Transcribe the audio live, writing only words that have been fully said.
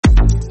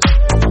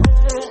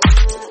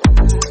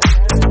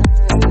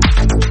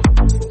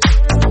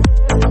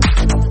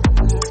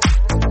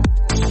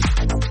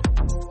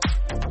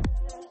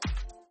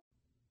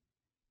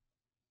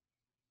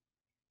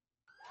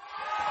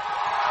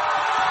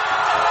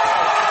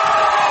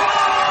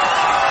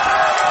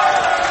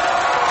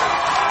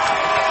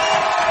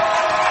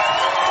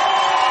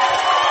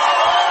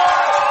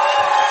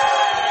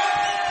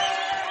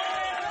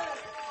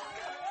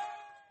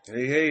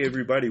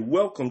everybody.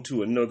 Welcome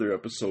to another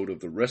episode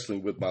of the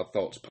Wrestling with My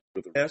Thoughts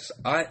podcast.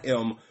 I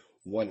am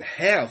one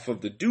half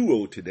of the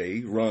duo today,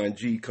 Ron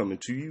G, coming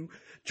to you,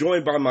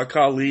 joined by my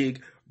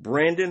colleague,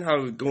 Brandon.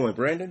 How's it going,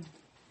 Brandon?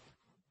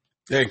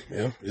 Hey,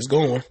 yeah, it's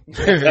going.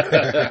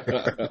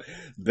 Better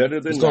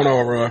than What's going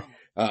on, Ron?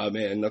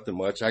 Man, nothing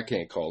much. I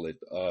can't call it.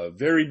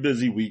 Very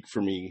busy week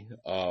for me.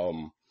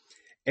 And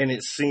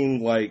it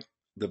seemed like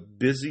the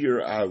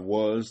busier I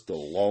was, the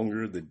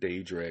longer the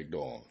day dragged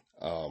on.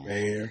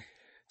 Man.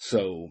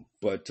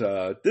 But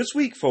this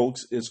week,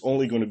 folks, it's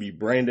only going to be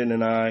Brandon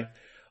and I.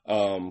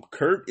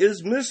 Kurt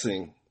is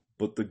missing,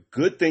 but the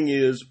good thing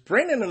is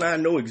Brandon and I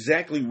know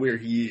exactly where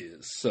he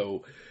is.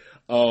 So,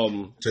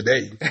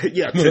 today.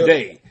 Yeah,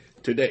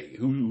 today.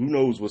 Who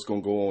knows what's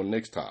going to go on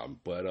next time?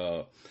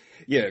 But,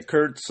 yeah,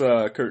 Kurt's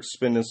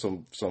spending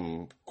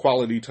some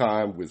quality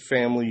time with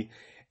family,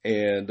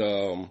 and,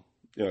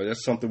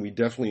 that's something we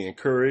definitely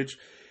encourage.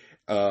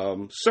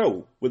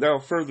 So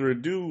without further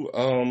ado,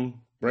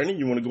 Brandon,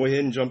 you want to go ahead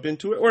and jump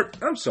into it? Or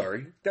I'm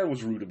sorry, that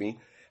was rude of me.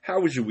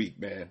 How was your week,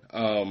 man?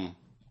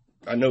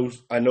 I know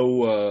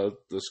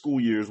the school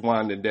year is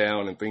winding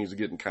down and things are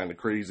getting kind of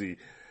crazy.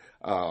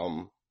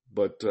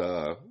 But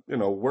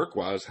work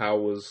wise, how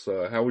was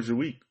your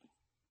week?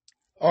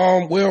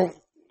 Well,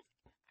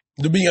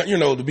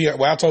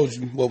 I told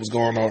you what was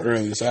going on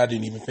earlier, so I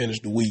didn't even finish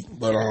the week.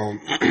 But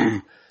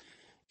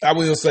I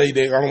will say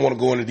that I don't want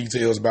to go into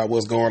details about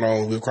what's going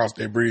on. We'll cross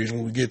that bridge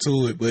when we get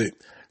to it. But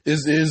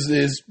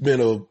it's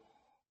been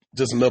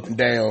just an up and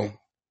down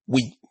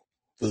week,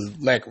 for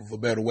lack of a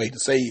better way to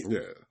say it.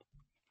 Yeah.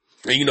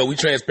 And we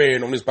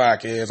transparent on this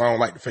podcast. I don't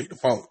like to fake the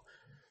funk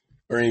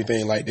or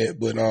anything like that.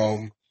 But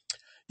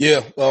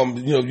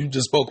you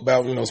just spoke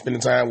about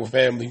spending time with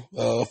family,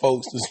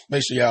 folks. Just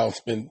make sure y'all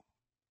spend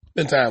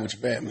time with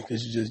your family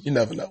because you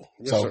never know.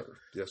 Yes, sir.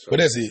 But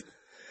that's it.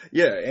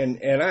 Yeah, and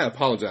I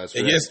apologize for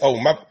and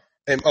that.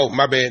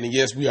 My bad. And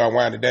yes, we are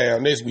winding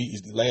down. Next week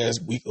is the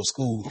last week of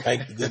school.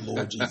 Thank the good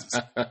Lord Jesus.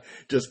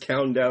 Just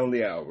count down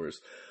the hours.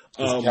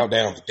 Count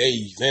down the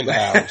days and the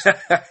hours.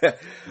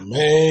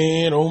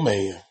 Man, oh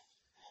man.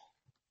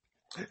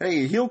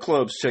 Hey, Heel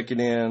Club's checking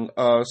in.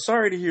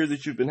 Sorry to hear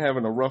that you've been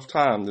having a rough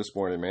time this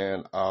morning,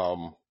 man.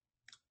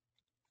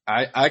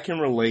 I can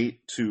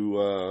relate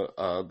to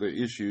the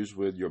issues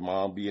with your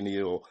mom being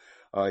ill.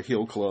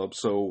 Heel Club.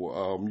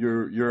 So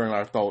you're in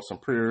our thoughts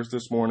and prayers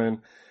this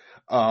morning.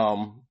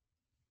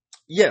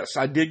 Yes,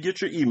 I did get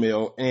your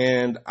email,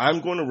 and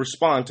I'm going to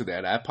respond to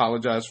that. I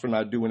apologize for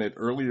not doing it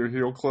earlier,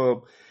 Heel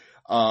Club.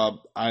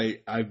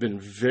 I've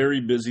been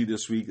very busy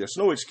this week. That's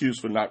no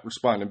excuse for not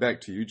responding back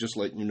to you, just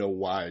letting you know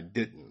why I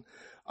didn't.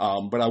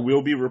 But I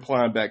will be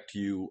replying back to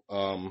you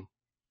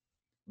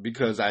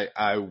because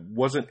I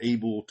wasn't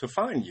able to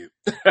find you.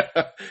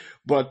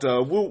 But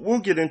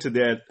we'll get into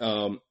that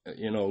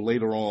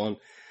later on.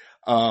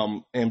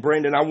 And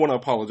Brandon, I want to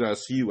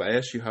apologize to you. I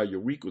asked you how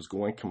your week was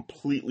going,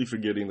 completely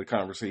forgetting the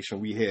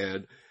conversation we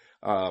had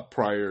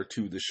prior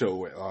to the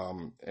show.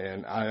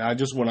 And I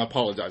just want to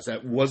apologize.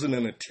 That wasn't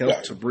an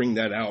attempt to bring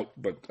that out,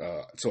 but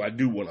so I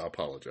do want to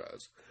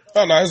apologize.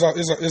 Oh no, it's all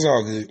good. It's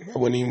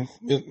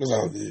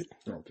all good.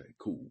 Okay,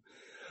 cool.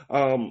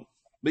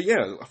 But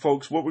yeah,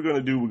 folks, what we're going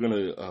to do, we're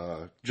going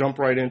to jump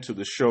right into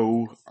the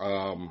show.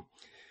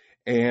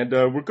 And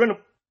we're going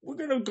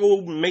to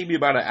go maybe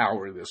about an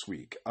hour this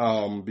week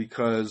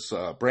because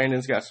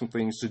Brandon's got some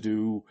things to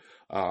do.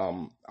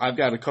 I've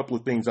got a couple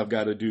of things I've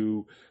got to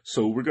do.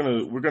 So we're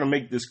gonna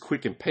make this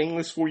quick and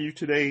painless for you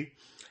today.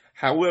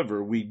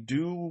 However, we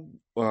do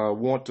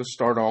want to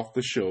start off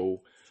the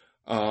show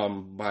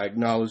by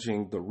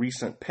acknowledging the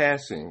recent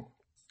passing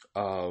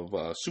of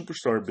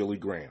superstar Billy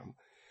Graham.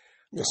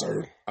 Yes,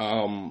 sir.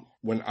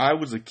 When I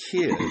was a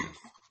kid,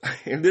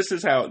 and this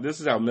is how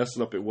messed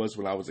up it was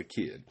when I was a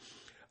kid.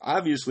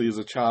 Obviously, as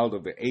a child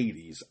of the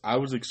 80s, I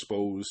was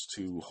exposed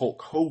to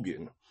Hulk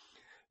Hogan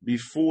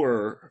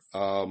before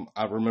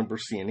I remember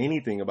seeing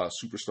anything about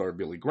superstar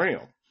Billy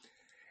Graham.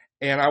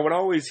 And I would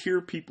always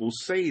hear people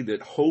say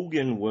that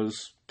Hogan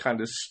was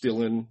kind of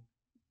stealing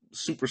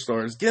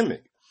Superstar's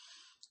gimmick.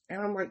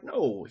 And I'm like,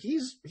 no,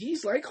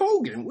 he's like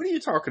Hogan. What are you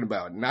talking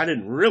about? And I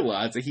didn't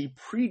realize that he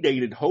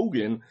predated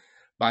Hogan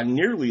by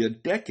nearly a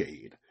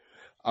decade.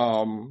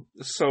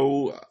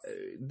 So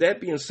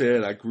that being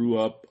said, I grew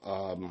up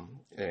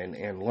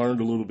and learned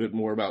a little bit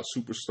more about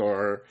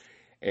Superstar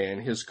and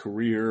his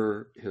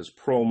career, his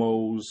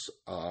promos.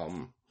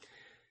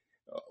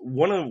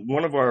 One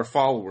of our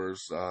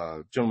followers,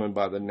 gentleman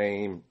by the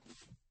name,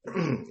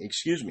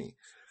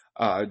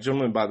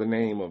 gentleman by the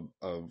name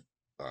of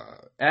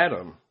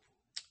Adam,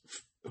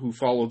 who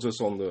follows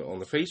us on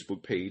the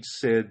Facebook page,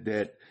 said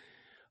that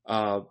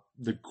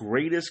the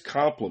greatest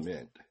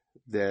compliment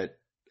that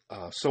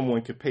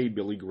someone could pay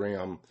Billy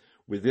Graham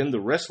within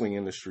the wrestling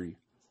industry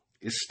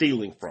is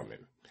stealing from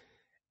him.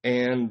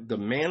 And the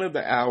man of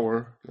the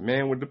hour, the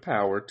man with the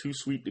power, too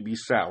sweet to be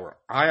sour,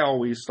 I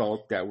always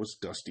thought that was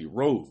Dusty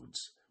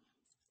Rhodes.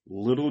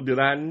 Little did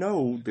I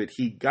know that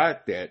he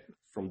got that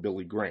from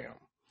Billy Graham.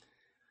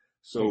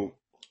 So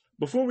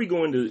before we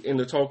go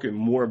into talking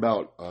more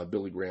about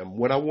Billy Graham,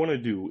 what I want to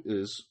do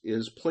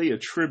is play a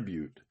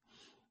tribute.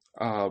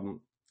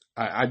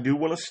 I do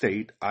want to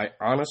state, I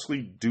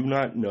honestly do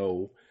not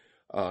know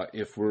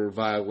if we're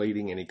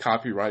violating any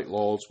copyright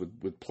laws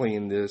with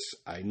playing this.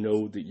 I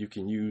know that you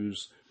can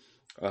use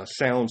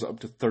sounds up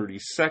to 30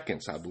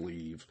 seconds, I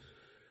believe,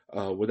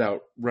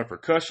 without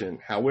repercussion.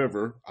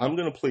 However, I'm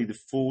going to play the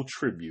full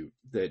tribute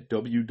that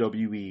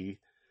WWE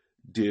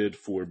did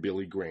for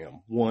Billy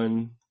Graham.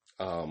 One,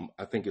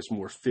 I think it's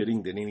more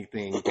fitting than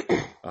anything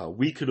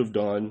we could have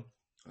done,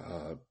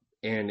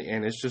 and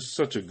it's just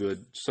such a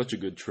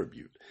good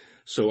tribute.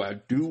 So I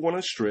do want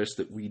to stress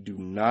that we do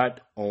not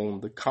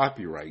own the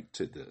copyright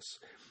to this.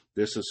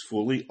 This is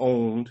fully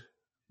owned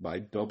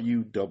by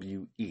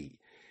WWE,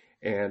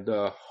 and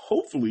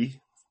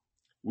hopefully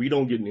we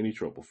don't get in any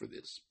trouble for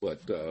this.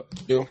 But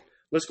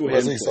let's go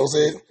ahead.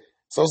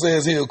 So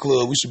says Hill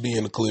Club. We should be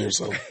in the clear.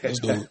 So let's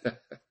do it.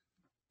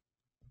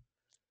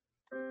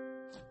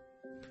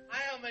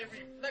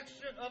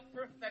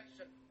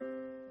 Perfection.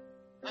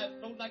 I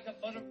float like a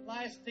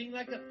butterfly, sting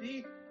like a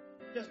bee,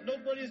 because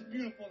nobody is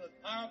beautiful as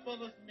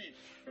powerful as me.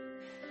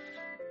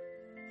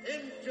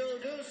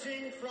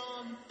 Introducing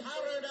from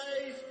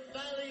Paradise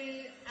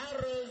Valley,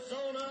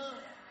 Arizona,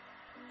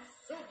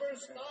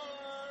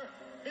 superstar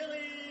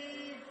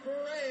Billy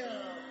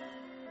Graham.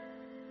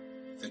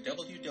 The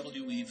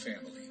WWE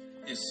family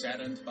is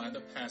saddened by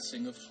the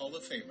passing of Hall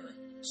of Famer,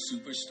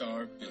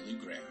 superstar Billy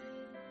Graham.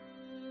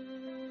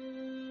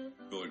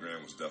 Billy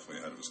Graham was definitely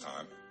ahead of his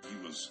time. He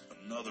was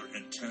another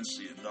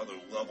intensity, another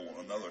level,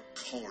 another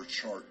color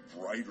chart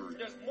brighter.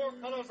 There's more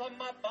colors on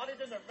my body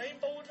than the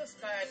rainbow in the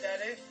sky,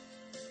 Daddy.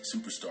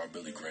 Superstar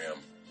Billy Graham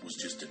was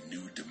just a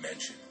new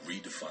dimension,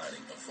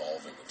 redefining,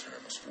 evolving the term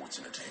of sports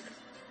entertainment.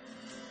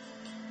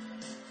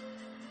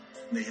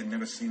 They had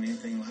never seen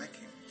anything like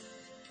him.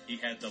 He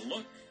had the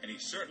look, and he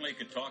certainly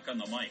could talk on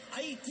the mic.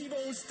 I eat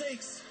T-bone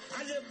steaks.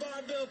 I live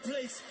barbell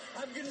plates.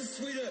 I'm getting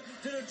sweeter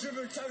than a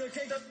dripper chocolate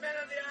cake. The man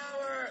of the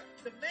hour.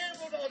 The man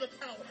with all the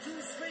power.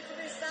 Too sweet to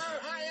be sour.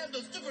 I am the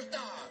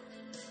superstar.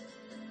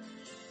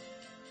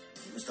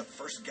 He was the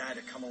first guy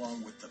to come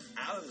along with the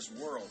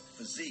out-of-this-world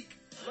physique.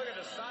 Look at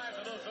the size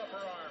of those upper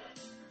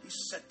arms. He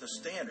set the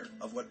standard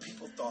of what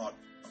people thought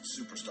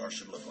a superstar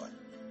should look like.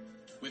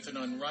 With an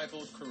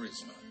unrivaled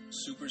charisma,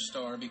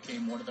 Superstar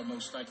became one of the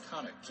most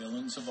iconic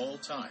villains of all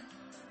time.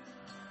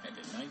 And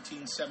in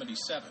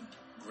 1977,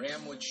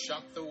 Graham would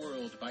shock the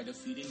world by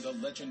defeating the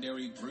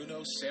legendary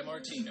Bruno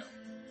Sammartino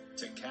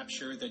to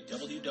capture the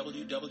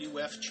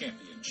WWF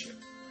Championship,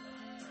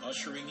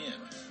 ushering in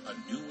a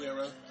new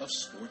era of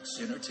sports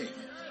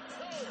entertainment.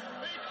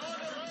 I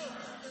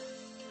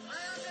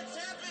am the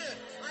champion.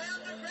 I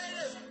am the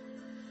greatest.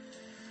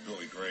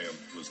 Billy Graham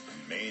was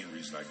the main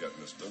reason I got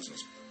in this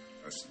business.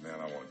 I said, man,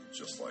 I want to be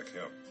just like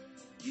him.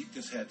 He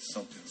just had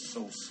something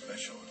so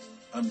special,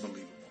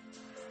 unbelievable.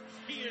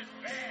 He is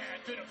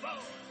bad to the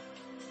bone.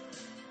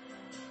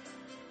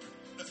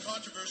 If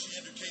controversy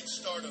indicates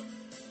stardom,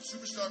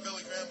 superstar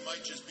Billy Graham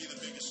might just be the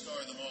biggest star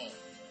of them all.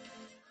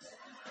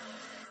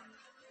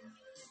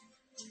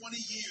 20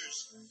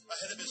 years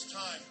ahead of his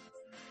time,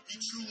 he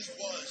truly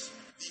was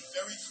the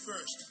very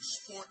first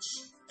sports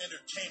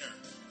entertainer.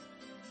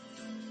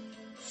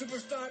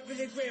 Superstar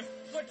Billy Graham,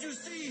 what you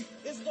see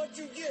is what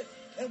you get,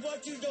 and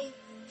what you don't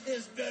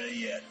is better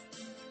yet.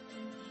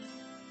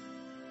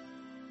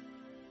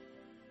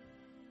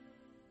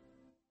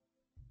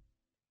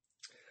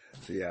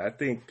 So yeah, I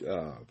think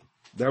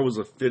that was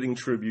a fitting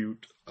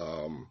tribute.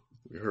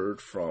 We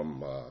heard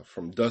from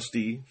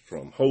Dusty,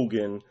 from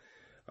Hogan,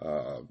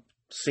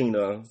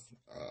 Cena.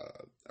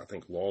 I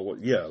think Lawler.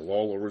 Yeah,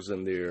 Lawler was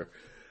in there.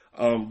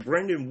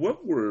 Brandon,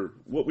 what were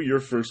your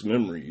first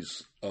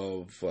memories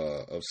of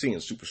seeing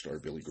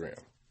Superstar Billy Graham?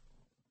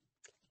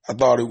 I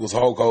thought it was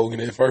Hulk Hogan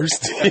at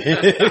first.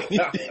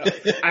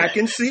 I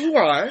can see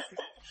why.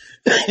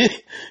 I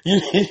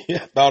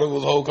thought it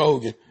was Hulk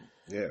Hogan.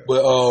 Yeah.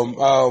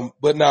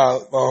 But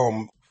now,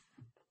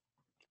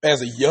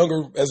 as a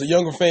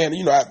younger fan,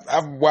 you know,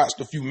 I've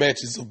watched a few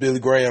matches of Billy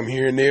Graham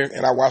here and there,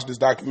 and I watched this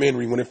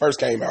documentary when it first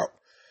came out.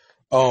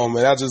 And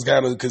I just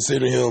kind of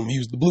consider him, he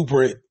was the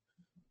blueprint.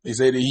 They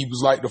say that he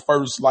was like the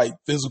first like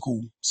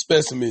physical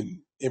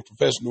specimen in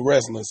professional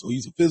wrestling. So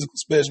he's a physical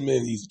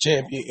specimen, he's a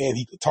champion, and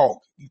he could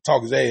talk. He could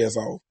talk his ass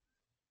off.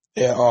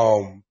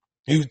 And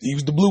he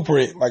was the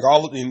blueprint. Like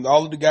all of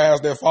the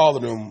guys that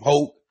followed him,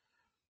 Hulk,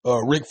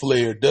 Ric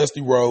Flair,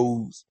 Dusty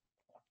Rhodes,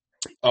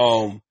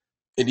 and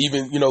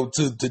even, you know,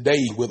 to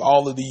today with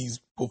all of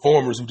these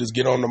performers who just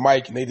get on the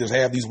mic and they just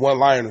have these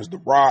one-liners, The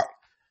Rock,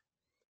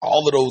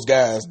 all of those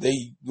guys,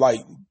 they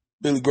like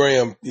Billy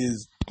Graham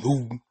is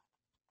who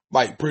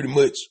like pretty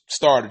much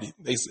started it.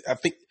 They, I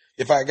think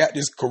if I got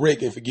this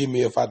correct, and forgive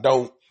me if I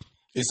don't,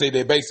 they say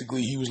that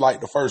basically he was like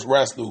the first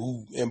wrestler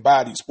who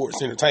embodied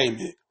sports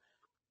entertainment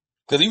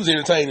because he was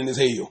entertaining as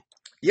hell.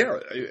 Yeah,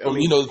 I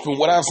mean, you know, from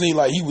what I've seen,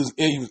 like he was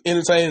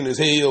entertaining as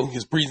hell.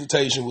 His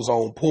presentation was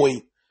on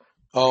point.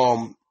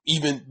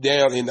 even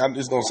down, and I'm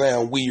just gonna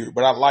sound weird,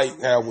 but I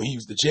like how when he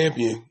was the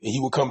champion and he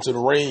would come to the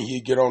ring,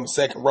 he'd get on the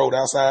second row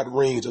outside the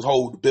ring and just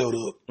hold the belt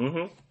up.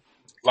 Mm-hmm.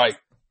 Like,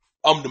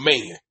 I'm the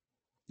man.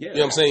 Yeah. You know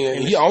what I'm saying?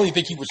 And I don't even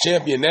think he was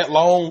champion that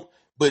long,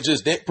 but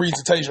just that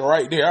presentation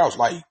right there, I was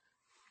like,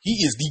 he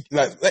is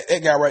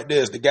that guy right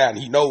there is the guy, and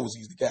he knows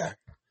he's the guy.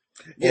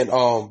 Yeah. And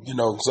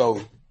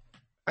so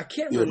I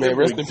can't remember. Man,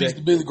 rest in peace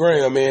to Billy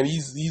Graham, man.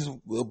 He's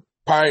a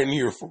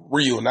pioneer for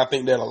real, and I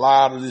think that a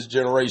lot of this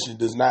generation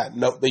does not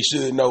know. They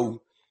should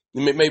know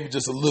maybe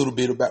just a little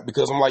bit about,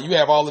 because I'm like, you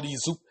have all of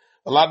these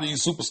a lot of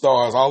these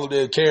superstars, all of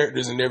their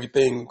characters and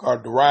everything are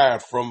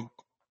derived from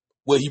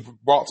what he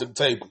brought to the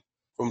table,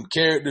 from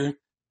character,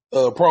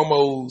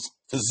 promos,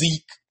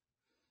 physique,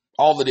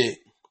 all of that.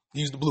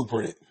 He's the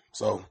blueprint.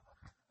 So,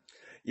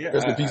 yeah,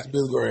 rest in peace to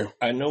Billy Graham.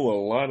 I know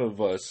a lot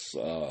of us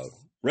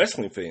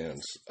wrestling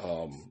fans,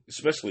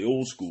 especially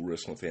old school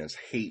wrestling fans,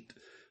 hate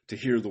to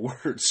hear the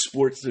word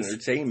sports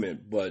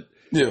entertainment, but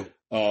yeah,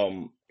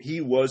 he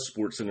was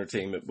sports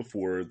entertainment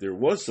before there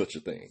was such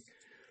a thing.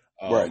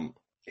 Right.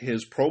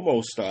 His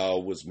promo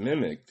style was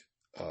mimicked,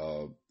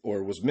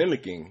 or was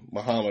mimicking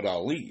Muhammad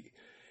Ali.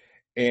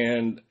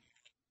 And,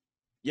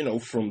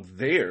 from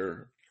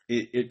there,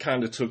 it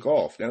kind of took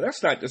off. Now,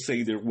 that's not to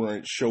say there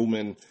weren't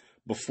showmen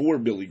before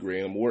Billy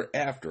Graham or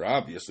after.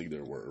 Obviously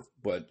there were.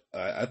 But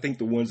I think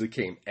the ones that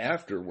came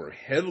after were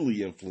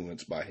heavily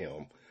influenced by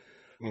him.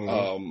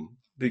 Mm-hmm.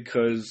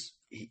 Because,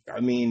 he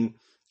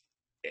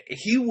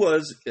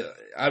was,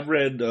 I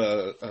read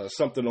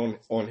something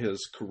on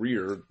his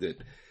career that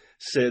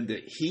said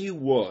that he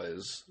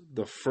was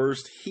the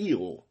first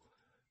heel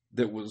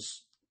that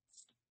was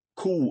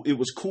cool. It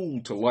was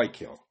cool to like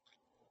him.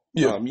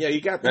 Yeah, he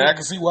got. I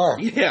can see why.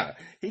 Yeah,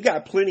 he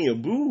got plenty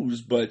of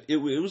boos, but it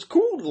was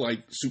cool to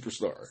like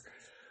Superstar.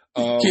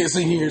 You can't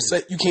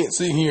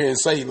sit here and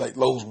say like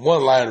those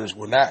one-liners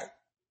were not.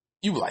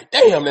 You were like,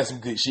 damn, that's some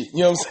good shit.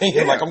 You know what I'm saying?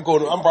 Yeah. Like I'm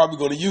probably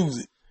going to use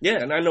it. Yeah,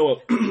 and I know,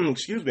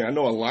 excuse me, I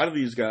know a lot of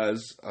these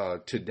guys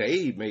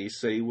today may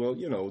say, well,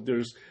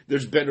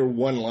 there's better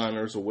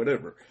one-liners or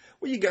whatever.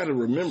 Well, you got to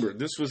remember,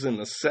 this was in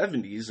the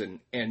 70s,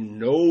 and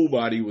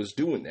nobody was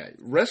doing that.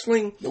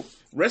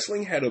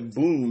 Wrestling had a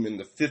boom in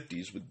the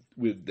 50s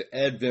with the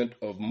advent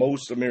of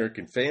most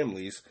American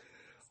families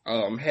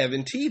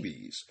having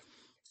TVs.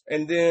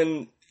 And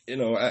then,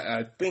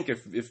 I think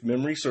if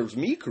memory serves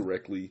me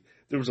correctly,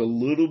 there was a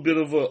little bit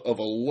of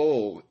a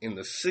lull in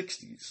the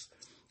 60s.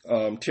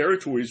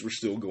 Territories were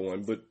still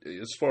going, but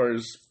as far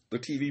as the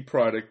TV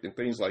product and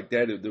things like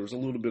that, there was a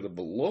little bit of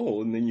a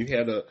lull, and then you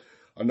had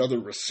another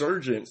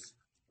resurgence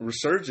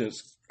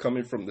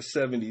coming from the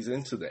 70s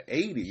into the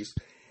 80s,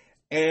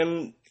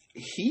 and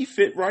he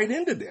fit right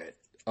into that.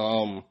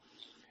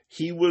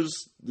 He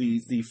was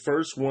the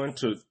first one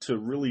to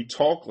really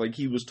talk like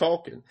he was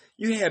talking.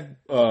 You had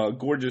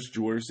Gorgeous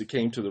George that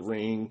came to the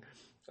ring,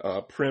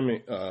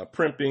 primping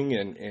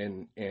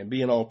and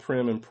being all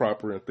prim and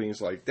proper and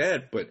things like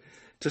that, but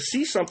to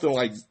see something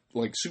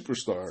like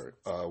Superstar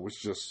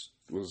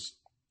was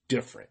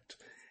different.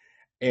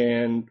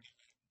 And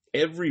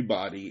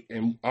everybody,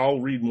 and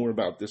I'll read more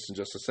about this in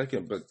just a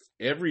second, but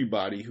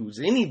everybody who's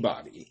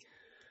anybody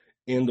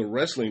in the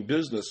wrestling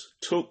business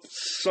took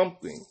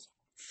something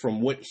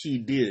from what he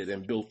did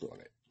and built on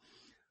it.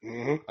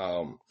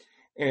 Mm-hmm.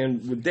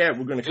 And with that,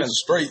 we're going to It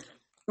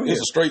was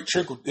a straight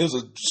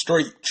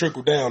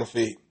trickle down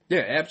effect.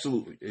 Yeah,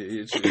 absolutely.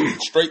 It's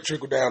straight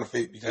trickle down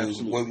effect,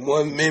 because when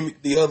one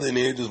mimicked the other, and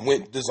it just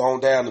went on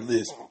down the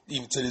list,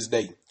 even to this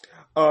day.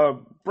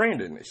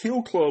 Brandon,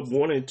 Heel Club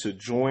wanted to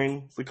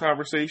join the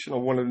conversation. I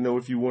wanted to know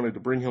if you wanted to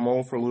bring him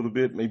on for a little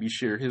bit, maybe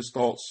share his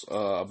thoughts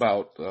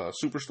about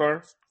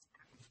Superstar.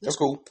 That's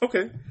cool.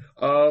 Okay.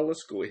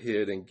 Let's go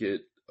ahead and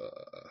get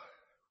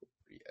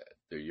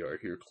there you are,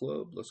 Heel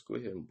Club. Let's go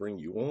ahead and bring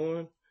you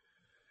on.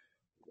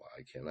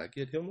 Why can't I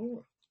get him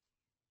on?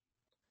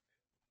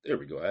 There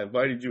we go. I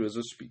invited you as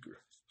a speaker.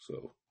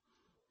 So,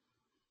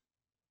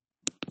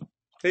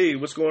 hey,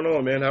 what's going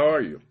on, man? How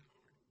are you?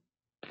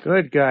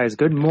 Good, guys.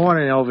 Good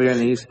morning over here on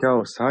the East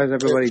Coast. How's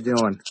everybody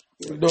doing?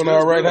 We're doing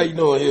all right. How you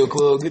doing, Heel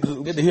Club?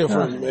 Good to hear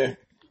from you, man.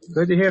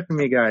 Good to hear from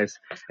you guys.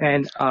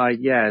 And,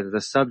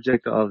 the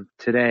subject of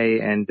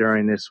today and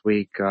during this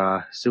week,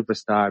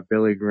 Superstar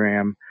Billy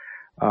Graham,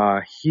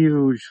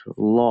 huge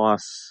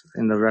loss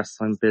in the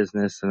wrestling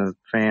business and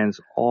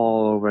fans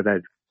all over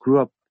that grew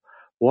up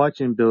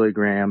watching Billy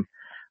Graham.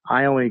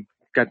 I only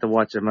got to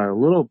watch him a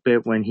little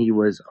bit when he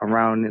was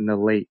around in the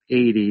late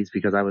 80s,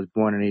 because I was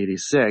born in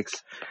 86,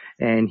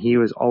 and he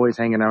was always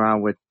hanging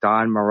around with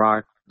Don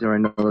Maroc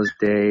during those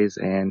days.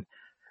 And,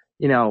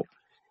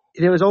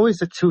 there was always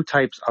the two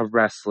types of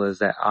wrestlers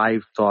that I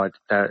thought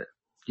that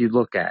you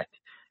look at.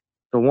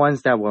 The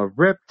ones that were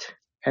ripped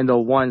and the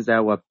ones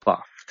that were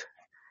buffed.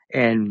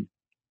 And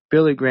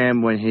Billy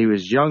Graham, when he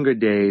was younger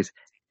days,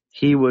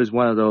 he was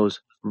one of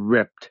those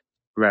ripped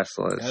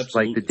wrestlers.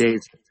 Absolutely. Like the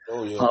days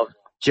of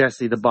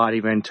Jesse the Body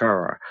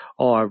Ventura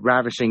or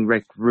Ravishing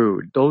Rick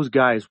Rude. Those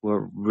guys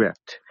were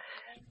ripped.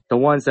 The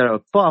ones that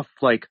are buff,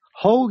 like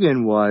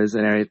Hogan was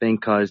and everything,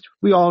 because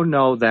we all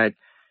know that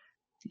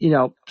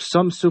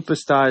some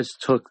superstars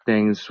took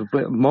things,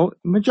 but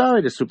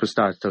majority of the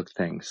superstars took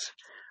things.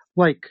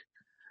 Like,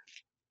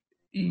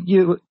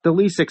 the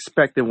least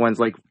expected ones,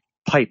 like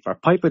Piper.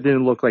 Piper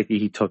didn't look like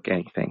he took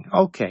anything.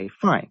 Okay,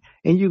 fine.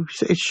 And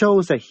it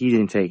shows that he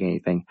didn't take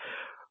anything.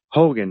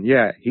 Hogan,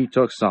 yeah, he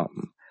took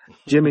something.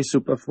 Jimmy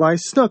Superfly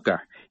Snuka,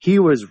 he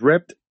was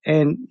ripped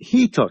and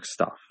he took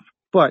stuff.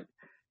 But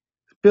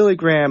Billy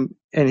Graham,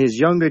 in his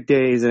younger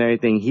days and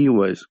everything, he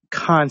was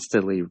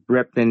constantly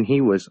ripped and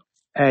he was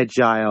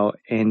agile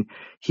and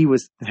he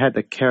had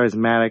the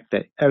charismatic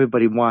that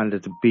everybody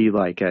wanted to be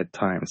like at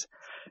times.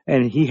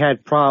 And he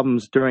had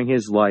problems during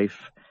his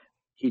life.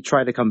 He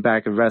tried to come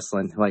back in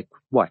wrestling,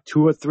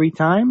 2 or 3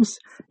 times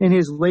in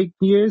his late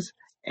years.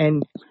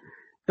 And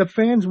the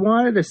fans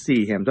wanted to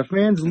see him. The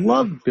fans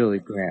loved Billy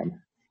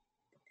Graham.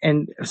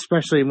 And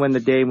especially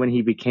when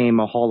he became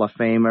a Hall of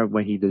Famer,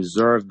 when he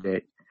deserved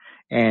it.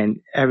 And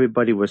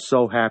everybody was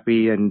so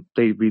happy and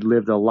they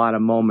relived a lot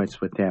of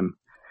moments with him.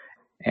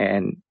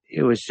 And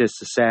it was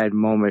just a sad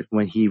moment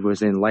when he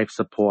was in life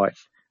support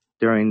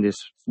during this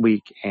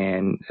week.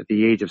 And at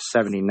the age of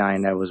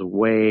 79, that was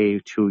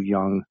way too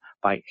young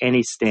by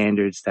any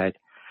standards. That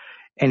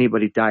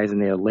anybody dies in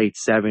their late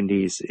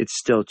 70s, it's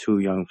still too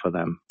young for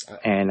them.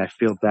 And I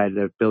feel bad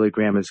that Billy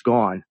Graham is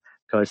gone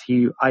because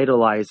he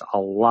idolized a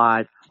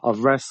lot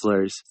of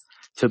wrestlers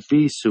to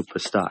be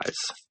superstars.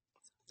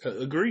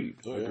 Agreed.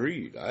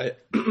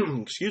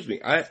 Excuse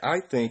me. I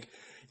think,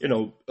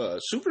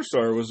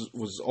 Superstar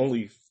was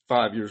only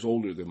 5 years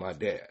older than my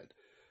dad.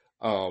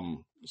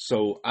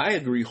 So I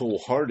agree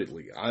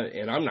wholeheartedly.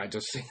 And I'm not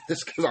just saying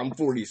this because I'm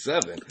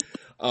 47.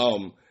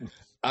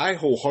 I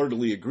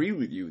wholeheartedly agree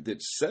with you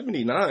that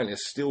 79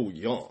 is still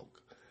young.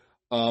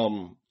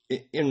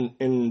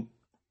 In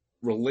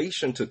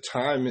relation to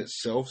time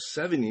itself,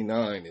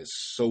 79 is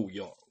so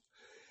young.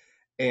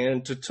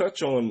 And to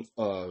touch on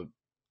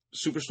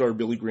Superstar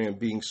Billy Graham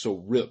being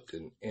so ripped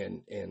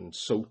and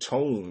so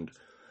toned,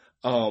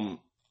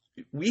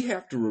 we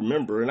have to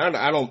remember, and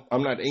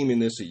I'm not aiming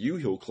this at you,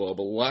 Hill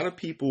Club. A lot of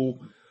people,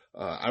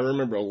 I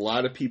remember a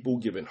lot of people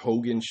giving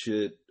Hogan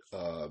shit,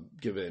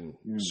 giving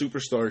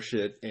Superstar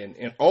shit,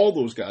 and all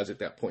those guys at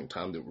that point in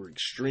time that were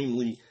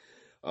extremely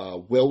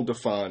well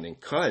defined and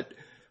cut.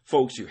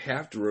 Folks, you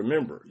have to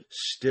remember,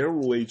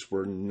 steroids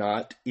were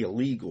not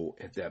illegal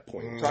at that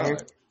point in time.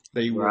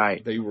 They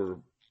were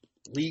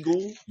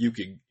legal. You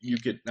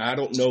could. I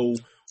don't know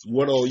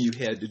what all you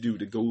had to do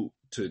to go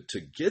to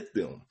get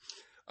them.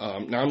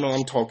 Now I know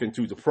I'm talking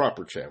through the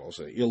proper channels.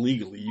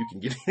 Illegally, you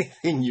can get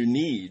anything you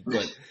need,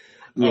 but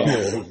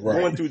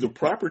going through the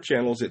proper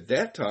channels at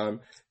that time,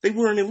 they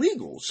weren't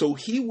illegal. So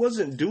he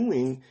wasn't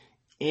doing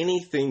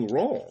anything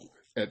wrong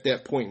at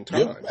that point in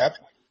time. Yep,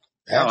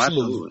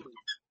 absolutely.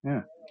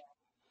 Yeah.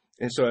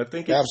 And so I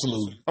think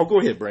absolutely. Oh,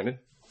 go ahead, Brandon.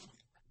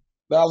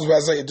 I was about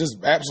to say just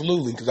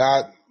absolutely, because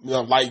I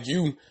like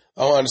you.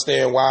 I don't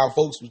understand why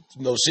folks,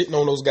 shitting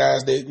on those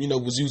guys that,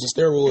 was using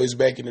steroids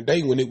back in the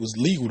day when it was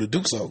legal to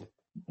do so.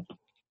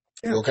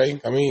 Yeah.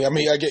 Okay? I mean,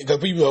 I get, because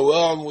people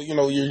are, well,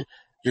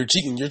 you're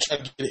cheating, you're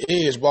trying to get an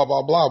edge, blah,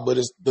 blah, blah. But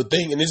it's the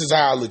thing, and this is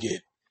how I look at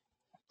it.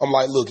 I'm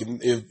like, look,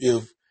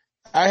 if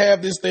I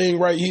have this thing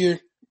right here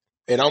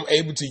and I'm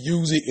able to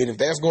use it, and if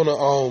that's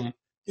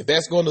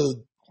gonna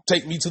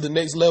take me to the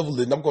next level,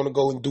 then I'm gonna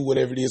go and do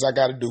whatever it is I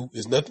gotta do.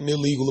 There's nothing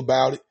illegal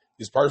about it.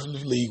 It's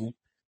perfectly legal.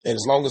 And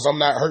as long as I'm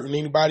not hurting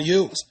anybody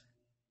else,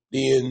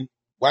 then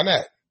why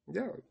not?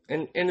 Yeah.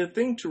 And the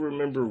thing to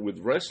remember with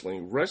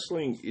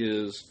wrestling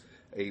is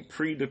a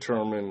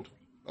predetermined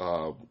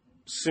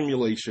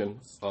simulation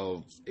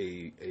of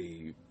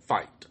a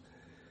fight.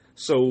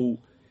 So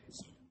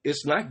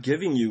it's not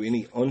giving you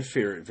any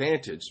unfair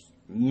advantage,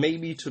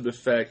 maybe to the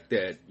fact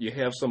that you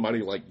have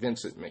somebody like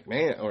Vince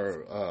McMahon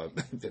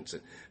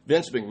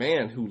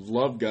who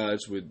loved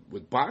guys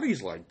with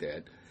bodies like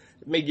that.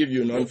 It may give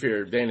you an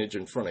unfair advantage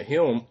in front of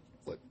him,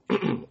 like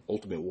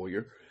Ultimate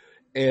Warrior.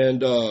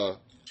 And,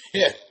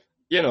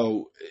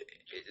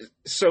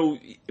 so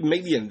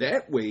maybe in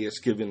that way it's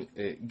given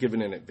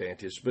an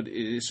advantage, but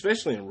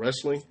especially in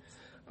wrestling,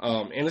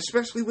 and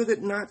especially with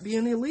it not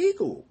being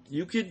illegal,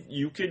 you could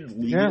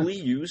legally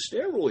use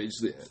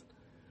steroids then.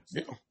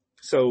 Yeah.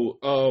 So,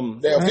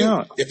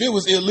 if it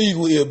was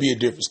illegal, it'll be a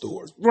different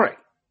story. Right.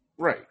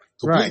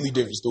 Completely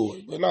different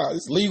story. But nah,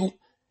 it's legal.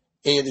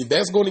 And if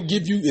that's going to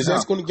give you,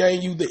 that's going to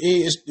gain you the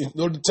edge in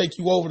order to take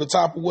you over the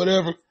top or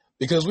whatever,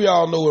 because we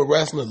all know in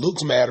wrestling,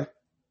 looks matter.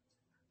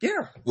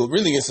 Yeah. But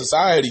really in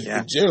society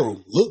in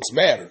general, looks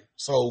matter.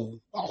 So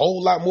a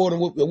whole lot more than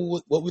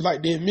what we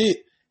like to admit.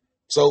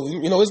 So,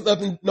 it's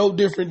nothing, no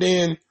different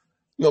than,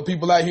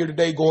 people out here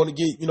today going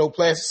to get,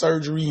 plastic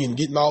surgery and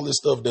getting all this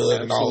stuff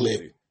done and all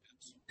that.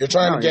 You're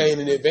trying to gain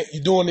an advantage.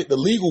 You're doing it the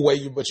legal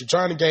way, but you're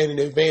trying to gain an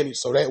advantage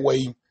so that way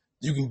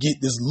you can get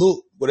this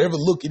look, whatever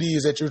look it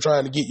is that you're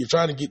trying to get. You're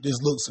trying to get this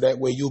look so that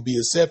way you'll be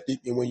accepted.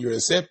 And when you're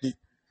accepted,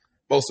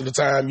 most of the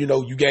time, you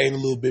gain a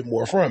little bit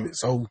more from it.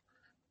 So,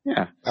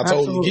 yeah, I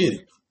totally get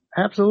it.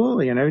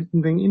 Absolutely. And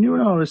everything,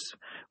 notice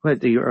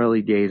with the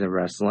early days of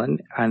wrestling,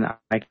 and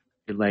I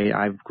late.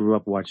 I grew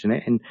up watching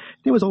it, and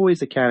there was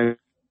always a category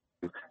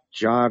of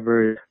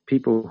jobbers,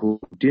 people who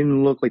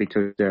didn't look like they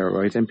took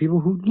steroids, and people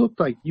who looked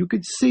like you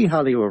could see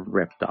how they were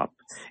ripped up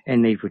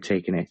and they were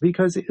taking it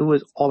because it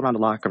was all around the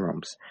locker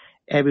rooms.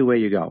 Everywhere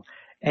you go,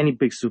 any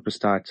big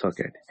superstar took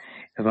it.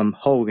 From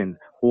Hogan,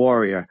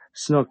 Warrior,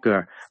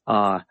 Snooker,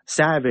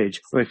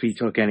 Savage, or if he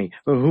took any,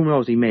 or who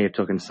knows, he may have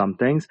taken some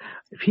things.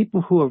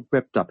 People who are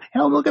ripped up.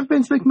 Hell, look at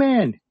Vince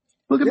McMahon.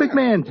 Look at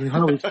McMahon,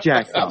 how he's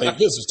jacked up. I think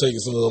Vince was taking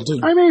some of them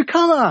too. I mean,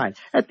 come on.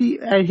 At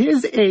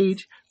his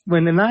age,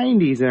 when the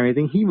 90s and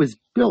everything, he was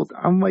built.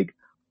 I'm like,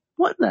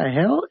 what the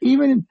hell?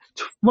 Even,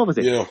 what was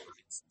it? Yeah.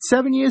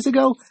 7 years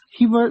ago,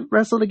 he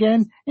wrestled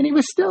again, and he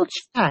was still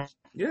jacked.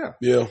 Yeah.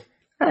 Yeah.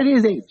 At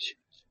his age.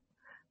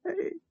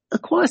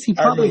 Of course, he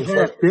probably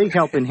had a big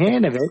helping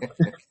hand of it.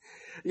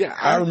 Yeah.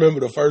 I remember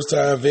the first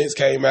time Vince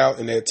came out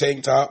in that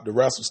tank top to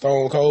wrestle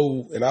Stone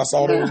Cold, and I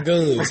saw those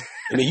guns,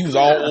 and he was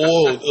all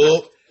oiled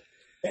up.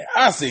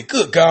 I said,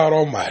 good God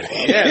Almighty.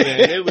 Yeah,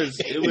 man, it was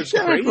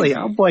Exactly. crazy.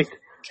 I'm like,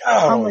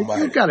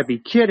 you gotta be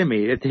kidding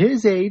me. At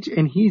his age,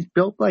 and he's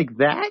built like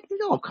that?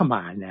 Oh, come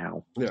on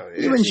now. No,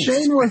 Even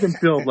Shane wasn't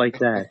built like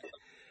that.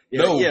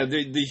 Yeah, No. yeah.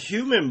 The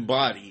human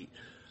body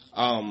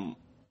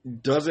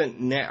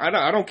doesn't.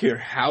 I don't care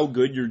how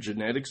good your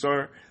genetics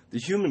are. The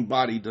human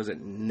body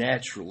doesn't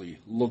naturally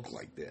look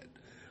like that.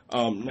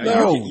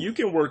 Now you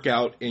can work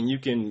out and you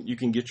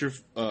can get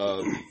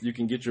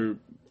your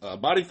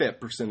body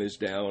fat percentage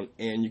down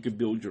and you can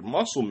build your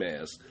muscle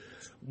mass.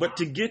 But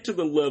to get to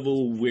the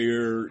level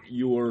where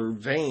your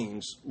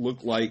veins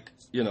look like,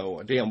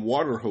 a damn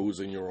water hose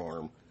in your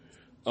arm,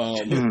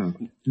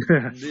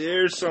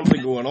 there's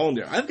something going on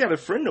there. I've got a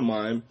friend of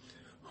mine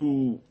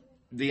who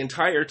the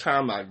entire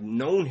time I've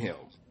known him,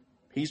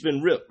 he's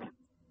been ripped,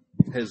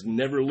 has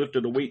never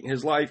lifted a weight in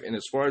his life, and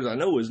as far as I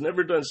know, has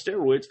never done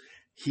steroids.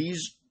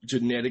 He's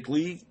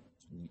genetically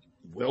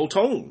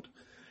well-toned.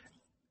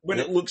 But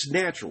it looks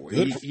natural.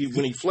 When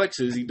he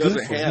flexes, he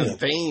doesn't have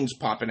veins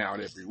popping out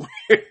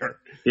everywhere.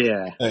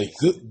 Yeah. Hey,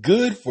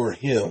 good for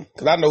him.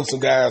 Because I know some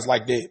guys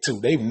like that, too.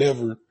 They've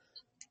never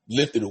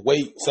lifted a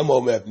weight. Some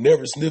of them have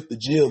never sniffed the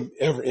gym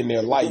ever in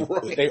their life.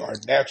 Right. But they are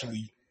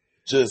naturally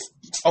just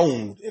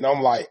toned. And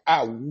I'm like,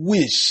 I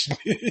wish.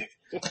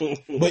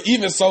 But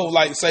even so,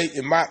 like, say,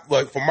 for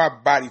my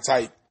body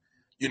type,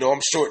 I'm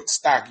short and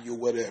stocky or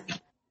whatever.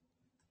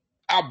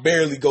 I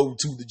barely go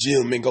to the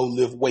gym and go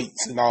lift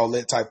weights and all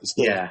that type of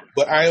stuff. Yeah.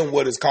 But I am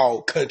what is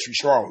called country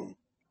strong,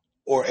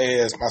 or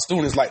as my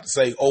students like to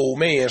say, old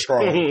man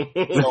strong.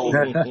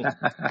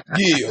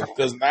 Yeah,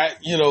 because I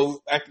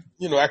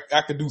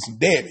could do some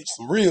damage,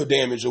 some real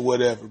damage or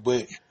whatever.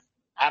 But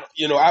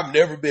I've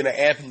never been an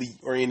athlete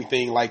or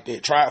anything like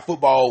that. Tried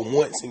football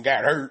once and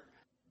got hurt,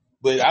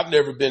 but I've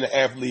never been an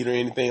athlete or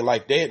anything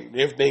like that. And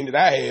everything that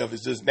I have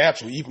is just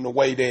natural, even the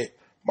way that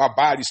my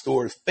body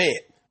stores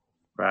fat.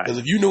 Right. Because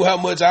if you knew how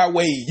much I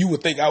weigh, you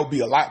would think I would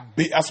be a lot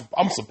big.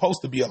 I'm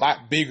supposed to be a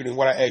lot bigger than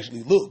what I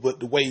actually look. But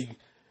the way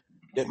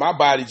that my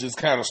body just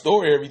kind of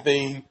store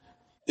everything,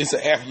 it's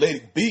an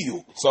athletic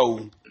build.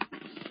 So,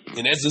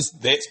 and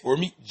that's for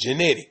me,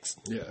 genetics.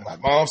 Yeah. My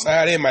mom's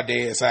side and my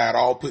dad's side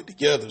all put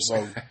together.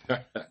 So,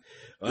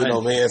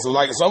 man. So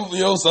like some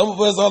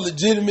of us are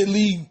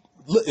legitimately,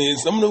 and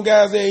some of them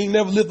guys, they ain't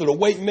never lifted a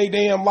weight in their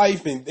damn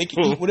life, and they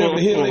can eat whatever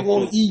the hell they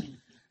want to eat.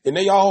 And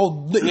they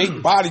all, their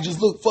body just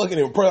look fucking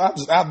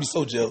impressive. I'd be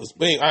so jealous.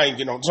 But I ain't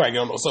trying to get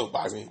on no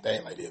soapbox or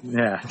anything like that.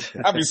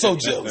 Yeah. I'd be so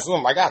jealous.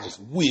 I'm like, I just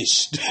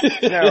wished.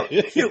 Now,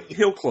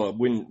 Hill Club,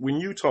 when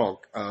you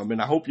talk, and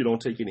I hope you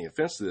don't take any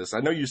offense to this. I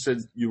know you said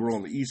you were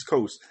on the East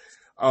Coast.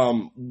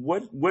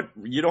 What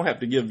you don't have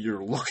to give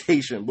your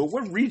location, but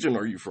what region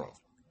are you from?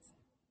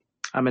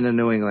 I'm in the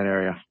New England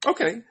area.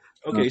 Okay,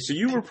 so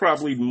you were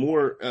probably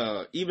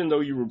more, even though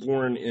you were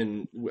born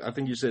in, I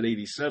think you said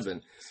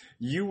 87,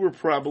 you were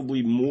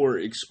probably more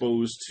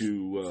exposed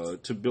to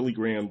Billy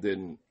Graham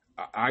than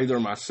either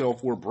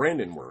myself or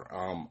Brandon were.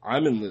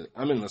 I'm in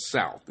the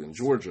South in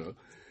Georgia,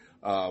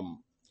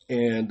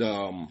 and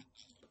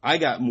I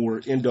got more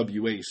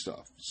NWA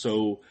stuff.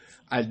 So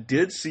I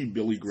did see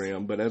Billy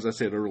Graham, but as I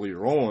said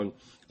earlier on,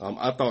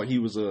 I thought he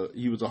was a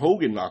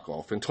Hogan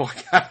knockoff until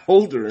I got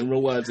older and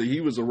realized that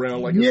he was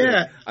around, like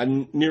I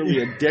said, nearly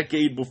a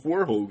decade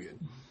before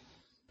Hogan.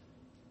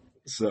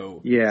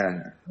 So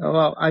yeah,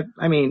 well,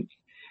 I mean,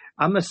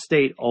 I'm a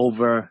state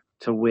over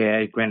to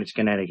where Greenwich,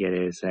 Connecticut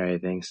is and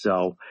everything.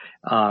 So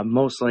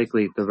most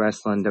likely the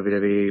wrestling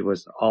WWE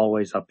was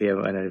always up here,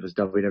 and it was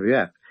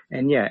WWF.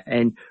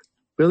 And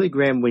Billy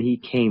Graham, when he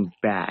came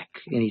back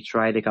and he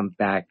tried to come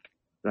back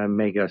and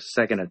make a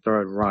second or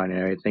third run and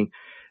everything,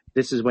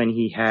 this is when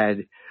he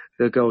had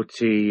the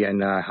goatee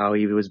and how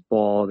he was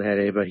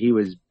bald-headed, but he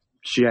was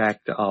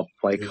jacked up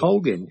like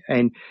Hogan.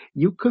 And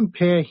you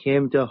compare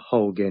him to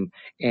Hogan,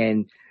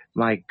 and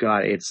my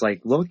God, it's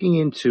like looking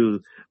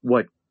into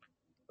what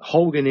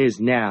Hogan is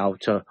now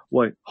to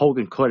what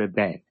Hogan could have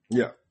been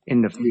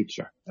in the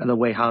future, and the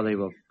way how they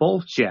were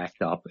both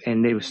jacked up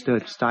and they were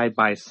stood side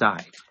by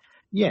side.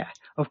 Yeah,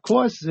 of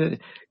course,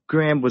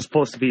 Graham was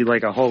supposed to be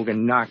like a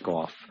Hogan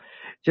knockoff.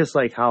 just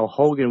like how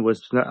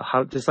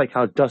just like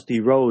how Dusty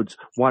Rhodes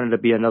wanted to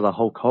be another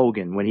Hulk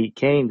Hogan when he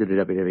came to the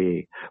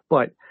WWE.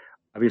 But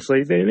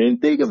obviously they didn't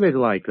think of it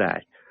like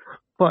that.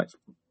 But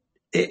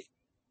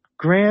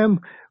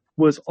Graham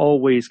was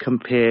always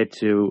compared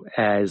to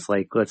as,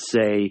 like, let's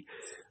say,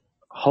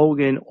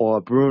 Hogan or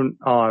Don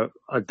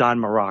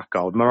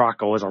Muraco.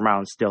 Muraco was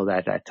around still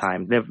at that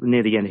time,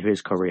 near the end of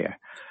his career.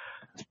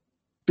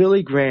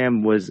 Billy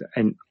Graham was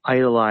an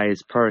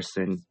idolized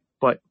person,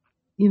 but,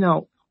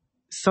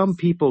 some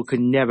people could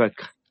never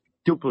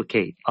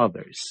duplicate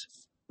others.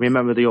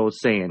 Remember the old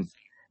saying,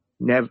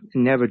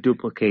 never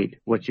duplicate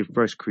what you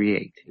first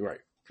create. Right.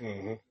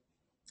 Mm-hmm.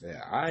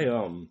 Yeah, I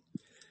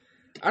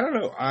don't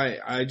know.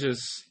 I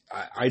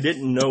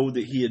didn't know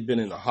that he had been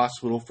in the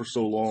hospital for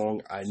so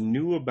long. I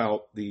knew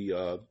about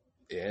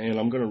and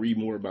I'm going to read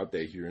more about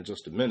that here in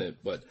just a minute,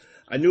 but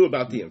I knew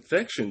about the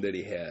infection that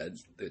he had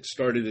that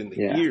started in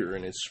the ear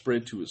and it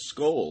spread to his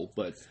skull,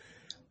 but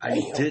I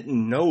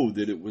didn't know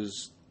that it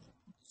was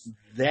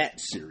that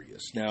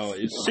serious. Now,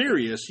 it's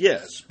serious,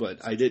 yes, but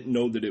I didn't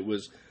know that it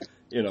was,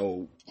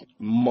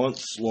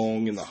 months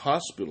long in the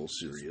hospital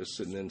serious,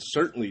 and then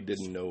certainly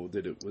didn't know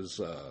that it was,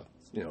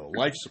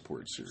 life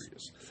support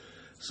serious.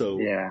 So,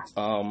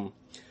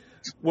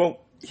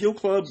 well, Heel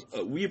Club,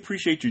 we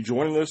appreciate you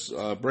joining us.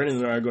 Brandon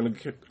and I are going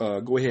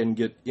to go ahead and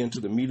get into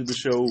the meat of the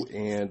show,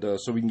 and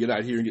so we can get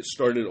out here and get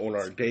started on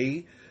our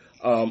day.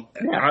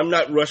 I'm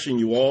not rushing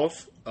you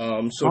off. No.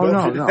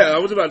 I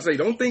was about to say,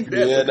 don't think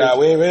that. Yeah,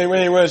 we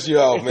ain't rush you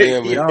off,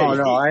 man.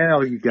 No, I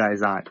know you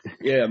guys aren't.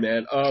 Yeah,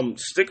 man.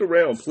 Stick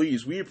around,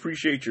 please. We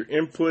appreciate your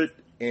input,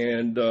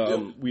 and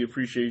we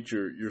appreciate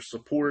your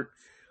support.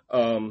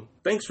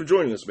 Thanks for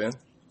joining us, man.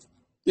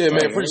 Yeah,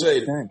 man.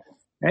 Appreciate it.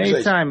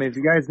 Anytime. If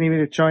you guys need me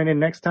to join in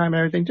next time and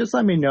everything, just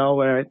let me know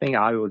and everything.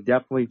 I will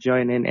definitely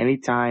join in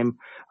anytime.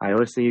 I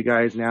listen to you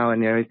guys now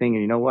and everything.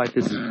 And you know what?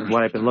 This is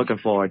what I've been looking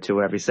forward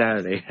to every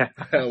Saturday.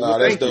 Well,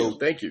 that's dope.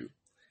 Thank you.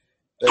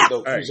 That's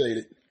dope. Appreciate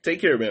it.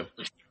 Take care, man.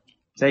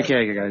 Take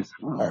care, you guys.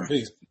 All right,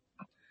 peace.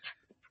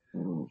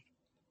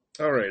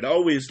 All right.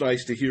 Always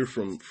nice to hear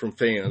from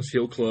fans.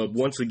 Heel Club,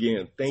 once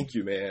again, thank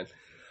you, man.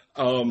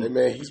 Hey,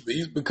 man,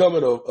 he's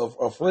becoming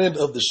a friend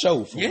of the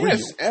show. For real.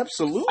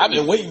 Absolutely. I've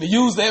been waiting to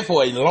use that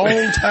for a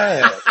long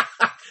time.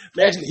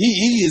 Actually,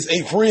 he is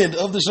a friend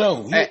of the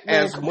show.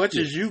 As much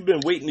as you've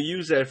been waiting to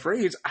use that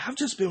phrase, I've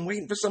just been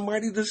waiting for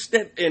somebody to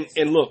step in.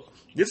 And look,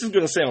 this is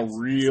going to sound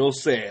real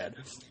sad.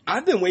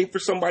 I've been waiting for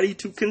somebody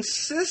to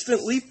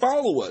consistently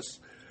follow us.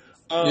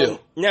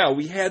 Now,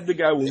 we had the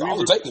guy when we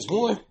were take this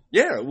boy.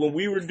 Yeah, when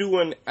we were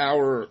doing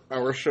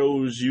our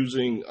shows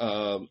using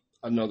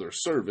another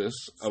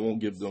service, I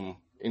won't give them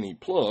any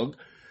plug.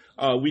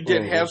 We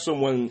did have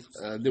someone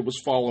that was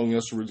following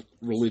us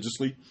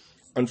religiously.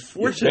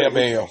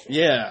 Unfortunately,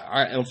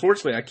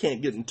 unfortunately, I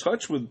can't get in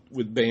touch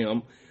with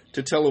Bam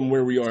to tell him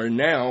where we are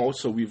now,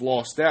 so we've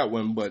lost that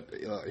one. But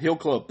Heel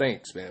Club,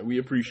 thanks, man. We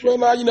appreciate it.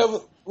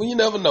 Well, you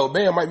never know.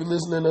 Bam might be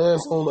listening to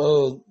us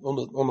on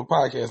the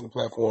podcasting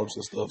platforms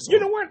and stuff. So. You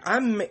know what?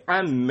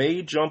 I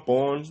may jump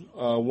on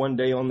one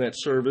day on that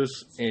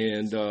service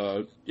and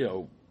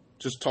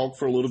just talk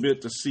for a little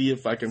bit to see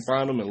if I can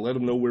find them and let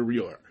them know where we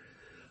are.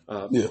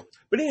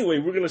 But anyway,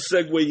 we're going to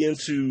segue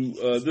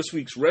into this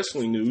week's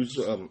wrestling news.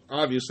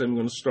 Obviously, I'm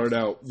going to start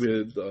out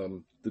with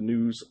the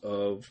news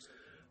of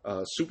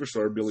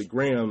superstar Billy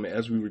Graham.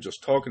 As we were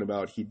just talking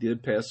about, he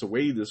did pass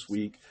away this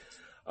week.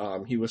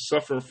 He was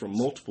suffering from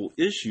multiple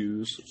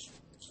issues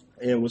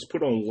and was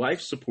put on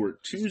life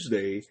support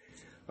Tuesday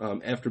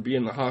after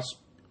being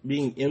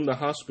in the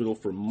hospital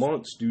for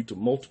months due to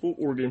multiple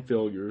organ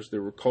failures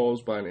that were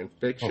caused by an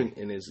infection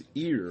in his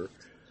ear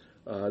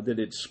that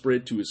had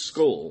spread to his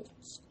skull.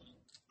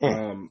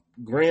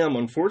 Graham,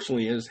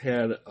 unfortunately, has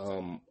had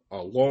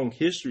a long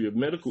history of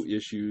medical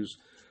issues,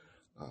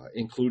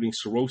 including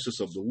cirrhosis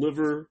of the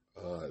liver,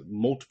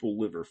 multiple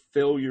liver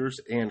failures,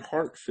 and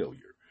heart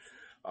failure.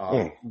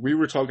 We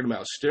were talking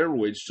about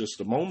steroids just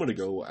a moment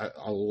ago.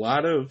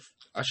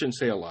 I shouldn't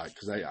say a lot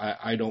because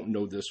I don't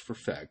know this for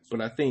fact,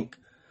 but I think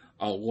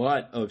a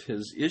lot of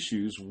his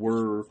issues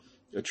were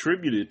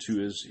attributed to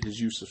his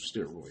use of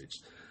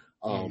steroids.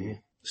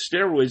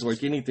 Steroids,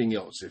 like anything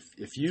else,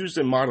 if used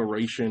in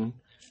moderation,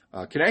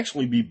 can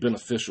actually be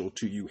beneficial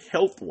to you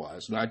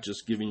health-wise, not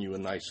just giving you a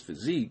nice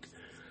physique.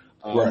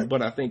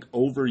 But I think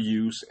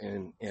overuse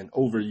and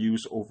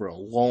overuse over a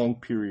long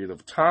period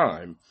of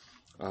time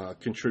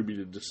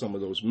contributed to some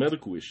of those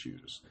medical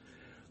issues.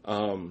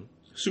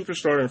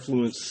 Superstar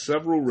influenced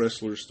several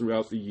wrestlers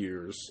throughout the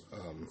years.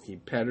 He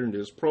patterned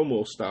his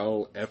promo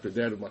style after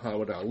that of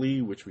Muhammad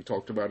Ali, which we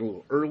talked about a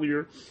little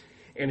earlier.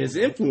 And his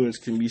influence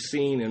can be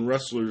seen in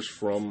wrestlers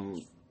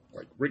from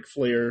like Ric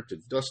Flair to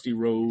Dusty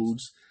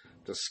Rhodes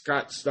to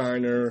Scott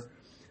Steiner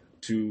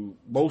to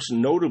most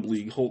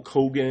notably Hulk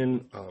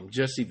Hogan,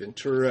 Jesse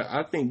Ventura.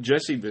 I think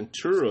Jesse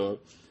Ventura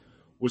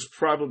was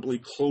probably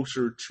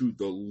closer to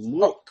the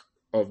look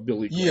of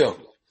Billy Graham. Yeah.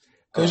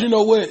 Because you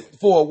know what?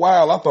 For a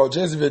while, I thought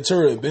Jesse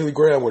Ventura and Billy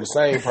Graham were the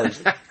same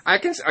person. I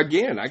can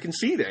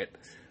see that.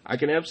 I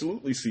can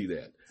absolutely see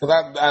that.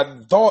 Because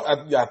I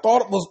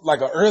thought it was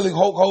like an early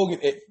Hulk Hogan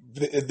at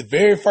the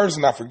very first,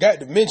 and I forgot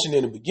to mention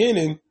in the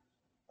beginning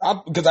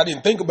because I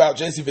didn't think about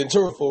Jesse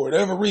Ventura for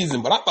whatever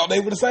reason, but I thought they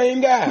were the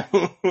same guy.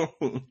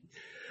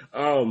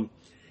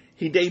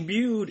 He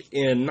debuted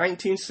in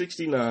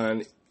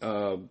 1969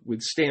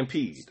 with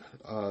Stampede,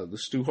 the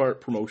Stu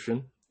Hart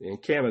promotion in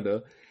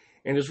Canada,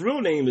 and his real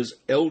name is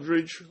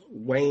Eldridge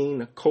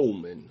Wayne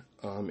Coleman,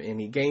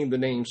 and he gained the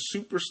name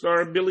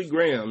Superstar Billy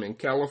Graham in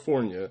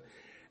California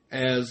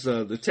as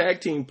the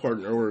tag team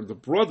partner, or the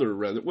brother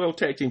rather, well,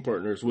 tag team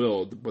partner as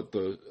well, but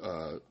the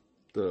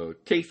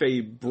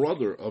kayfabe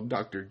brother of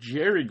Dr.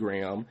 Jerry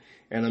Graham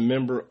and a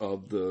member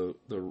of the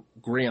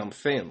Graham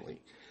family.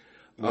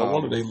 No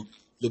wonder they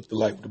looked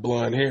alike with the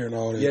blonde hair and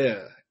all that.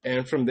 Yeah,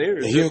 and from there,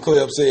 the Heel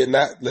Club said,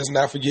 "Let's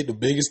not forget the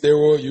biggest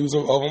steroid user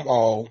of them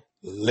all,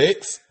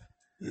 Lex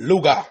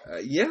Luger."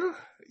 Yeah.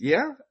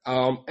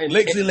 And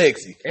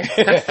Lexi.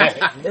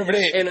 Remember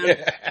that? And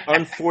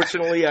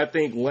unfortunately, I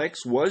think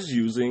Lex was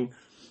using,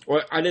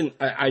 or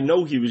I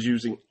know he was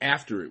using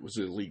after it was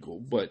illegal,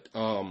 but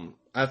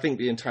I think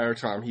the entire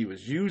time he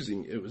was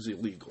using, it was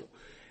illegal.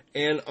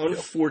 And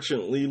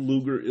unfortunately,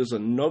 Luger is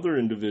another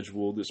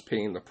individual that's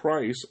paying the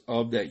price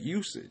of that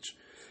usage.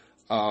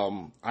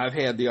 I've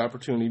had the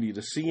opportunity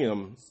to see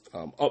him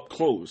up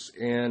close,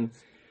 and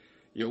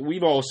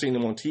we've all seen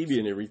him on TV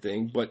and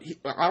everything, but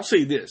I'll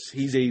say this.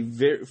 He's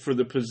for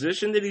the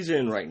position that he's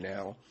in right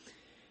now,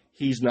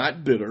 he's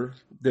not bitter,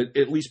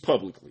 at least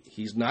publicly.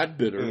 He's not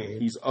bitter. Mm-hmm.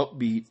 He's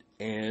upbeat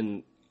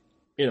and,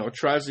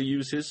 tries to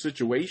use his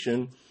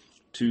situation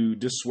to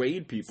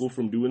dissuade people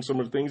from doing some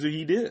of the things that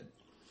he did.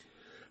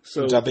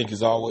 So, which I think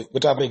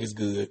is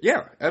good.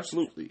 Yeah,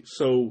 absolutely.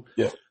 So,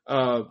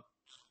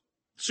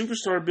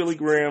 Superstar Billy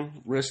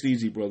Graham, rest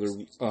easy, brother.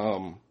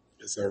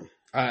 Yes, sir.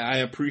 I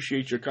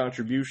appreciate your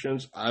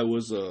contributions. I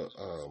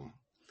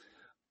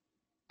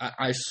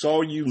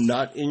saw you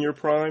not in your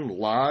prime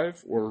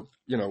live or,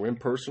 in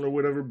person or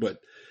whatever, but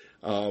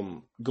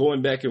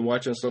going back and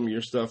watching some of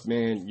your stuff,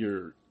 man,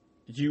 you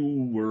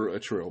were a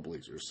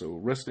trailblazer. So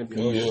rest in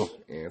peace. Oh,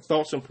 yeah. And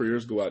thoughts and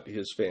prayers go out to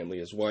his family,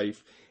 his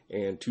wife,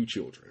 and 2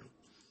 children.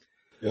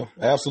 Yeah,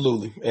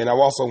 absolutely. And I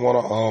also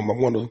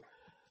want to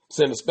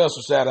send a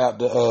special shout out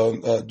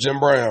to Jim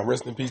Brown.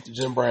 Rest in peace to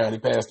Jim Brown. He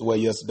passed away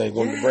yesterday.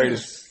 One of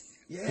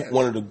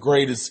the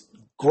greatest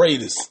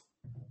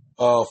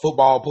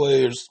football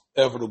players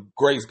ever to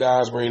grace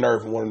God's green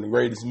earth, and one of the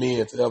greatest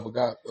men to ever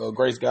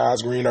grace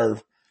God's green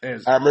earth.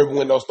 I remember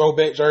when those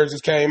throwback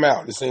jerseys came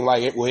out. It seemed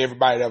like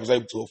everybody that was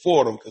able to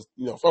afford them, because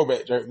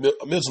throwback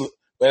jerseys,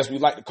 as we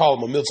like to call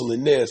them, a Mitchell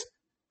and Ness,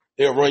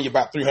 they'll run you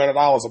about $300 a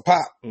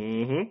pop.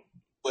 Mm-hmm.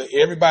 But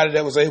everybody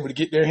that was able to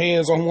get their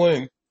hands on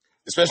one,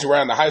 especially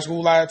around the high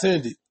school I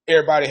attended,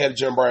 everybody had a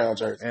Jim Brown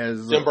jersey.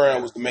 Jim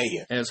Brown was the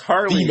man. As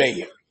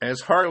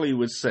Harley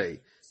would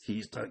say,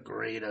 he's the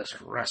greatest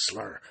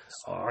wrestler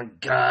on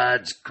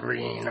God's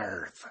green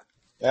earth.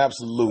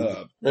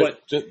 Absolutely.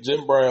 But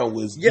Jim Brown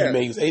was, he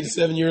was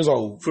 87 years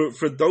old.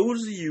 For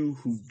those of you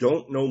who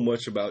don't know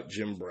much about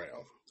Jim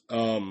Brown,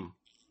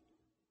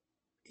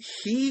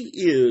 he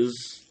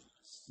is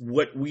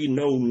what we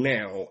know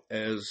now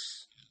as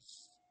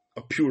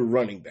a pure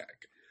running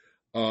back.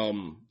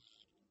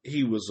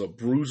 He was a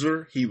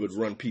bruiser. He would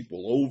run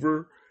people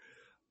over.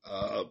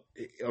 A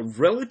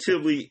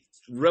relatively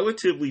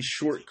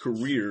short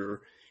career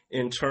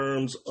in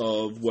terms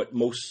of what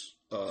most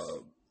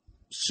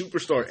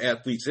superstar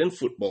athletes in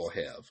football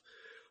have.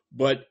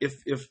 But if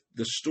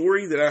the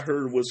story that I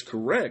heard was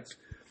correct,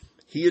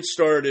 he had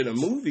starred in a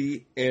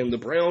movie, and the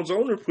Browns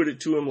owner put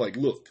it to him like,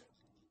 look,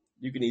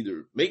 you can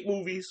either make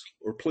movies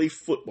or play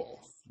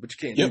football, but you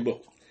can't do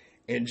both.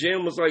 And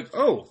Jim was like,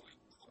 oh,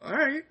 all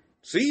right,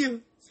 see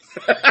you.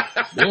 I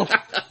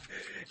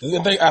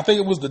think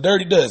it was the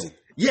Dirty Dozen.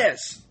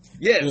 Yes.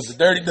 It was the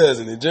Dirty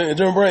Dozen. And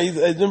Jim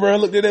Brown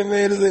looked at that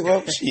man and said,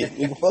 well, shit,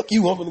 nigga, fuck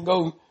you. I'm going to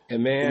go.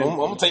 And man, I'm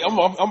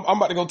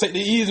about to go take the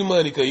easy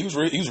money, because he was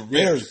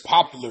very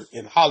popular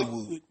in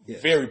Hollywood.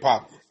 Yes. Very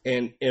popular.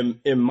 And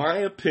in my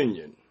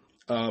opinion,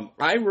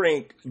 I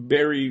rank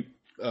Barry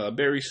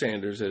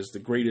Sanders as the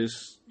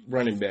greatest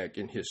running back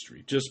in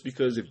history, just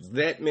because if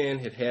that man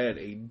had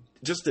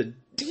just a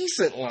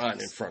decent line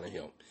in front of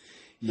him,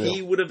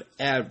 he would have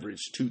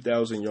averaged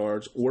 2,000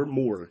 yards or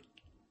more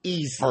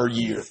easy per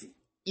year.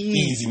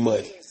 Easy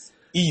money.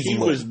 He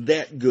was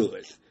that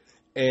good.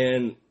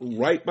 And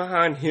right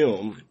behind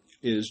him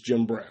is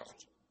Jim Brown.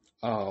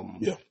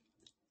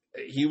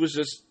 He was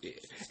just,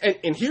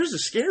 and here's the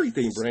scary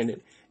thing,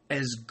 Brandon.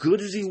 As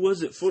good as he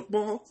was at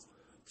football,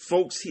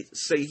 folks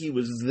say he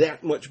was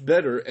that much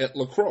better at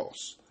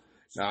lacrosse.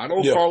 Now, I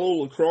don't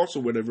follow lacrosse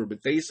or whatever,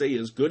 but they say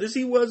as good as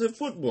he was at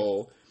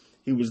football,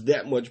 he was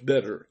that much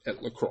better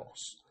at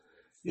lacrosse.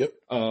 Yep.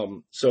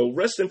 So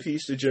rest in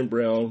peace to Jim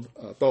Brown.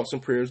 Thoughts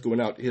and prayers going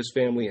out to his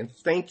family, and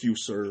thank you,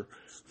 sir,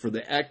 for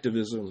the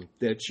activism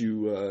that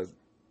you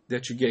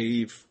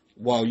gave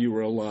while you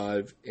were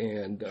alive,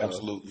 and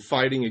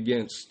fighting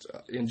against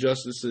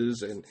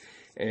injustices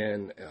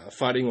and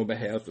fighting on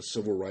behalf of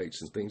civil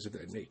rights and things of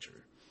that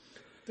nature.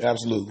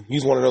 Absolutely.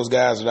 He's one of those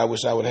guys that I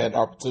wish I would have had the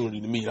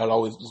opportunity to meet. I'd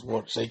always just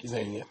want to shake his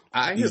hand.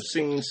 I have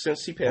seen,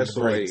 since he passed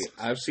away,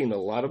 I've seen a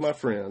lot of my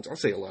friends, I'll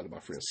say a lot of my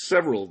friends,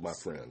 several of my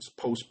friends,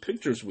 post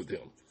pictures with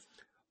him.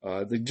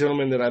 The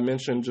gentleman that I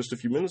mentioned just a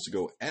few minutes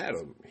ago,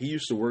 Adam, he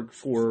used to work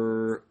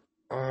for,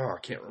 I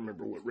can't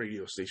remember what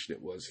radio station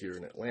it was here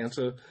in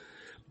Atlanta,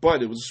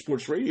 but it was a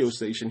sports radio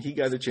station. He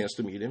got a chance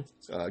to meet him,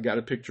 got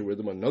a picture with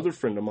him. Another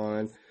friend of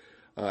mine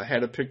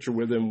had a picture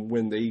with him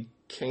when they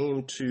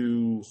came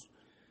to,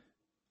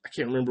 I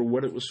can't remember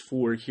what it was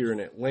for here in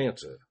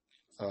Atlanta.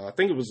 I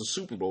think it was the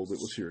Super Bowl that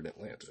was here in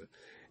Atlanta.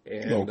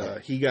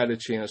 And he got a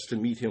chance to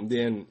meet him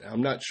then.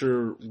 I'm not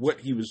sure what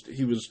he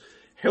was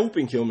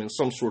helping him in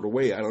some sort of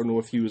way. I don't know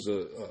if he was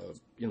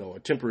a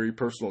temporary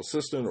personal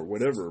assistant or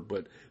whatever,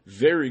 but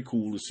very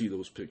cool to see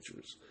those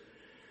pictures.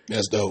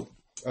 That's dope.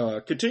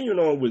 Continuing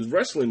on with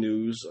wrestling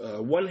news,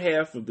 one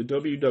half of the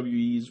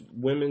WWE's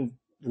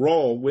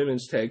Raw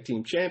Women's Tag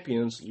Team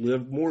Champions,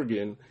 Liv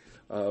Morgan,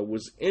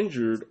 was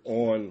injured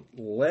on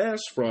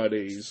last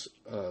Friday's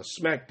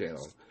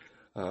SmackDown.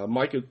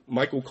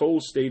 Michael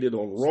Cole stated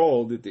on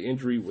Raw that the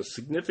injury was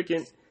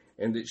significant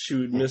and that she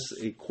would miss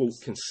a, quote,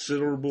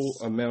 considerable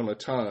amount of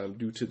time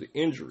due to the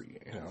injury.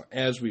 Now,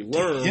 as we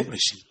learned... What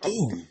did she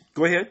do?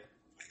 Go ahead.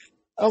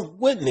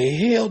 What in the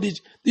hell do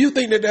you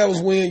think that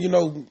was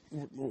when,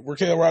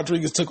 Raquel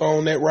Rodriguez took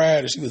on that ride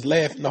and she was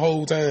laughing the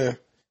whole time?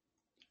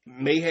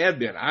 May have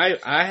been. I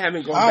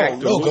haven't gone I back don't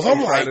to know, look because I'm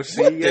and try like, to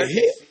see what yet. the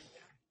hell?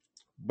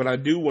 But I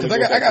do want to.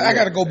 I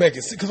got to go back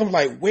and see, because I'm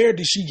like, where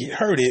did she get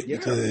hurt at? Yeah.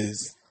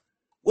 Because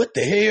what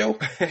the hell?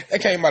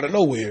 That came out of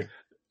nowhere.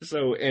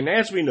 So, and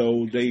as we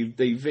know,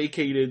 they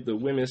vacated the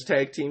women's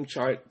tag team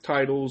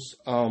titles.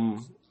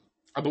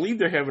 I believe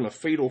they're having a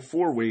fatal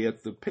 4-way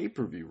at the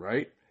pay-per-view,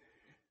 right?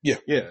 Yeah.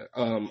 Yeah.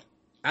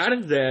 Out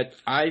of that,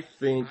 I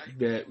think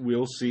that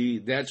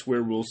that's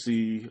where we'll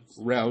see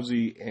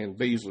Rousey and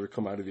Baszler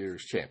come out of there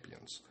as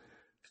champions.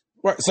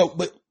 Right. So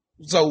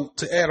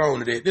to add on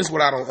to that, this is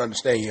what I don't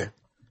understand.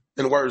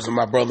 In the words of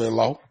my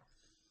brother-in-law,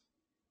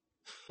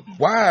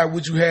 why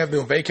would you have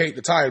them vacate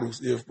the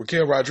titles if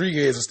Raquel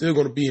Rodriguez is still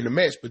going to be in the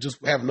match, but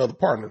just have another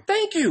partner?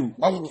 Thank you.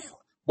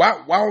 Why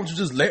don't you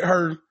just let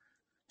her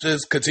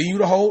just continue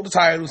to hold the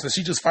titles and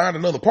she just find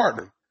another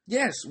partner?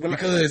 Yes.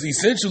 Because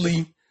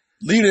essentially,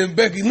 Lita and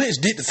Becky Lynch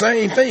did the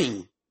same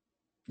thing.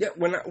 Yeah.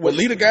 When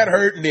Lita got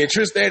hurt and then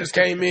Trish Stratus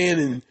came in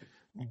and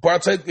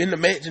partook in the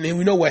match, and then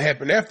we know what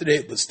happened after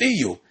that, but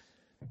still,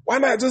 why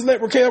not just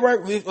let Raquel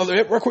Rodriguez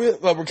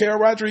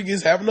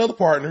have another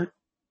partner?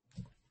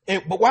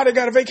 But why they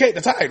got to vacate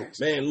the titles?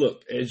 Man,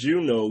 look, as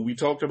you know, we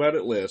talked about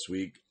it last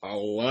week. A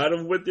lot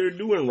of what they're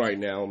doing right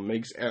now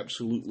makes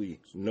absolutely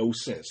no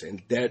sense,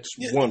 and that's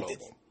one of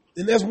them.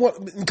 And that's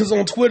one, because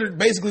on Twitter,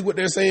 basically what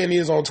they're saying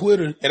is on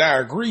Twitter, and I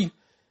agree,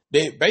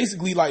 that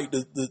basically like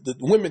the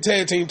women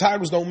tag team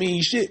titles don't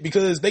mean shit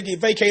because they get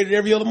vacated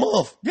every other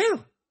month. Yeah.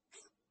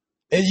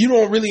 And you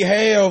don't really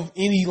have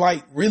any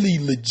like really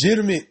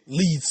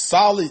legitimately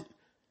solid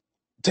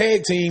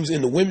tag teams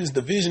in the women's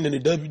division in the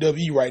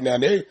WWE right now.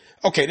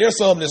 There's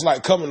some that's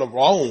like coming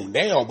along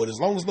now, but as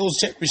long as those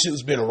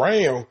championships been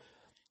around,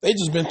 they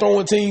just been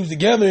throwing teams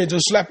together and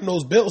just slapping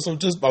those belts on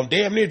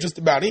damn near just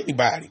about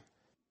anybody.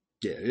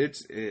 Yeah,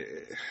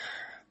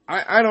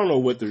 I don't know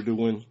what they're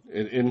doing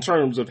in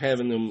terms of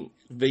having them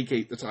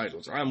vacate the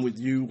titles. I'm with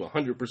you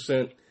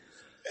 100%.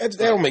 That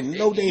don't make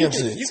no damn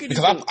sense.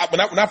 Because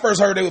when I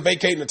first heard they were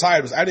vacating the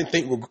titles, I didn't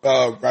think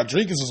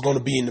Rodriguez was going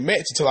to be in the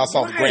match until I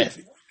saw the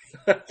graphic.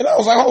 And I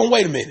was like, hold on,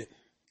 wait a minute.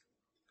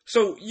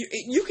 So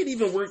you could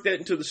even work that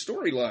into the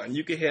storyline.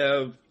 You could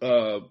have,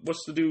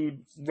 what's the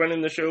dude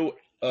running the show?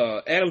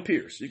 Adam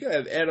Pearce. You could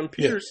have Adam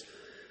Pearce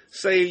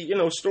say,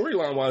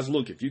 storyline-wise,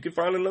 look, if you can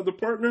find another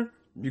partner,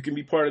 you can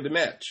be part of the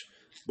match.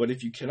 But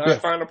if you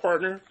cannot find a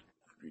partner,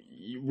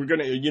 we're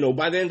going to,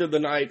 by the end of the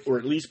night or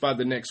at least by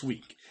the next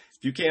week,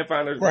 if you can't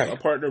find a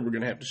partner, we're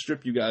going to have to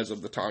strip you guys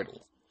of the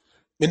title.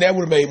 And that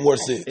would have made more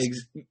sense.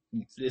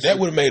 That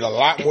would have made a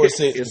lot more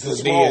sense. It's the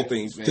small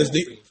things, man.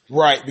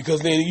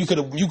 Because then you could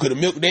have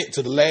milked that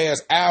to the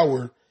last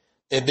hour,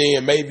 and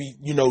then maybe,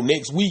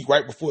 next week,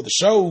 right before the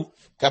show,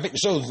 I think the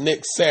show is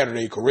next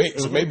Saturday, correct?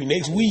 Mm-hmm. So maybe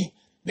next week,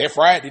 that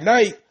Friday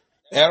night,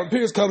 Adam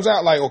Pearce comes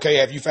out like, okay,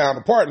 have you found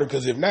a partner?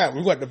 Because if not,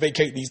 we're going to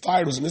vacate these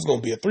titles, and it's going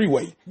to be a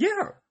 3-way.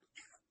 Yeah.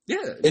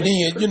 Yeah. And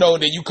then,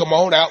 then you come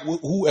on out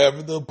with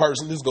whoever the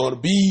person is going to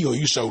be, or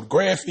you show the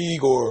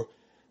graphic or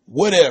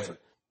whatever.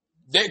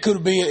 That could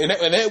have been,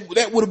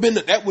 that would have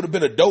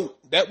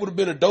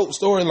been a dope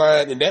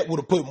storyline, and that would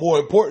have put more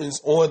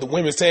importance on the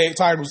women's tag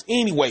titles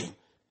anyway.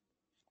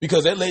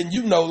 Because that letting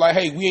you know, like,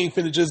 hey, we ain't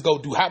finna just go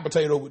do hot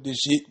potato with this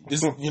shit.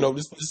 This,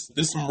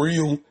 this some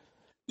real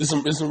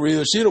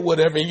shit or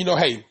whatever. And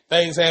hey,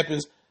 things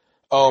happens.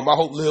 I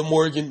hope Liv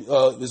Morgan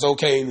is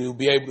okay and will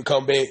be able to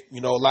come back,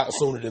 a lot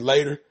sooner than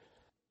later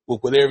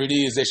with whatever it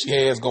is that she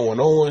has going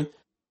on.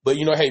 But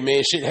hey,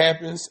 man, shit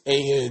happens,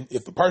 and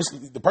if the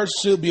person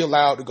should be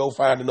allowed to go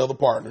find another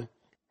partner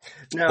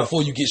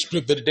before you get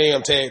stripped of the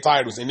damn tag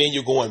titles, and then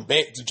you're going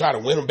back to try to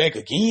win them back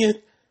again.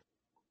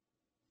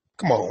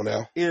 Come on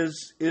now.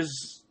 Is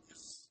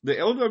the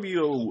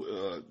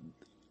LWO?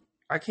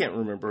 I can't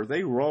remember. Are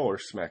they Raw or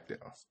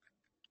SmackDown?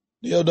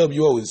 The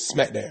LWO is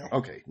SmackDown.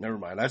 Okay, never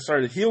mind. I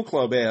started. Heel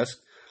Club asked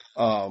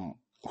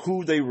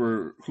who they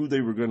were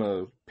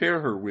gonna pair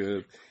her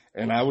with,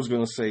 and I was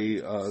gonna say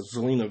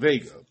Zelina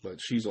Vega, but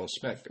she's on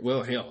SmackDown.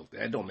 Well, hell,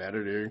 that don't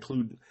matter. They're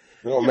including.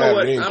 You know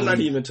what? I'm not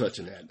even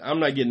touching that. I'm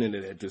not getting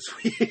into that this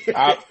week.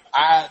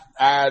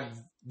 I've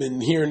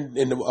been hearing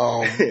in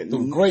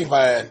the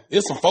grapevine.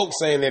 There's some folks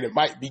saying that it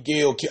might be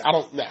Gail Kim.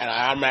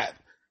 I'm not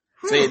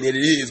saying that it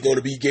is going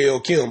to be Gail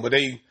Kim, but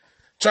they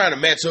trying to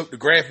match up the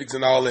graphics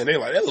and all that. And they're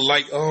like, that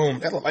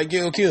look like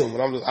Gail Kim,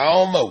 and I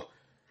don't know.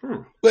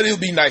 But it'll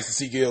be nice to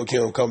see Gail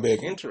Kim come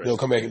back. They'll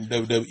come back in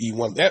WWE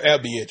one. That'll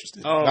be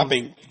interesting. I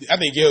think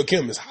Gail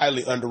Kim is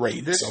highly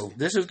underrated.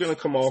 This is going to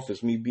come off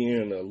as me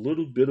being a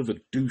little bit of a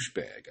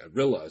douchebag. I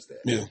realize that.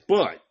 Yeah.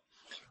 But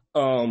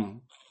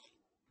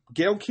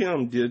Gail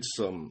Kim did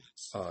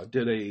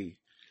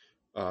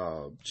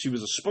she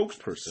was a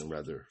spokesperson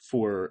rather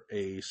for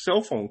a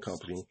cell phone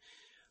company.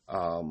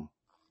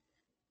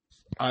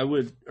 I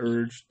would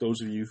urge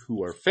those of you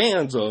who are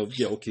fans of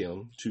Gail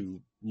Kim to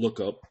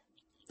look up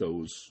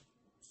those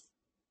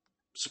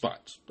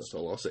spots. That's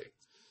all I'll say.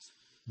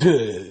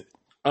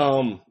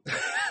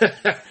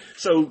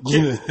 So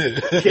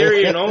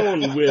carrying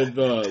on with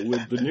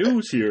the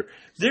news here,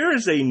 there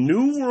is a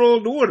New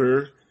World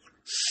Order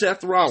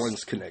Seth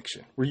Rollins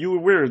connection. Were you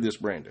aware of this,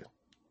 Brandon?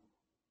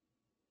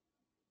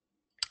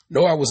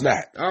 No, I was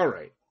not. All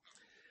right.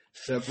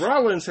 Seth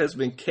Rollins has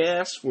been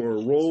cast for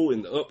a role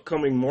in the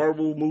upcoming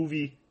Marvel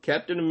movie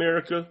Captain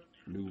America: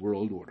 New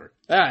World Order.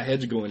 I had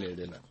to go in there,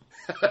 didn't I?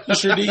 You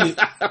sure did.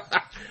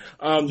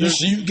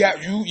 You got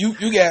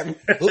me.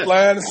 Hook,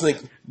 line, and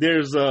sinker.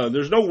 There's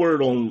no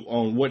word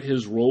on what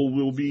his role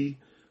will be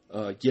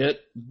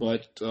yet,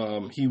 but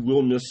he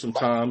will miss some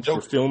time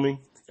for filming.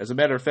 As a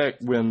matter of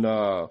fact, when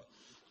they're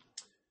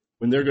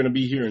going to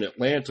be here in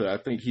Atlanta, I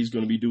think he's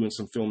going to be doing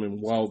some filming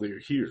while they're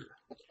here.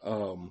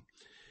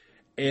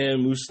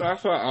 And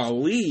Mustafa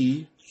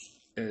Ali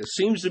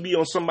seems to be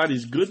on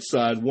somebody's good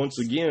side once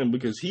again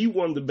because he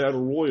won the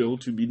Battle Royal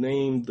to be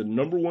named the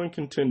 #1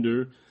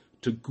 contender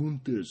to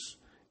Gunther's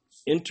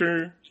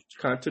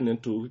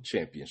Intercontinental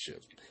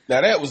Championship.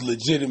 Now, that was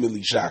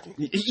legitimately shocking.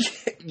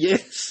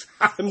 Yes,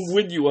 I'm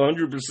with you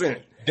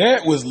 100%.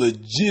 That was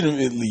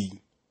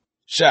legitimately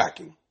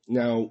shocking.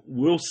 Now,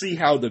 we'll see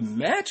how the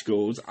match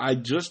goes. I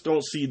just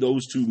don't see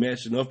those two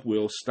matching up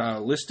well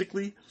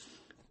stylistically.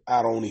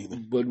 I don't either.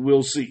 But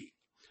we'll see.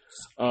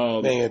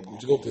 Man,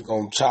 they're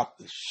going to chop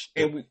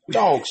the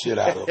dog shit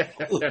out of it.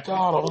 Good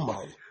God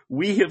almighty.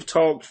 We have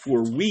talked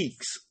for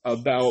weeks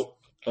about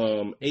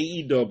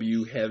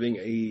AEW having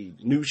a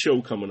new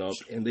show coming up,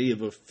 and they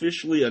have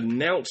officially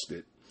announced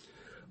it.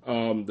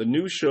 The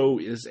new show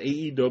is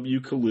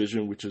AEW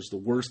Collision, which is the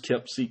worst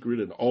kept secret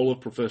in all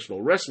of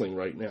professional wrestling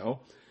right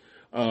now.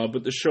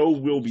 But the show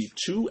will be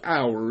 2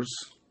 hours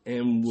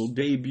and will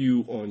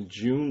debut on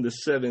June the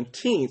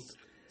 17th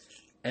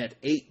at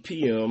 8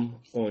 p.m.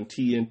 on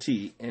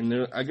TNT.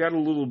 And I got a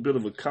little bit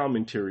of a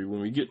commentary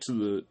when we get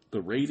to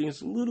the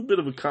ratings, a little bit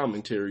of a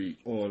commentary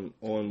on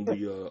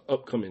the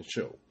upcoming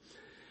show.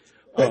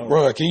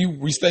 Ron, can you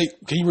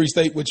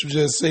restate what you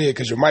just said?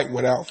 Because your mic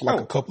went out for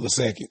a couple of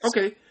seconds.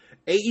 Okay.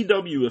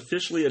 AEW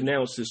officially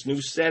announced this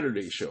new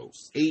Saturday show,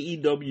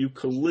 AEW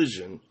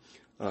Collision,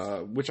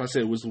 which I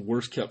said was the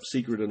worst kept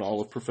secret in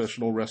all of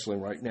professional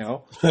wrestling right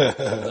now.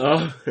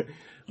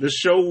 The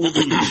show will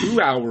be 2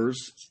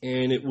 hours,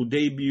 and it will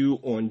debut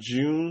on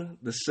June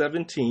the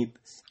 17th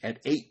at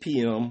 8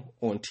 p.m.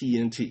 on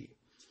TNT.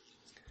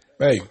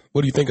 Hey,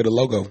 what do you think of the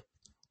logo?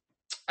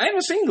 I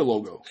haven't seen the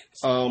logo.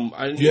 You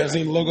haven't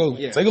seen the logo?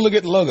 Yeah. Take a look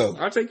at the logo.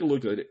 I'll take a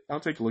look at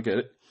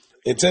it.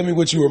 And tell me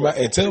what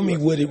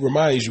it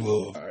reminds you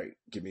of. All right,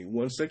 give me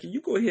 1 second.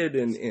 You go ahead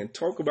and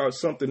talk about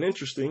something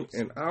interesting,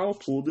 and I'll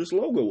pull this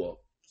logo up.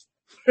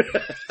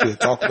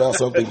 Talk about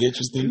something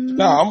interesting?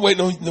 No, I'm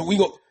waiting on we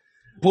go.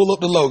 Pull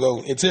up the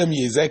logo and tell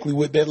me exactly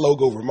what that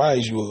logo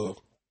reminds you of.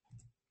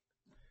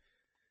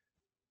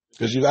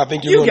 Because I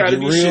think you're going to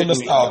get real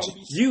nostalgic.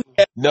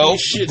 No.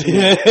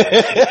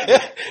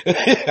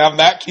 I'm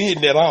not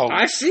kidding at all.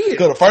 I see it.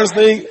 Because the first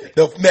thing,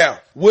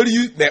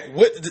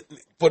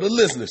 for the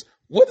listeners,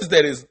 what does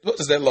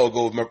that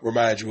logo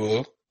remind you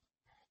of?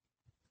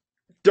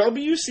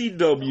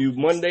 WCW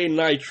Monday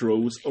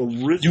Nitro's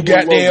original You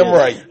goddamn logo.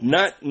 right.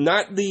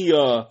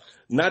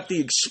 Not the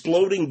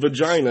exploding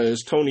vagina,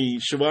 as Tony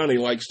Schiavone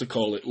likes to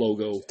call it,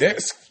 logo.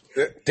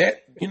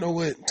 That you know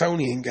what?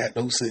 Tony ain't got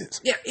no sense.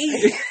 Yeah,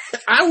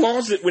 I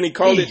lost it when he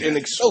called it an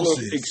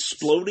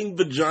exploding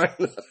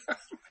vagina.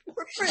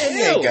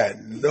 He ain't got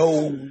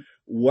no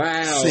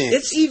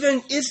sense.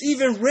 It's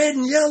even red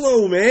and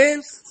yellow,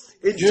 man.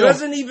 It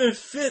doesn't even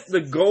fit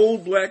the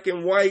gold, black,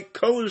 and white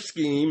color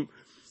scheme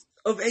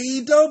of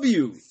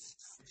AEW.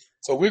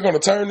 So we're gonna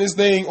turn this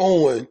thing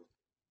on.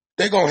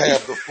 They're gonna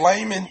have the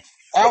flaming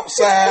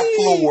outside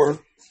floor,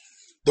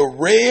 the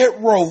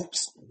red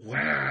ropes.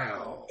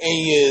 Wow.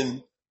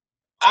 And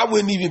I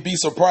wouldn't even be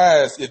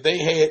surprised if they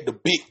had the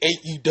big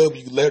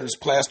AEW letters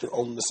plastered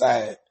on the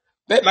side.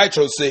 That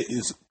Nitro set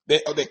is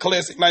that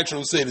classic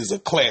Nitro set is a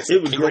classic.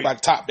 It was great. Nobody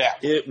topped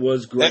that. It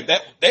was great.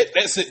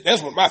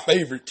 That's one of my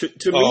favorite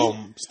to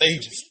me,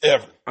 stages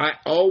ever. I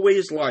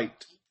always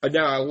liked.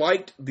 Now I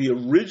liked the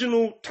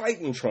original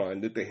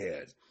Titantron that they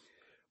had,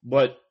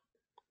 but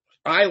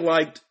I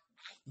liked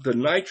the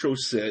Nitro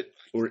set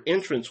or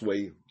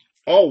entranceway.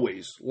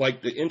 Always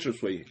liked the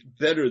entranceway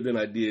better than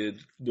I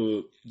did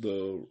the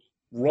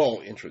Raw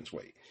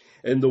entranceway.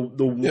 And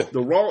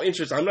the Raw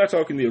entrance, I'm not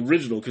talking the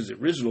original, because the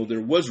original,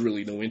 there was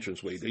really no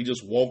entranceway. They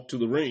just walked to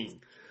the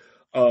ring.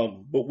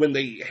 But when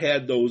they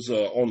had those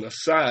on the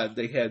side,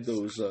 they had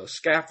those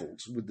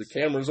scaffolds with the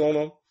cameras on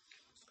them.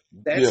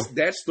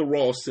 That's the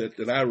Raw set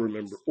that I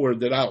remember, or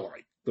that I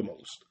like the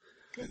most.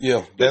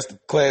 Yeah, that's the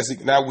classic.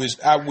 And I wish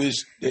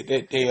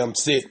that damn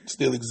set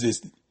still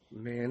existed.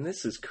 Man,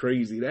 this is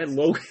crazy. That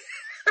logo.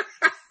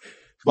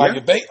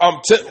 If they,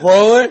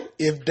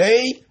 if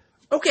they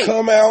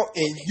come out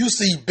and you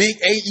see big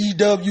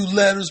AEW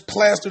letters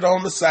plastered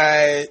on the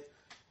side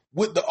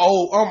with the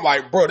old, I'm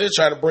like, bro, they're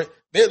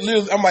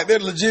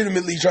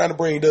legitimately trying to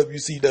bring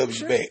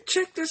WCW back.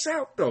 Check this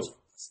out, though.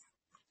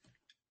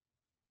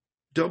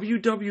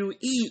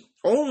 WWE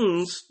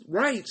owns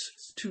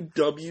rights to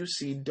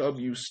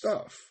WCW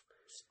stuff.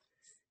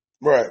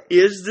 Right.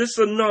 Is this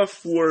enough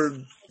for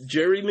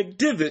Jerry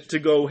McDevitt to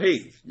go,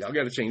 hey, y'all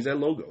got to change that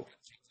logo?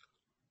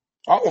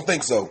 I don't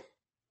think so.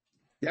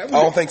 I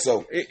don't think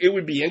so. It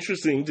would be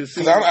interesting to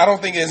see. I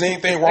don't think there's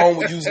anything wrong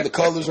with using the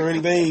colors or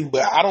anything,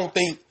 but I don't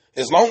think,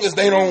 as long as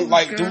they don't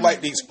do the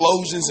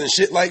explosions and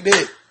shit like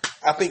that,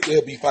 I think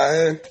they'll be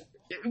fine.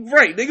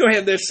 Right, they're going to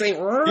have that same...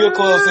 Your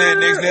club said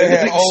next they'll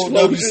have old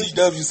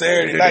WCW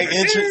Saturday night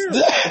entrance.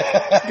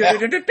 They're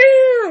going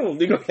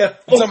to have...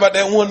 I'm talking about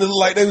that one that looked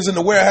like they was in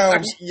the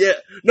warehouse.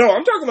 No,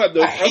 I'm talking about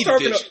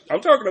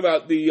I'm talking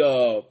about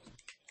the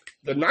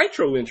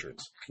Nitro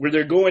entrance where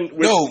they're going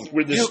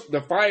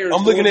the fire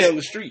is going down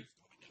the street.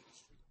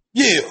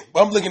 Yeah,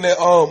 I'm looking at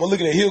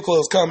Hill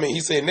Club's comment. He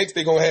said next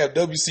they're gonna have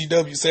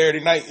WCW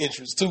Saturday night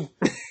entrance too.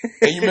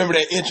 And you remember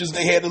that entrance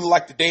they had to look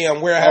like the damn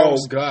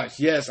warehouse? Oh gosh,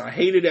 yes, I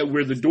hated that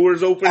where the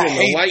doors open and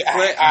the light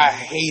flat. I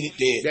hated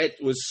that.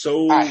 That was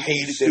so. I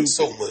hated that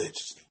so much.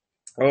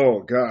 Oh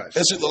gosh,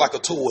 that shit looked like a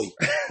toy.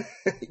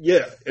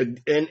 Yeah,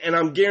 and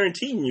I'm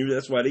guaranteeing you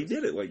that's why they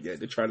did it like that,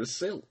 to try to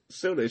sell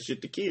that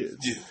shit to kids.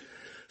 Yeah.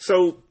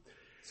 So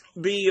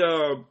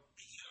the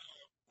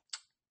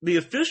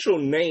official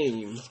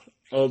name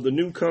of the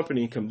new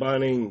company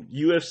combining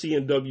UFC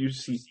and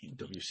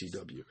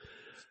WCW.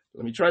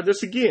 Let me try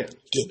this again.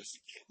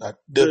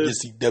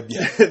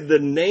 WCW. The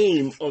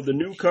name of the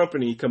new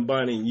company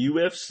combining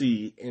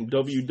UFC and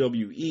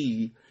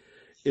WWE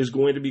is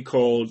going to be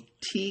called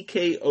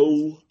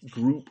TKO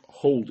Group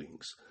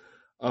Holdings.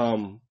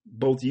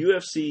 Both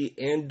UFC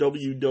and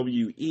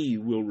WWE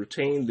will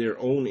retain their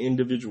own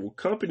individual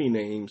company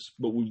names,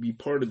 but will be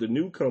part of the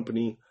new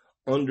company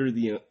under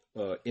the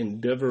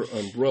Endeavor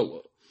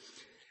umbrella.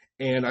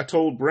 And I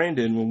told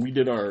Brandon when we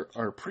did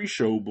our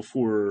pre-show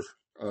before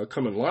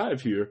coming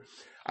live here,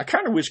 I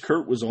kind of wish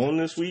Kurt was on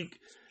this week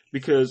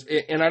because,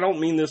 and I don't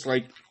mean this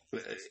like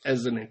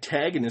as an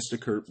antagonist to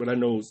Kurt, but I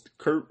know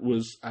Kurt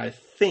was, I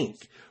think,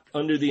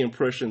 under the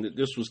impression that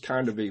this was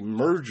kind of a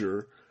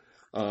merger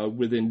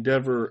with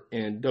Endeavor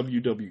and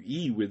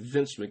WWE, with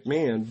Vince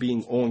McMahon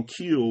being on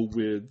keel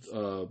with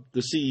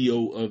the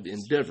CEO of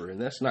Endeavor, and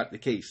that's not the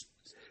case.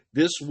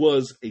 This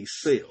was a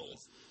sale.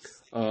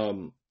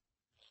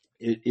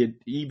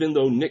 Even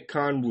though Nick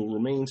Khan will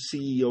remain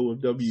CEO of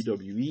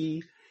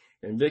WWE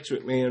and Vince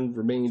McMahon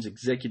remains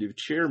executive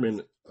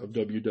chairman of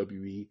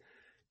WWE,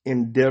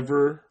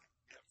 Endeavor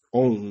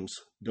owns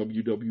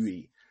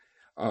WWE.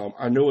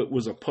 I know it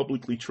was a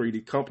publicly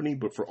traded company,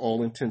 but for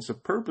all intents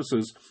and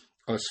purposes,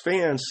 us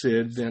fans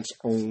said Vince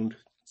owned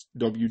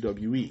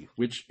WWE,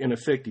 which in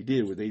effect he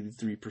did with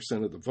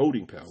 83% of the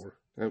voting power.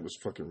 That was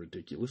fucking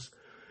ridiculous.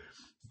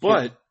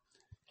 But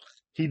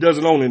he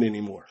doesn't own it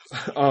anymore.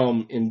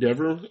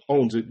 Endeavor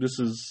owns it. This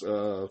is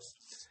the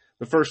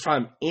first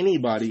time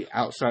anybody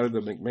outside of the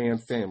McMahon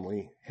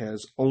family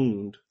has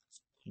owned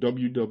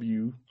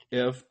WWF,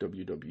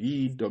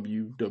 WWE,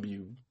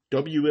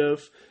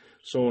 WWF,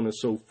 so on and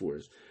so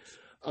forth.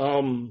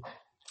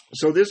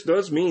 So this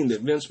does mean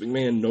that Vince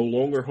McMahon no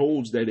longer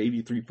holds that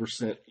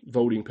 83%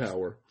 voting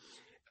power.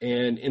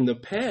 And in the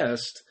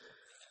past,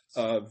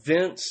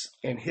 Vince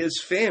and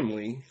his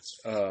family,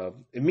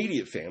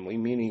 immediate family,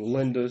 meaning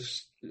Linda,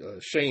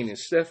 Shane, and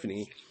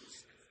Stephanie,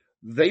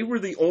 they were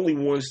the only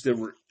ones that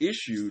were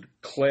issued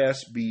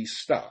Class B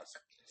stock,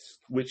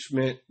 which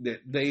meant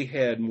that they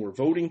had more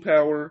voting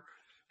power,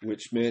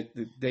 which meant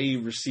that they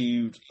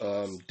received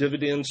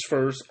dividends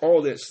first,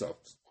 all that stuff.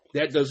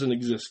 That doesn't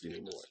exist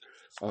anymore.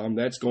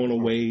 That's going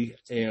away,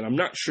 and I'm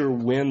not sure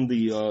when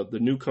the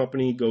new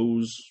company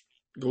goes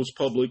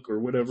public or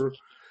whatever.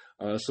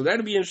 So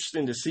that'd be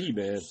interesting to see,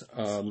 man.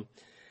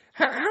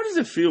 How does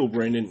it feel,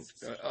 Brandon?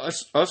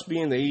 Us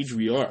being the age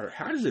we are,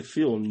 how does it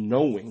feel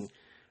knowing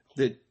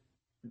that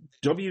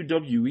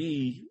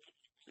WWE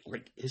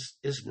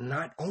is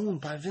not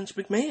owned by Vince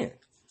McMahon.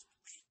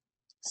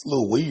 It's a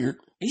little weird.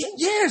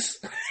 Yes.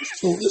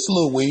 It's a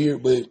little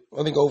weird, but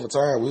I think over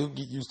time we'll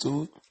get used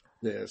to it.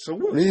 Yeah, so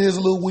it is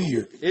a little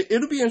weird.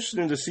 It'll be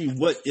interesting to see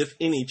what, if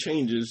any,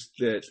 changes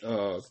that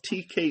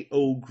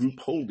TKO Group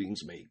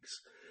Holdings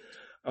makes.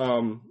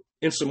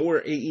 And some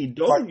more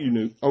AEW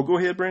news. Oh, go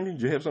ahead, Brandon.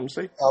 Did you have something to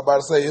say? I was about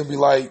to say it'll be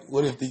like,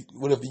 what if the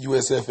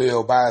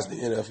USFL buys the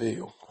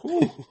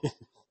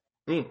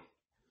NFL?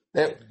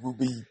 That would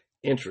be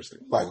interesting.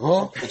 Like,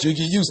 but you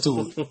get used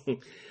to it.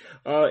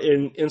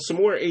 In some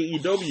more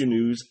AEW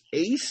news,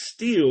 Ace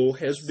Steel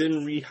has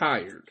been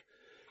rehired.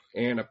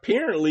 And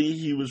apparently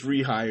he was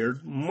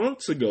rehired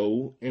months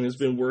ago and has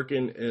been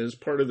working as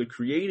part of the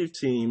creative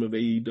team of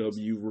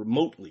AEW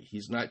remotely.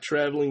 He's not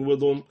traveling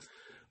with them.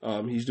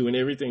 He's doing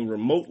everything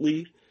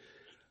remotely.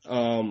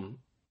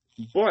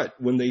 But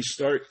when they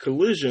start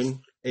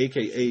Collision,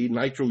 a.k.a.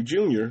 Nitro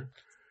Jr.,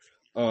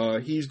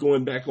 he's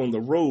going back on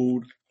the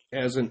road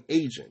as an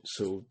agent.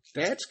 So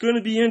that's going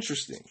to be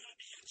interesting.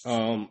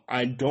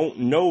 I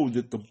don't know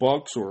that the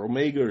Bucks or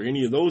Omega or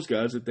any of those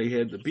guys that they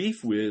had the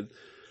beef with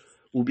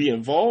will be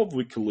involved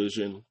with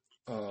Collision.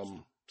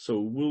 So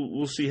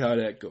we'll see how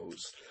that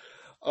goes.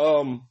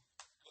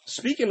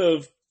 Speaking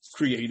of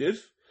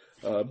creative,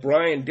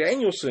 Bryan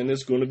Danielson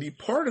is going to be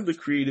part of the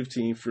creative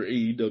team for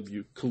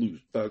AEW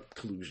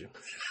Collusion.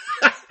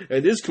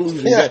 It is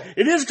Collusion. Yeah.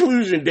 It is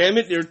Collusion, damn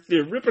it.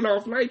 They're ripping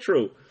off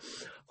Nitro.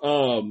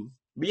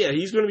 But yeah,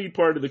 he's going to be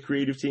part of the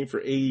creative team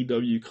for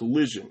AEW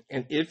Collision.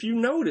 And if you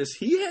notice,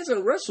 he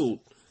hasn't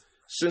wrestled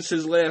since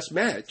his last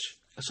match.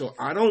 So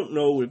I don't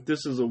know if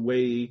this is a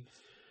way,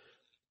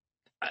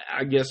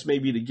 I guess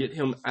maybe to get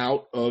him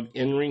out of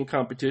in-ring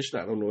competition.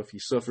 I don't know if he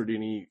suffered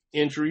any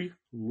injury.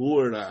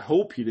 Lord, I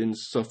hope he didn't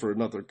suffer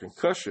another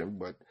concussion.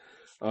 But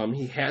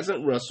he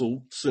hasn't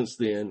wrestled since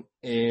then.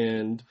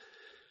 And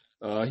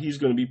he's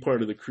going to be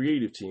part of the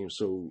creative team.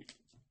 So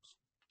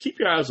keep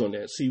your eyes on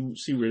that. See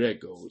where that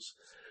goes.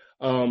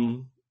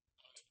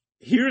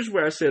 Here's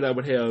where I said I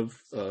would have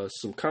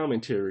some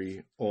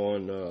commentary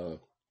on.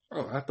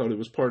 I thought it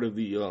was part of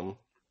the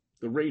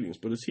ratings,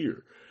 but it's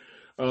here.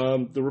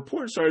 The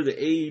reports are that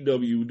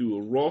AEW will do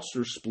a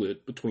roster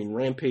split between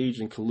Rampage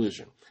and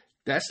Collision.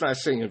 That's not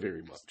saying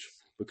very much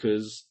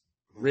because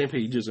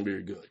Rampage isn't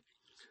very good.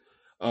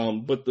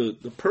 But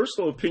the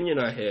personal opinion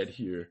I had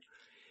here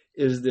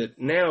is that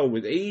now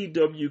with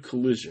AEW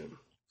Collision,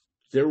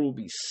 there will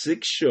be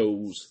 6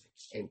 shows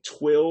and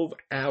 12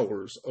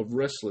 hours of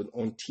wrestling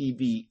on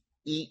TV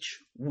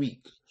each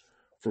week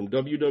from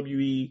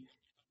WWE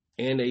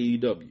and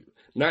AEW.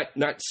 Not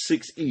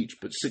 6 each,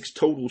 but 6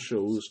 total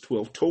shows,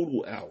 12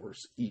 total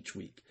hours each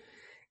week.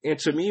 And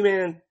to me,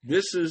 man,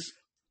 this is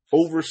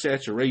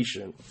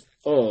oversaturation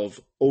of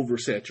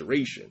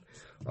oversaturation.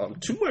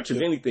 Too much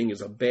of anything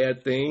is a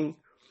bad thing.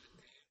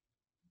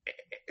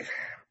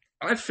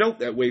 I felt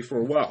that way for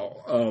a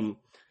while.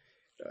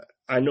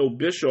 I know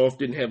Bischoff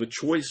didn't have a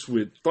choice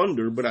with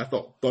Thunder, but I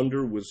thought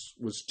Thunder was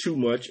too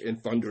much,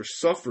 and Thunder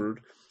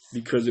suffered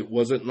because it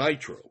wasn't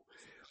Nitro.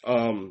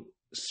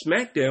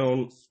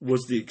 SmackDown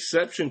was the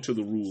exception to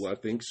the rule, I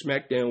think.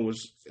 SmackDown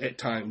was at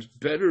times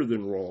better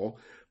than Raw,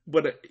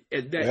 but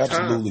at that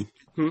absolutely.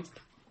 time...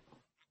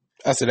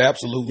 I said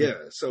absolutely.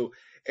 Yeah, so,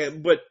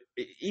 but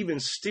even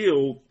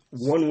still,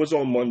 one was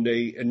on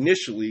Monday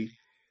initially,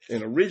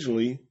 and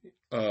originally...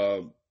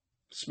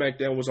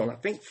 SmackDown was on, I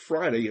think,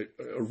 Friday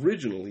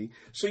originally.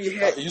 So you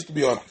had it used to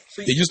be on.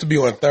 It used to be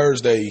on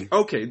Thursday.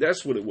 Okay,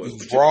 that's what it was. It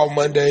was Raw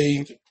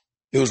Monday.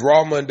 It was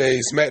Raw Monday,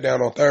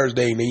 SmackDown on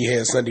Thursday, and then you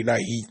had Sunday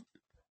Night Heat.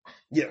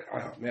 Yeah,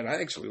 man,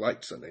 I actually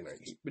liked Sunday Night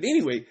Heat. But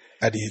anyway,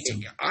 I did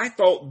too. I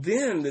thought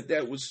then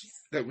that was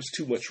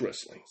too much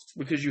wrestling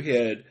because you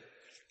had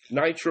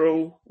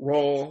Nitro,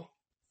 Raw,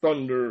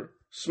 Thunder,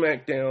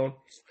 SmackDown,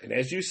 and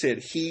as you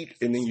said, Heat,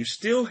 and then you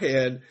still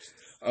had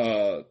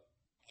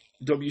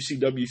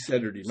WCW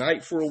Saturday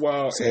Night for a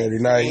while.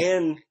 Saturday Night.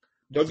 And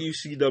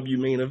WCW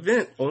Main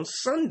Event on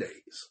Sundays.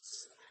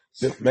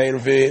 The Main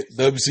Event,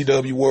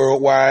 WCW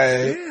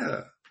Worldwide.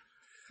 Yeah.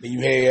 Then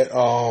you had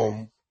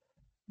WWF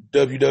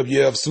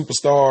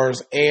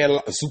Superstars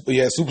and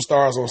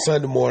Superstars on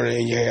Sunday morning,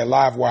 and you had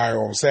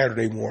Livewire on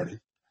Saturday morning.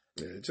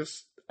 Yeah,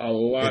 just a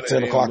lot at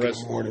 10 o'clock in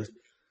the morning.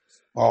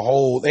 A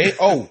whole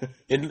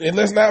and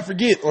let's not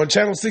forget on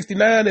Channel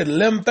 69 at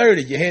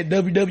 11:30 you had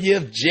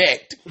WWF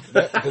Jacked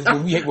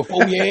because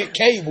before we had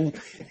cable,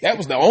 that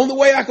was the only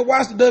way I could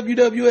watch the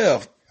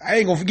WWF. I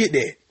ain't gonna forget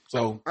that.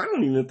 So I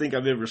don't even think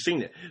I've ever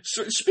seen it.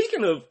 So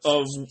speaking of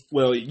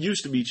well, it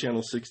used to be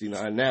Channel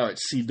 69, now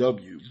it's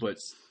CW. But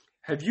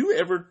have you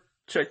ever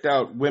checked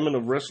out Women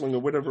of Wrestling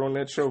or whatever on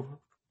that show?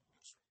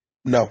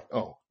 No.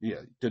 Oh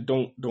yeah,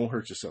 don't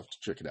hurt yourself to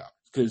check it out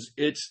because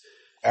it's.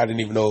 I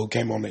didn't even know it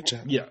came on that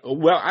channel. Yeah,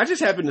 well, I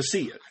just happened to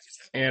see it,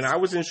 and I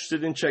was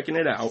interested in checking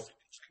it out,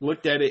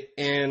 looked at it,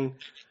 and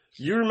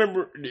you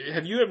remember,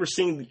 have you ever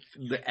seen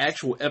the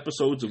actual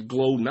episodes of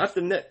Glow, not the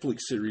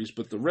Netflix series,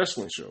 but the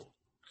wrestling show?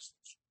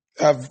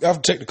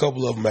 I've checked a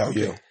couple of them out,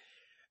 yeah.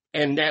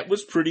 And that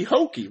was pretty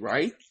hokey,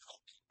 right?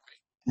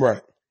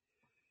 Right.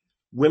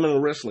 women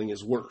in wrestling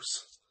is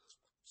worse,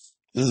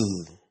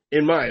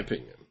 in my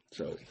opinion.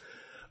 So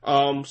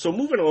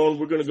moving on,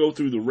 we're going to go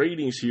through the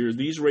ratings here.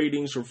 These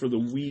ratings are for the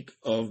week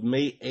of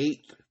May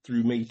 8th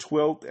through May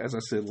 12th. As I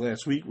said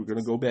last week, we're going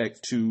to go back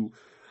to,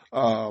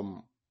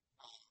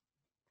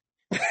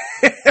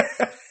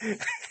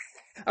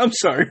 I'm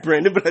sorry,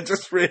 Brandon, but I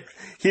just read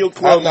Heel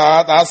Club.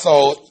 I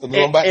saw it. And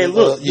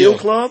look, Heel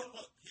Club,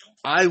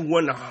 I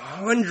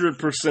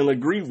 100%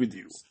 agree with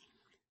you.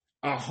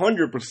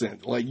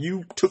 100%. Like,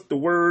 you took the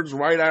words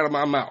right out of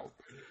my mouth.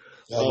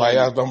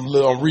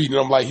 I'm reading.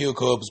 I'm like, Heel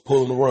Club is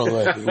pulling the run.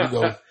 Like, here we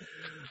go.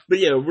 But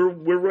yeah,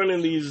 we're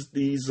running these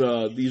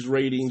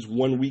ratings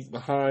 1 week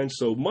behind.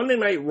 So Monday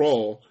Night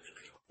Raw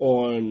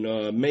on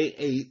May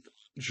 8th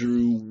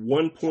drew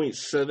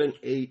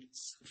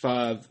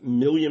 1.785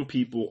 million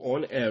people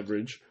on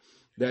average.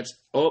 That's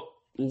up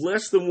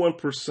less than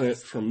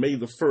 1% from May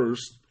the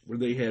 1st, where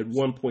they had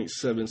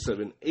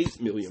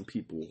 1.778 million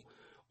people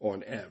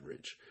on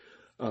average.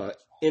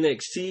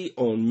 NXT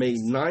on May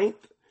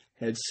 9th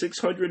had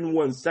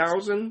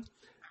 601,000.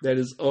 That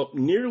is up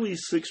nearly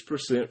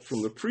 6%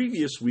 from the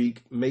previous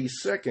week, May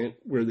 2nd,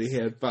 where they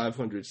had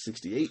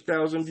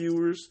 568,000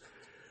 viewers.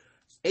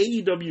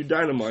 AEW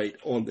Dynamite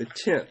on the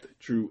 10th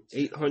drew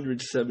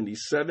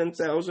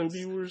 877,000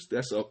 viewers.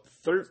 That's up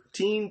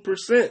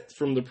 13%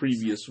 from the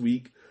previous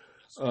week,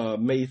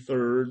 May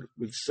 3rd,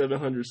 with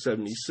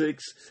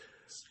 776.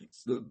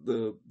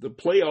 The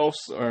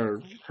playoffs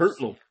are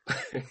hurting them,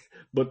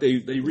 but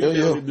they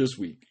rebounded this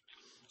week.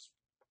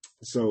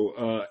 So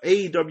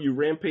AEW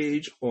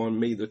Rampage on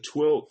May the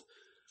 12th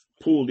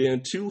pulled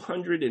in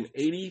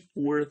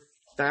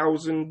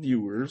 284,000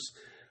 viewers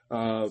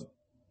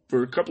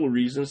for a couple of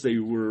reasons. They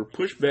were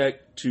pushed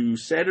back to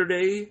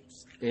Saturday,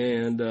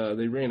 and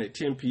they ran at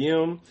 10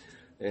 p.m.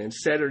 And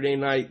Saturday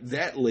night,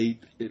 that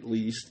late at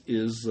least,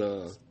 is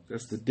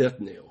that's the death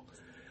knell.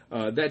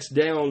 That's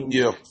down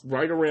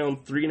right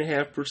around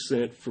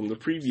 3.5% from the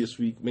previous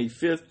week. May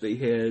 5th, they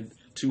had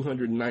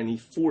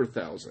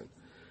 294,000.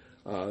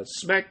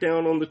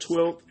 SmackDown on the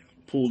 12th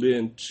pulled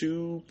in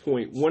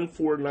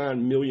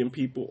 2.149 million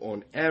people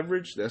on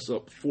average. That's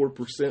up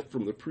 4%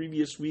 from the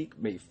previous week,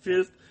 May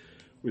 5th,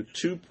 with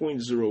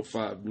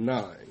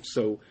 2.059.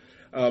 So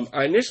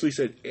I initially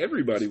said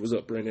everybody was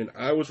up, Brandon.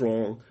 I was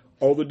wrong.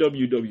 All the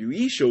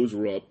WWE shows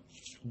were up.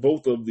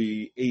 Both of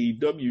the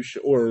AEW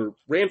or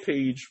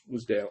Rampage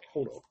was down.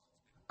 Hold on.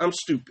 I'm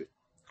stupid.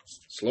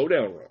 Slow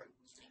down,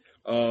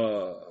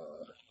 Ron.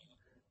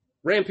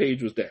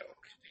 Rampage was down.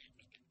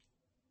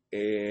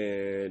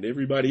 And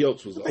everybody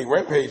else was up. I think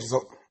Rampage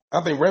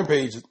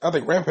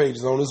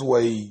is on his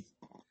way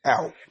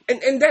out.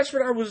 And that's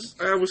what I was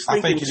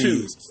thinking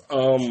too. Is.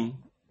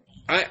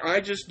 I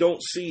just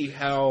don't see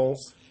how,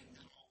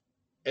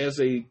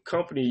 as a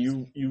company,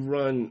 you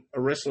run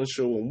a wrestling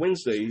show on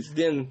Wednesdays,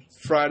 then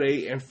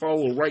Friday, and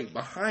follow right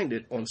behind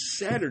it on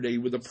Saturday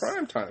with a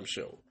primetime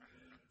show.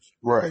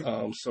 Right.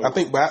 So I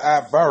think,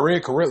 if I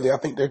read correctly, I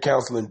think they're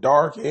canceling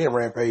Dark and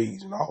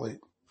Rampage and all that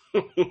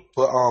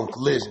for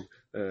Collision.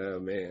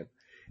 Man,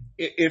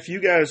 if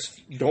you guys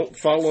don't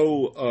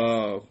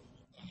follow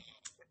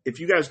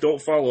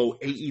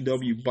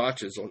AEW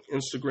Botches on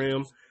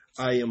Instagram,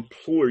 I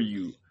implore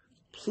you,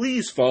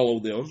 please follow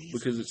them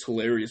because it's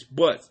hilarious.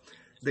 But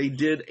they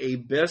did a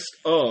best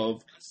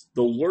of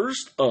the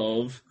worst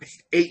of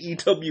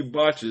AEW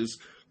Botches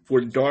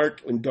for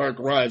Dark and Dark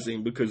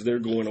Rising because they're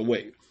going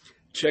away.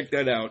 Check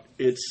that out.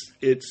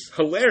 It's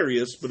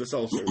hilarious, but it's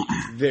also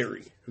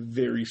very,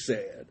 very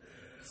sad.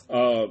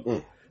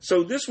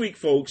 So this week,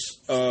 folks,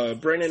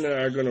 Brandon and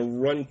I are going to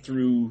run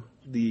through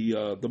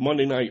the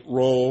Monday Night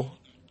Raw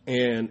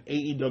and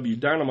AEW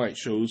Dynamite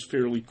shows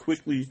fairly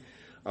quickly.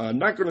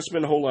 Not going to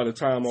spend a whole lot of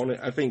time on it.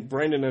 I think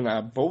Brandon and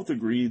I both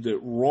agree that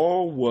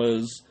Raw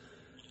was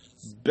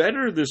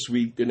better this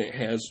week than it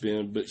has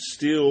been, but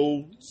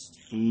still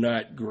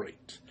not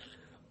great.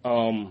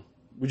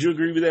 Would you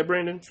agree with that,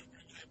 Brandon?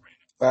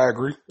 I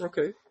agree.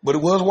 Okay. But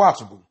it was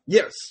watchable.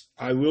 Yes,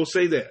 I will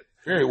say that.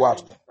 Very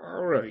watchable.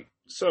 All right.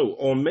 So,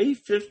 on May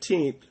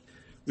 15th,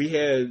 we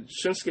had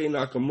Shinsuke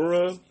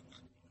Nakamura,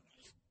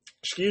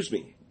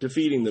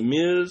 defeating The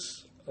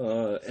Miz.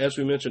 As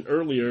we mentioned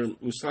earlier,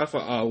 Mustafa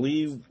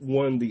Ali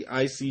won the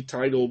IC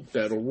title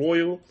battle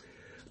royal.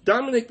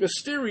 Dominic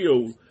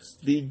Mysterio,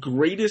 the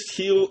greatest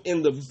heel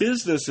in the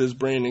business, as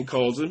Brandon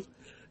calls him,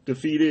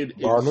 defeated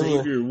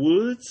Xavier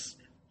Woods.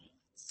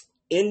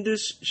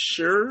 Indus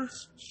Sher,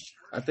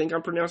 I think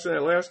I'm pronouncing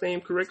that last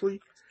name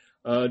correctly,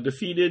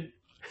 defeated...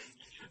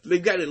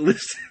 They've got it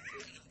listed...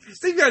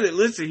 They've got it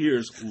listed here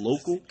as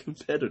local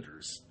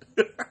competitors.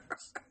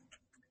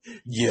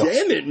 Yeah.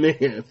 Damn it,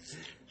 man.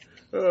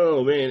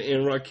 Oh, man.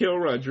 And Raquel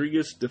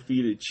Rodriguez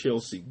defeated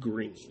Chelsea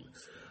Green.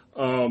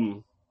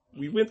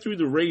 We went through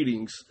the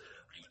ratings.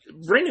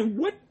 Brandon,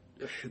 what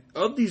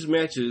of these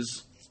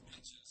matches,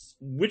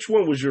 which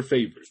one was your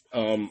favorite?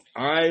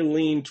 I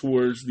lean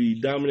towards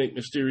the Dominic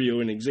Mysterio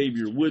and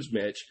Xavier Woods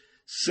match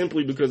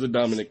simply because of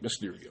Dominic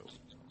Mysterio.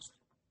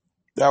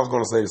 I was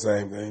gonna say the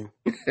same thing.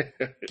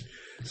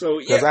 So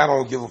because I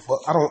don't give a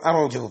fuck. I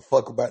don't give a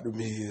fuck about the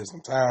Miz.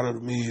 I'm tired of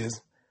the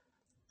Miz.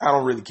 I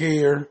don't really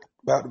care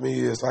about the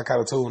Miz. So I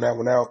kind of tuned that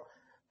one out.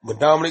 When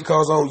Dominic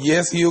comes on,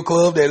 yes, heel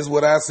club. That is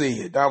what I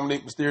said.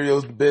 Dominic Mysterio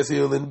is the best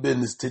heel in the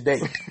business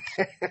today.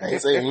 I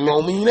ain't saying he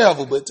don't mean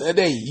ever, but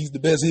today he's the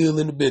best heel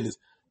in the business.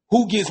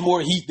 Who gets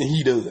more heat than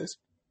he does?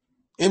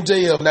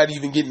 MJF not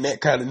even getting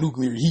that kind of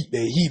nuclear heat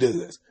that he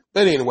does.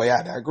 But anyway,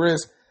 I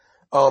digress.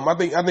 I thought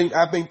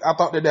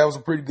that was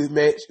a pretty good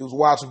match. It was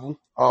watchable.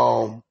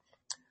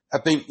 I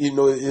think,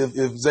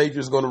 if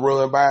Xavier's going to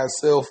run by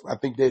himself, I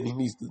think that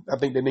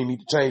they need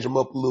to change him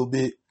up a little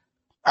bit.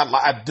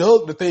 I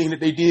dug the thing that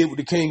they did with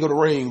the King of the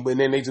Ring, but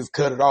then they just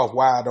cut it off.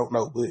 Why, I don't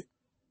know. But,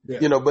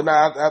 but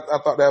I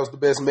thought that was the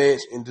best match.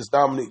 And just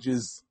Dominic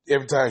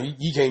every time,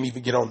 he can't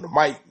even get on the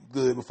mic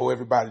good before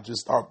everybody they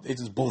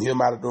just boom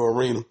him out of the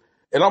arena.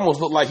 It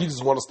almost looked like he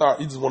just want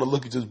to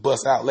look and just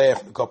bust out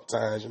laughing a couple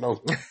times,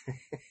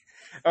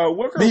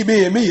 Me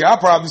being me, I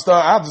just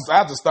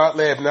start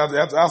laughing.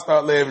 I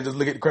start laughing, just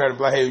look at the crowd and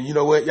be like, hey, you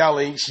know what? Y'all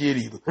ain't shit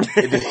either.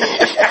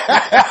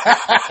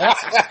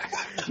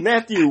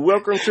 Matthew,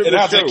 welcome to the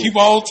show. Just keep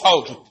on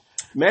talking.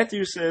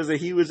 Matthew says that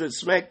he was at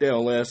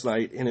SmackDown last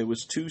night and it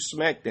was 2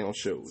 SmackDown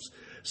shows.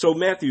 So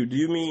Matthew, do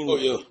you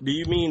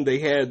mean they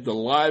had the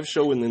live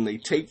show and then they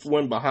taped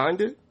one behind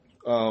it?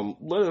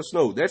 Let us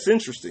know. That's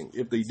interesting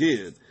if they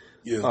did.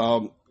 Yeah.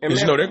 And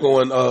they're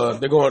going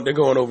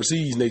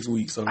overseas next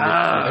week, so they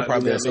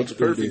probably have makes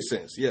perfect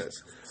sense. Yes,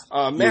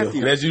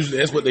 Matthew.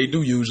 That's what they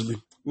do usually.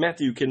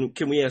 Matthew,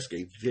 can we ask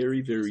a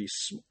very, very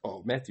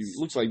Matthew? It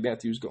looks like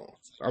Matthew's gone.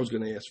 I was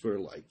going to ask for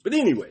a like, but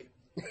anyway.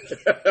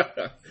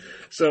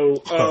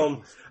 So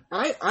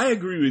I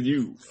agree with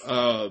you,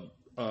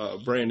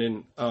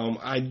 Brandon.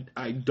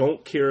 I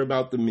don't care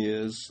about the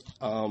Miz.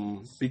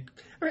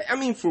 I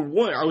mean, for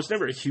one, I was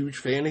never a huge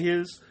fan of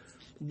his.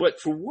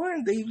 But for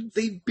one, they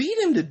beat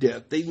him to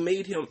death. They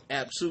made him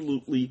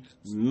absolutely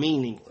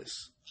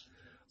meaningless.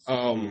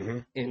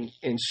 And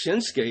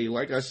Shinsuke,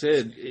 like I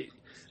said,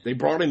 they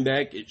brought him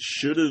back. It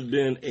should have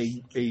been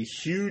a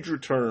huge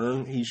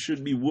return. He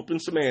should be whooping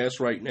some ass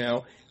right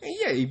now. And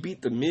yeah, he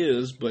beat the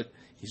Miz, but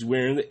he's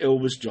wearing the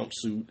Elvis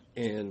jumpsuit,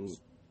 and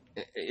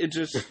it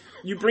just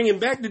you bring him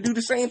back to do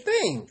the same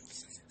thing.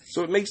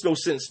 So it makes no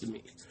sense to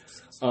me.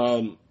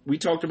 We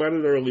talked about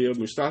it earlier.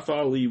 Mustafa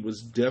Ali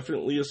was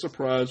definitely a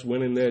surprise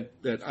winning that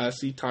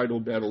IC title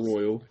battle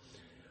royal.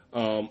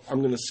 I'm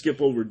going to skip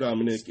over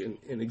Dominic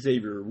and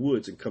Xavier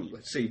Woods and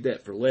save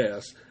that for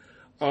last.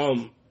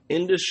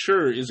 Indus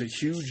Sher is a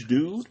huge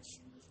dude,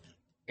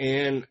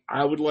 and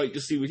I would like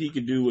to see what he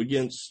could do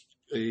against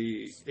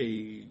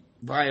a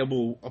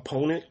viable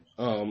opponent.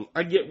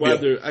 I get why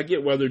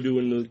they're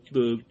doing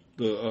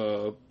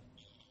the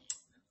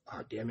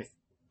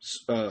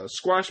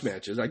squash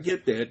matches. I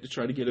get that, to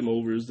try to get him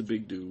over as the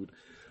big dude.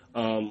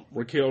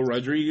 Raquel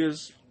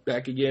Rodriguez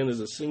back again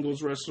as a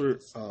singles wrestler.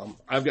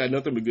 I've got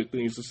nothing but good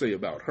things to say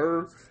about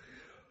her.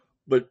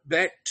 But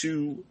back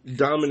to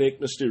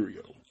Dominic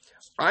Mysterio.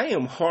 I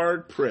am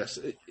hard pressed.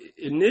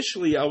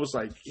 Initially, I was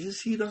like,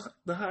 is he the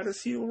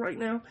hottest heel right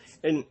now?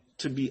 And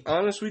to be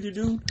honest with you,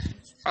 dude,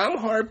 I'm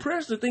hard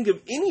pressed to think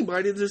of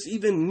anybody that's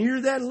even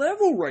near that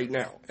level right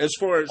now as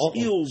far as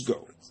heels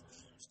go.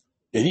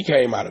 And he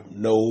came out of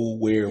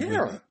nowhere with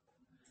it.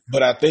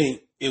 But I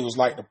think it was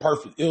like the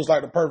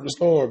perfect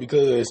storm,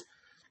 because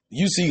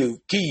you see a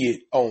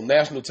kid on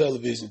national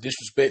television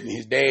disrespecting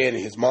his dad and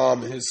his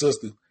mom and his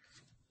sister.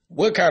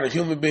 What kind of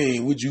human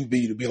being would you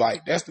be to be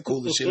like, that's the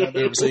coolest shit I've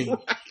ever seen?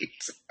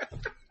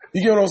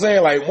 You get what I'm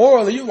saying? Like,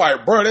 morally, you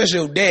like, bro, that's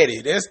your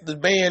daddy. That's the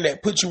man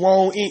that put you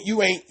on.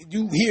 You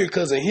here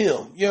because of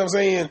him. You know what I'm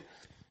saying?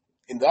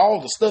 And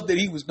all the stuff that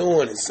he was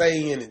doing and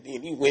saying, and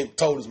then he went and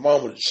told his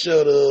mama to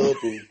shut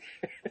up, and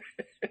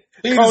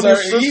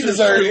he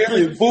deserved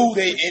every food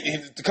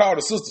and to call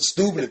the sister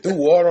stupid and threw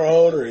water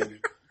on her,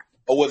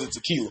 or was it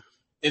tequila?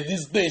 And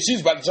this thing,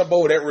 she's about to jump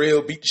over that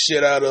rail, beat the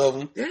shit out of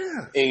him.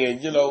 Yeah. And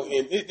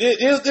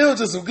it was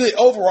just some good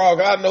overall.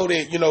 Cause I know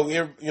that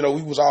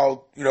we was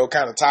all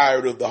kind of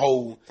tired of the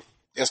whole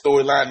that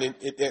storyline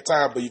at that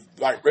time, but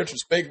like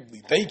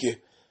retrospectively thinking,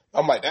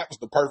 I'm like, that was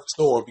the perfect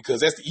storm,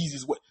 because that's the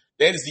easiest way.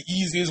 That is the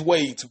easiest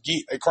way to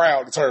get a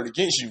crowd to turn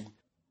against you.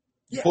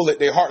 You pull at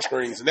their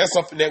heartstrings, and that's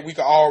something that we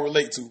can all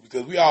relate to,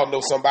 because we all know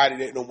somebody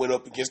that went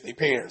up against their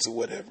parents or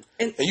whatever.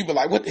 And you be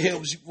like, what the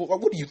hell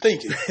what are you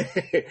thinking?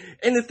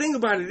 And the thing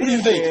about it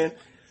is, man,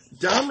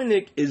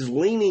 Dominic is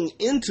leaning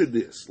into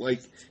this.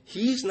 Like,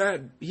 he's not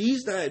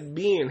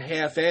being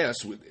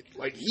half-assed with it.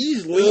 Like, he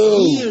is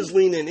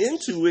leaning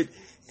into it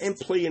and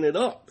playing it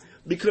up.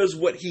 Because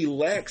what he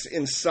lacks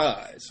in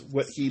size,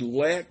 what he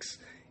lacks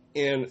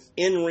in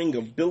in-ring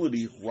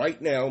ability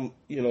right now,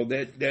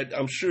 that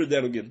I'm sure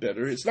that'll get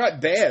better. It's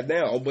not bad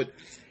now, but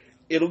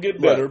it'll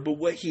get better. Right. But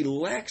what he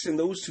lacks in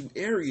those two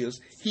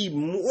areas, he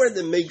more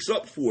than makes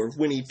up for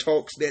when he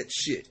talks that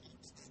shit.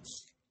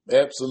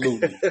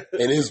 Absolutely.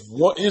 And it's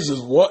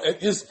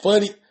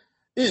funny.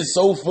 It is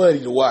so funny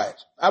to watch.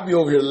 I'll be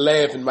over here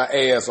laughing my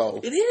ass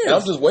off. It is. And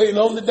I'm just waiting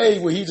on the day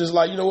where he just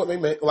like, you know what,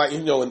 man, like,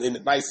 in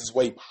the nicest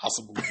way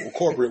possible, or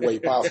corporate way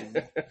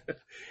possible.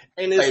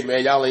 And hey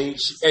man, y'all ain't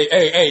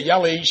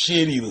y'all ain't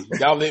shit either.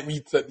 Y'all let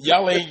me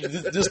y'all ain't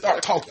just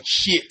start talking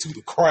shit to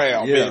the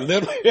crowd, man.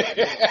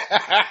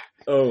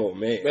 Oh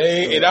man,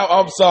 and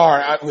I'm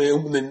sorry.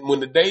 When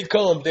the day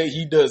comes that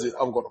he does it,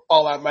 I'm gonna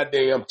fall out my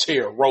damn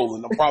chair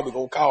rolling. I'm probably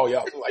gonna call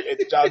y'all like, hey,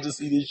 did y'all just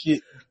see this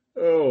shit?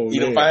 Oh, he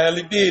done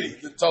finally did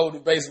it.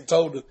 Told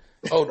the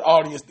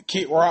audience to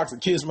kick rocks and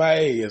kiss my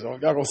ass. Y'all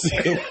gonna see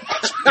him.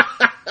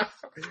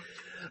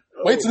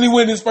 Wait till he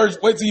win his first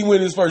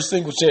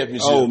single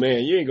championship. Oh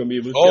man, you ain't gonna be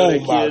able to tell that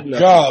kid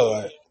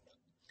nothing.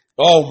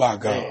 Oh my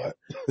God.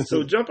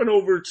 So jumping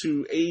over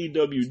to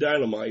AEW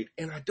Dynamite,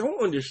 and I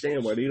don't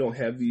understand why they don't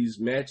have these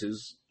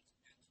matches.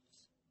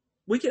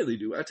 Yeah, they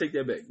do. I take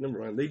that back. Never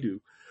mind, they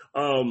do.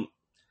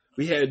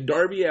 We had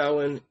Darby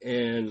Allin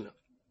and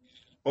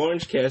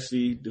Orange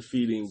Cassidy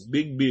defeating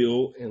Big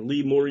Bill and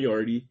Lee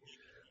Moriarty.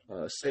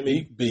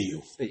 Big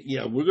Bill.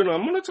 Yeah, I'm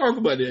gonna talk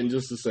about that in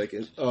just a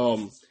second.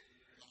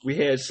 We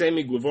had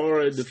Sammy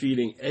Guevara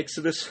defeating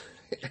Exodus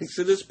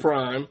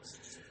Prime.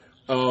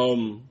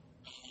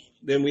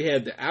 Then we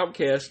had the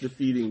Outcast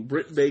defeating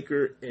Britt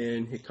Baker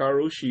and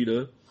Hikaru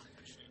Shida.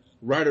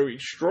 Roderick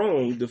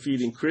Strong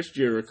defeating Chris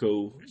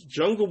Jericho.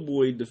 Jungle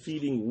Boy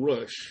defeating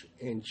Rush.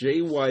 And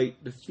Jay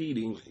White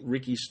defeating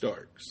Ricky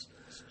Starks.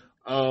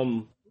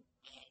 I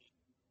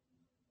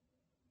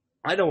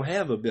don't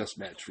have a best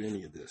match for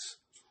any of this.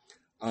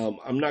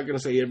 I'm not going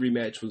to say every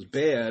match was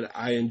bad.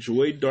 I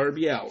enjoyed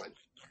Darby Allin.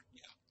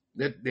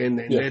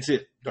 That's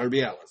it.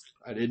 Darby Allin.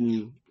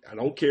 I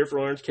don't care for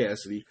Orange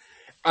Cassidy.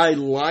 I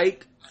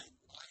like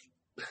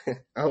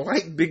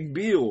Big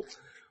Bill,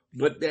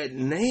 but that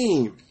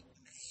name.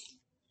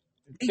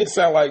 It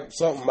sounds like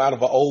something out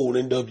of an old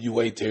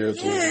NWA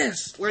territory.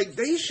 Yes, like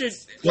they should.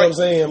 You know what I'm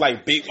saying?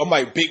 Like Big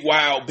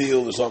Wild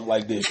Bill or something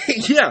like this.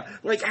 Yeah,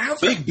 like how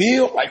Big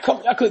Bill? Like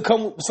I could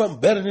come up with something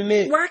better than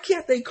that. Why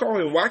can't they call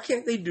him? Why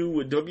can't they do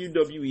what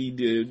WWE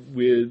did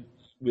with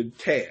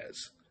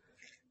Taz?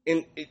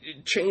 And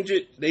change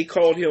it. They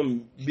called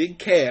him Big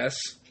Cass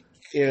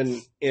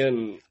in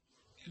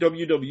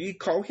WWE.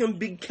 Call him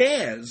Big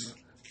Kaz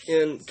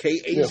in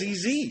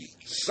KAZZ.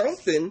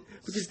 Something,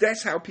 because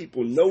that's how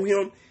people know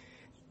him.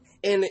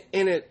 And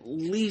at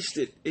least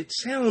it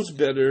sounds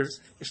better.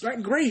 It's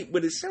not great,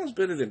 but it sounds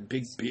better than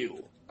Big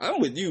Bill.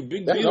 I'm with you.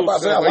 Big Bill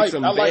sounds like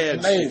some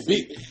bad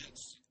shit.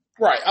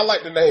 Right, I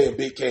like the name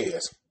Big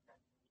Cass.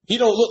 He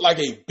don't look like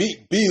a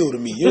Big Bill to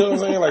me. You know what I'm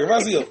saying? Like if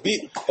I see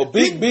a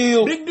Big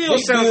Bill. Big Bill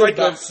sounds like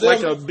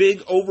a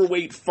big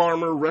overweight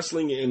farmer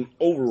wrestling in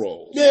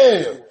overalls.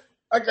 Yeah.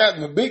 I got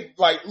the big,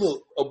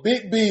 look, a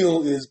Big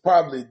Bill is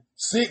probably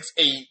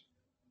 6'8",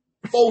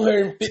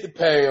 450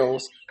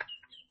 pounds,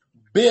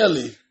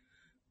 belly,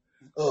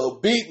 a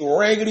big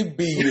raggedy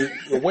beard,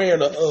 and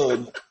wearing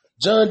a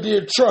John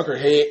Deere trucker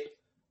hat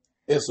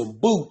and some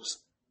boots.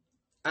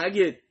 I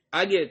get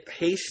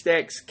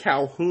Haystacks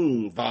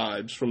Calhoun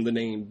vibes from the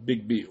name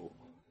Big Bill.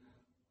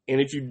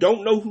 And if you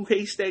don't know who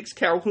Haystacks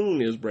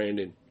Calhoun is,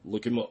 Brandon,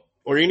 look him up.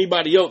 Or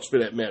anybody else for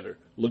that matter.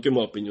 Look him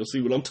up and you'll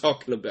see what I'm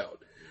talking about.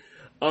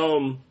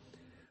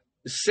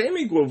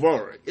 Sammy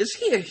Guevara, is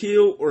he a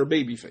heel or a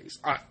babyface?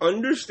 I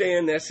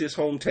understand that's his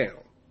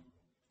hometown.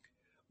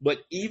 But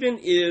even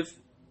if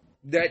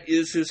that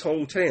is his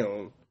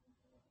hometown,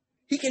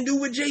 he can do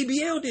what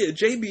JBL did.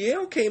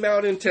 JBL came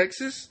out in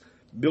Texas,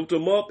 built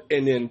him up,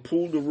 and then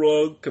pulled the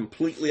rug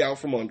completely out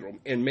from under him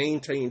and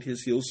maintained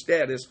his heel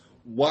status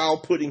while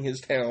putting his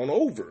town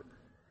over.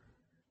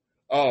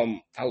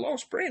 I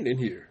lost Brandon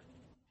here.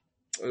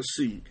 Let's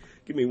see.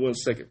 Give me 1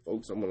 second,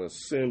 folks. I'm going to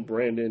send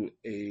Brandon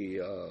a...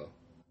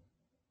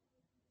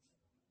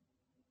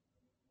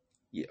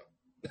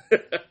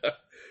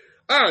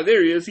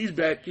 there he is. He's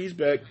back.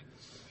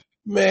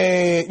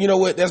 Man, you know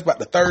what? That's about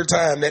the third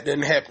time that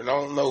didn't happen. I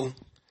don't know.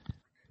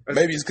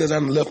 Maybe it's because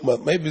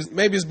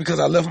maybe it's because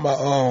I left my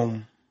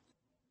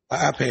my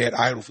iPad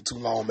idle for too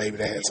long. Maybe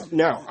that had something.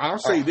 Now I'll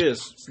say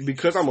this,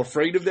 because I'm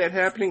afraid of that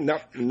happening.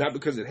 Not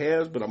because it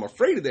has, but I'm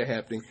afraid of that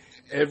happening.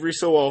 Every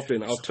so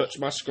often, I'll touch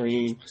my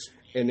screen,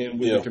 and then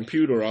with the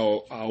computer,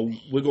 I'll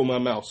wiggle my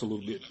mouse a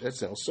little bit. That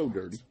sounds so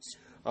dirty.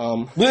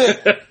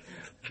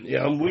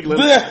 Yeah, I'm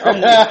wiggling.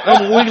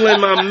 I'm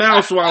wiggling my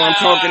mouse while I'm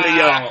talking to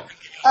y'all.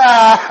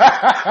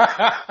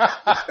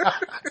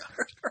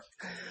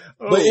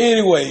 But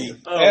anyway,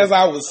 as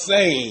I was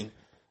saying,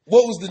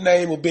 what was the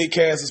name of Big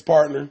Cass's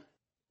partner?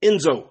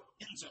 Enzo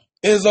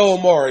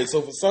Amore.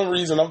 So for some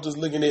reason, I'm just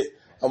looking at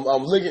I'm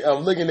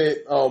looking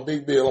at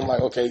Big Bill. I'm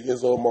like, okay,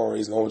 Enzo Amore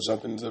is going to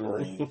jump into the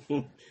ring.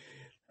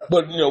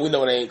 But we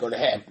know it ain't going to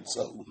happen.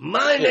 So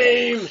my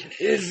name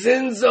is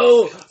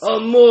Enzo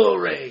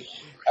Amore.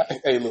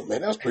 Hey, look,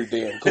 man, that's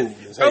pretty damn cool.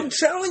 I'm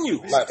telling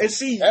you. And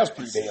see, that's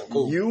pretty damn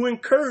cool. You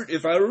and Kurt,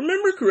 if I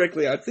remember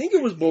correctly, I think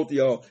it was both of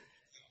y'all,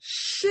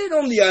 shit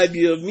on the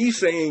idea of me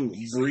saying,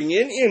 bring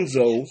in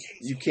Enzo.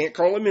 You can't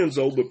call him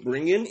Enzo, but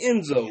bring in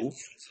Enzo.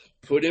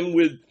 Put him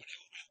with,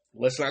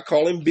 let's not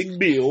call him Big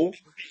Bill.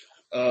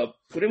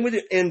 Put him with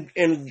it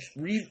and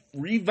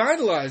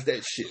revitalize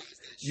that shit.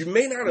 You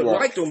may not have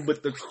liked him,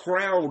 but the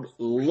crowd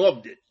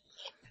loved it.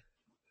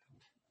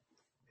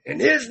 And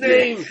his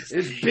name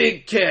is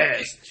Big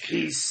Cass.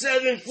 He's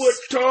 7 foot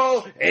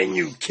tall, and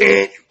you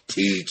can't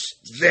teach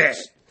that.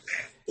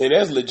 And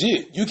that's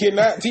legit. You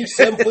cannot teach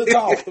 7 foot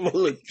tall. I'm a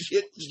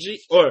legit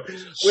G, or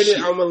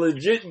I'm a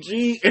legit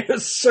G and a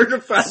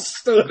certified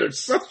stud or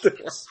something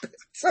like that.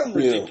 Some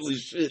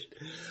ridiculous shit.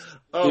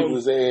 It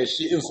was ass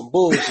shit. It was some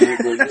bullshit,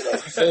 but you know,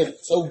 he said it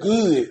so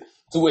good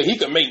to where he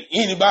could make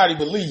anybody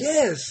believe.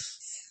 Yes.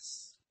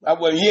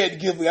 He had to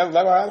give me. I was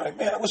like,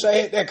 man, I wish I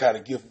had that kind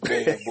of gift,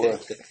 man, boy.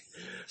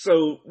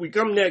 So we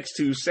come next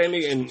to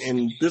Sammy,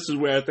 and this is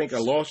where I think I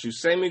lost you.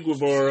 Sammy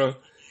Guevara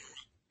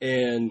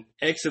and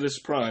Exodus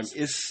Prime.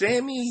 Is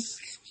Sammy,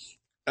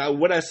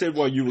 what I said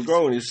while you were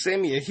going, is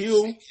Sammy a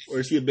heel or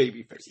is he a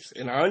babyface?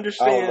 And I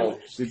understand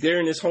that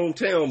they're in his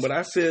hometown, but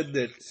I said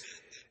that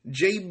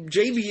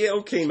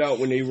JBL came out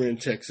when they were in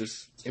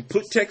Texas and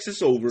put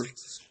Texas over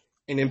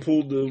and then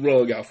pulled the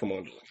rug out from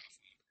under them.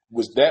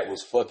 That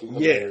was fucking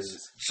hilarious.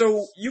 Yes.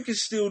 So you can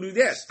still do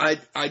that.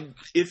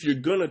 If you're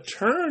gonna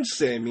turn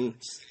Sammy,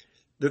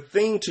 the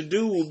thing to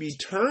do will be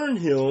turn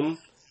him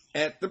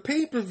at the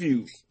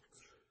pay-per-view.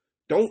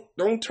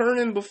 Don't turn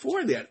him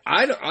before that.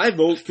 I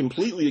vote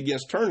completely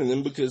against turning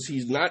him because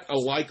he's not a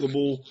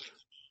likable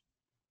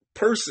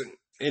person.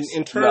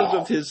 In terms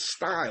of his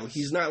style,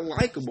 he's not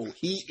likable.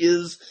 He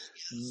is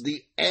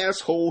the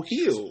asshole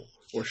heel,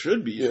 or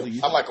should be at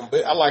least. I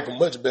like him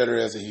much better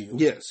as a heel.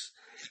 Yes.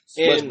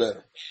 Much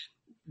better.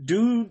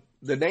 Dude,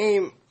 the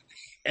name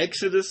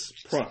Exodus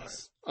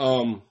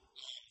Prime.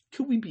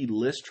 Could we be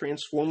less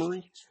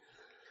transformery?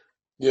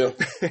 Yeah.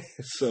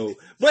 So,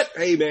 but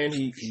hey, man,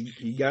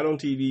 he got on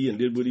TV and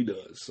did what he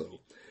does. So,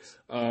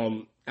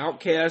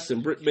 Outcast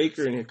and Britt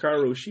Baker and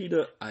Hikaru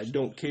Shida, I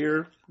don't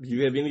care. Do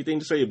you have anything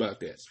to say about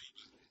that?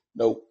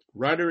 Nope.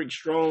 Roderick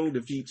Strong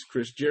defeats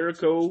Chris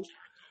Jericho.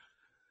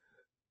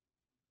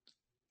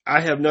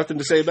 I have nothing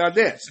to say about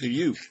that. Do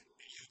you?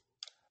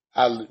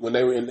 When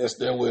they were in that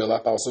stairwell,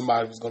 I thought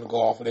somebody was going to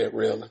go off of that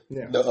railing,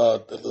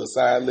 the little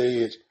side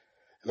ledge,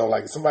 and I'm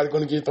like, is somebody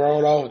going to get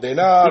thrown off? They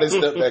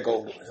stepped back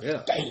over.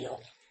 Yeah. Damn.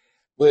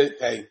 But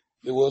hey,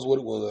 it was what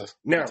it was.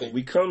 Now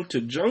we come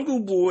to Jungle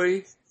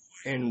Boy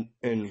and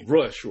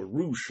Rush or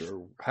Roosh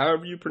or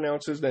however you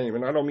pronounce his name,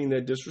 and I don't mean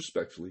that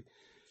disrespectfully.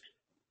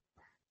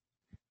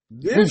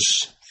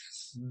 This,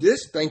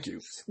 thank you.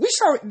 We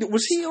saw.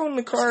 Was he on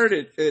the card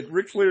at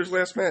Ric Flair's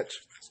last match?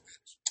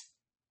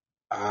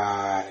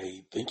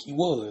 I think he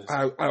was.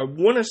 I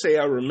want to say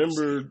I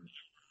remember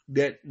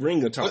that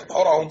ring attire.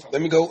 Hold on,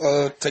 let me go.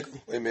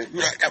 Wait a minute.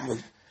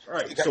 All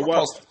right, so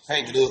poster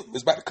hanging up.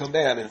 It's about to come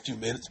down in a few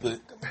minutes,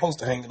 but got the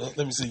poster hanging up.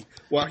 Let me see.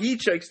 While he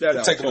checks that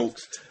out,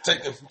 folks,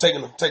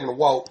 taking a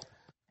walk,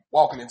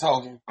 walking and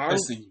talking.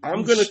 Let's see.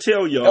 I'm going to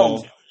tell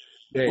y'all.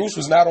 Bruce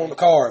was not on the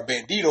card.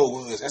 Bandito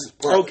was. That's his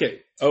brother.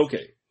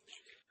 Okay.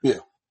 Yeah.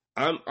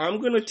 I'm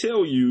going to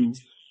tell you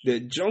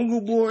that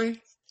Jungle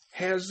Boy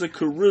has the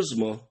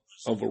charisma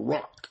of a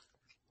rock.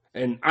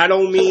 And I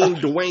don't mean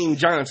Dwayne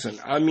Johnson.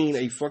 I mean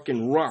a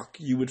fucking rock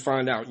you would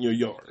find out in your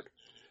yard.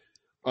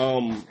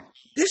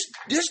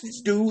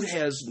 This dude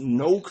has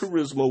no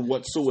charisma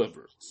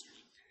whatsoever.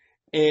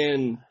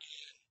 And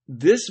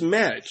this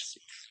match,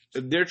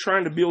 they're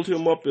trying to build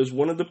him up as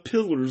one of the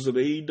pillars of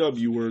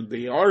AEW, or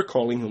they are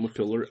calling him a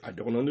pillar. I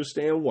don't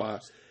understand why.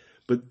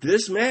 But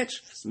this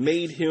match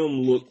made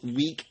him look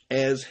weak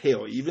as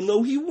hell. Even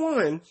though he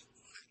won,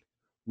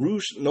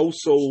 Roosh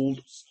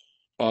no-sold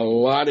a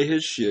lot of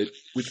his shit,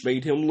 which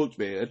made him look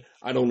bad.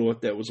 I don't know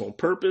if that was on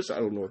purpose. I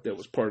don't know if that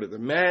was part of the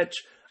match.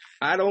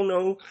 I don't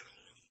know.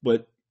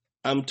 But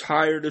I'm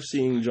tired of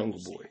seeing Jungle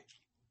Boy.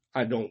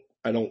 I don't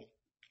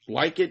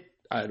like it.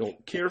 I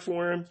don't care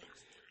for him.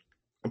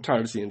 I'm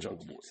tired of seeing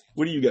Jungle Boy.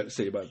 What do you got to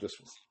say about this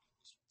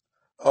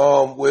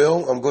one?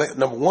 Well, I'm glad.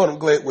 Number one, I'm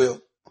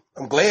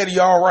glad he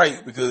all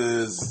right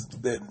because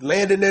that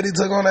landing that he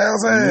took on the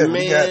outside,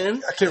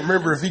 man, I can't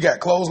remember if he got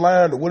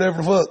clotheslined or whatever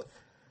the fuck.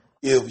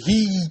 If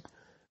he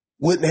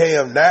wouldn't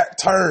have not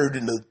turned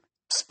in the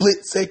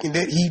split second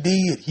that he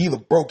did, he'd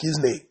have broke his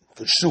neck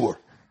for sure.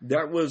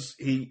 That was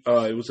it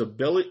was a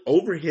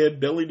overhead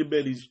belly to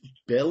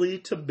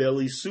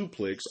belly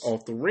suplex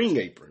off the ring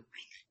apron.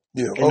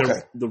 Yeah, and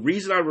okay. The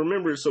reason I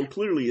remember it so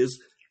clearly is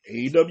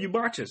AEW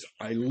Botches.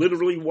 I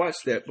literally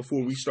watched that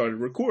before we started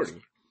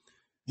recording.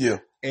 Yeah.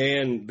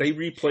 And they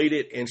replayed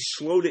it and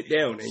slowed it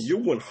down. And you're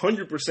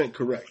 100%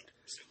 correct.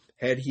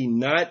 Had he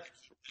not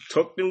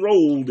tucked and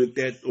rolled at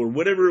that, or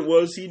whatever it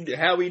was,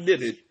 how he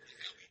did it,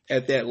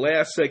 at that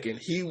last second,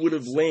 he would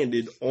have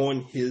landed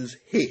on his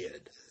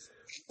head.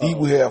 He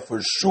would have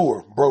for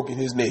sure broken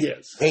his neck.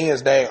 Yes.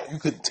 Hands down. You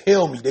couldn't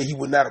tell me that he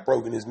would not have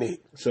broken his neck.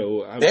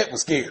 So that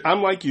was scary.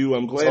 I'm like you.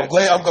 I'm glad. So I'm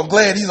glad I'm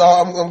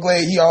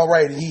glad he all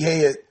right. And he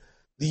had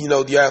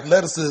the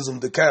athleticism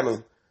to kind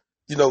of,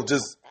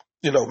 just,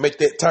 make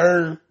that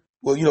turn.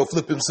 Well,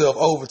 flip himself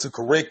over to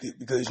correct it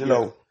because,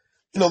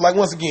 like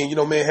once again,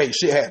 man, hey,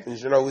 shit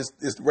happens.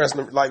 It's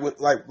wrestling like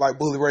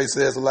Bully Ray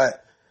says a lot.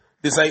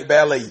 This ain't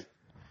ballet.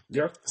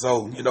 Yeah.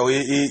 So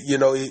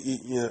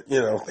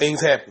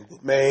things happen.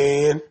 But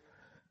man,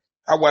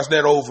 I watched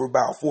that over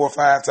about 4 or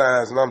 5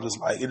 times, and I'm just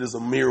like, it is a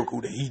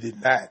miracle that he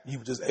did not. He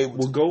was just able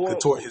to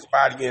contort his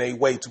body in a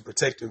way to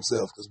protect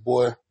himself. Because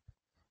boy,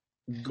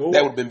 that would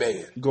have been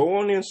bad. Go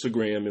on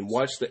Instagram and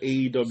watch the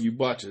AEW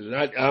botches. And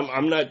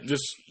I'm not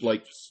just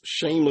like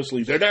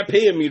shamelessly. They're not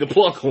paying me to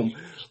plug them,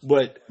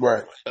 but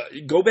right.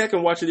 Go back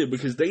and watch it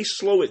because they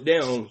slow it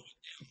down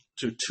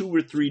to 2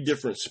 or 3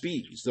 different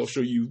speeds. They'll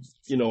show you,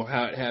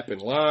 how it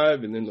happened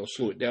live, and then they'll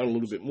slow it down a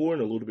little bit more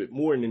and a little bit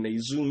more, and then they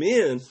zoom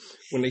in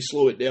when they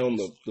slow it down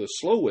the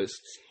slowest,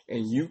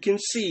 and you can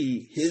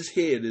see his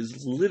head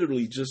is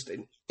literally just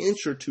an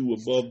inch or 2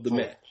 above the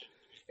mat,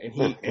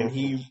 and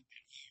he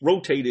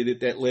rotated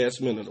it that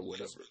last minute or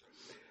whatever.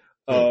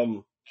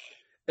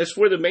 As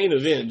for the main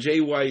event, Jay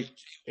White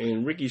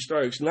and Ricky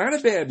Starks, not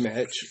a bad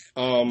match.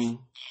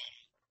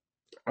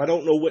 I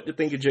don't know what to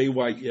think of Jay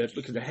White yet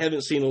because I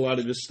haven't seen a lot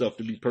of his stuff,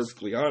 to be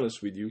perfectly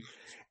honest with you.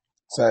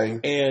 Same.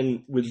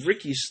 And with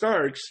Ricky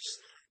Starks,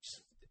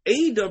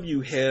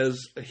 AEW has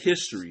a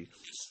history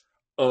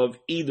of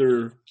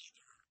either,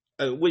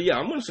 I'm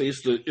going to say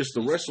it's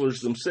the wrestlers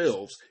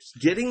themselves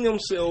getting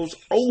themselves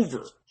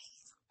over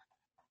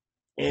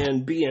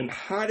and being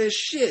hot as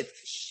shit,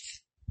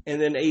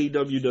 and then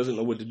AEW doesn't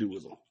know what to do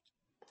with them.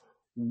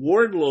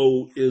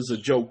 Wardlow is a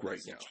joke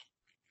right now,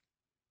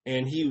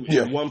 and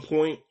at one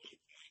point.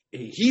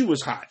 He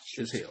was hot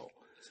as hell.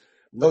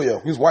 Oh, yeah.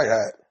 He was white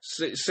hot.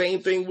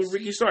 Same thing with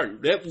Ricky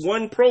Stark. That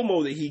one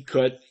promo that he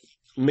cut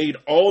made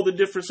all the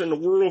difference in the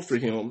world for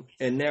him,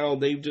 and now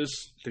they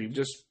just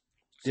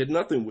did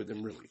nothing with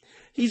him, really.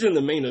 He's in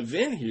the main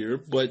event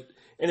here,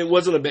 and it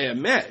wasn't a bad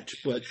match,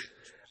 but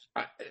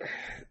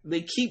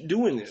they keep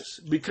doing this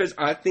because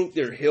I think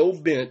they're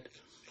hell-bent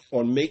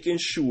on making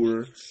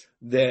sure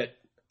that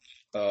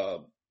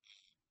the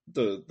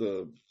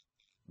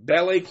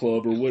Ballet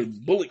Club or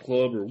Bullet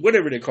Club or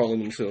whatever they're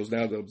calling themselves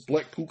now, the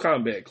Blackpool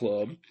Combat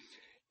Club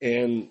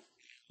and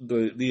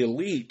the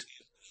Elite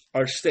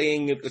are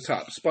staying at the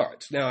top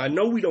spots. Now, I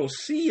know we don't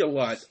see a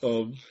lot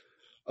of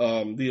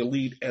the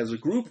Elite as a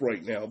group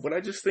right now, but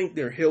I just think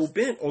they're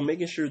hell-bent on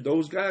making sure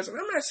those guys, and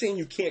I'm not saying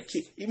you can't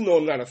keep, even though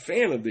I'm not a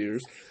fan of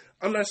theirs,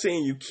 I'm not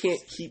saying you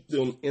can't keep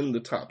them in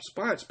the top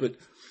spots, but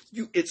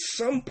at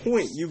some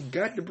point, you've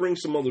got to bring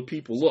some other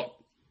people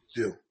up.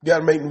 Yeah. You got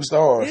to make new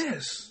stars.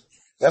 Yes.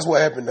 That's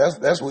what happened.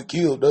 That's what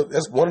killed.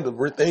 That's one of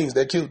the things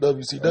that killed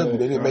WCW.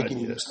 They didn't make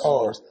any new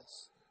stars.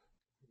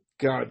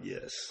 God,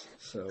 yes.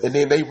 So. And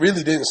then they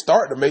really didn't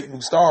start to make new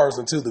stars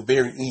until the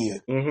very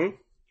end. Mm-hmm.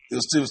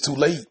 It was too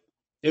late.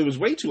 It was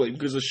way too late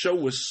because the show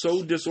was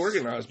so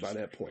disorganized by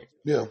that point.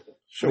 Yeah,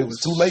 it was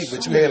too late.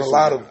 But you had a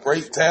lot of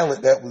great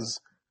talent that was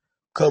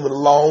coming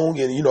along,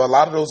 and a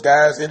lot of those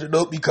guys ended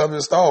up becoming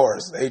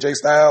stars. AJ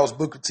Styles,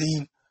 Booker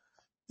T.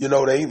 They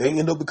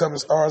end up becoming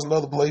stars in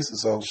other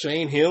places. So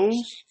Shane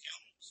Helms.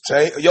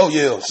 Sugar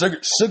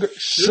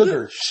Shane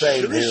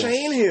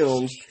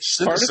Helms.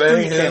 Sugar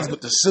Shane Helms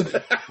with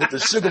the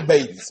sugar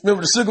babies.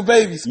 Remember the sugar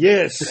babies?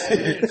 Yes.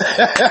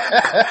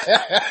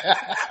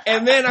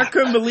 And then I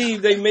couldn't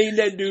believe they made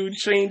that dude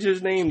change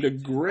his name to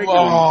Gregory.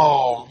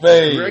 Oh,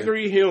 man.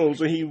 Gregory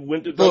Helms when he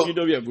went to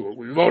WWF.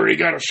 We've already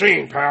got a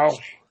Shane, pal.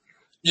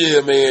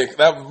 Yeah, man.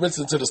 I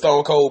listened to the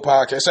Stone Cold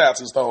podcast. Shout out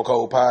to the Stone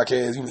Cold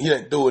podcast. He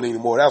didn't do it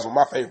anymore. That was one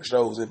of my favorite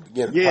shows in the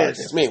beginning of the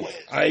podcast. Anyway,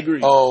 I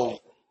agree.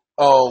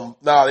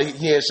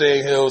 He had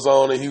Shane Helms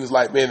on, and he was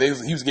like, man, he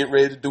was getting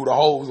ready to do the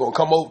whole. He was gonna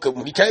come over because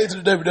when he came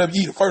to the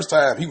WWE the first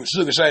time, he was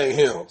Sugar Shane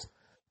Helms.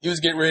 He was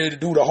getting ready to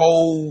do the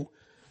whole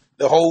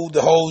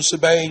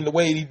shebang the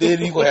way he did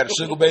it. He gonna have the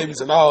sugar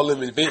babies and all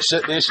them, and Vince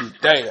shut that shit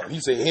down.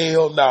 He said,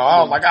 hell no. I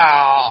was like,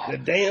 the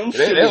damn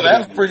shit.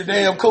 That was pretty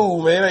damn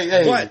cool, man.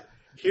 Hey, but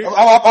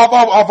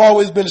I've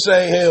always been a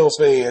Shane Helms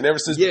fan ever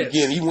since the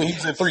beginning. Even when he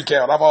was in 3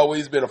 Count, I've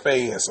always been a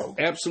fan. So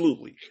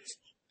absolutely.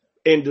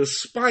 And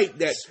despite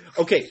that,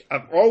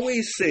 I've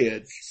always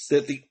said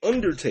that The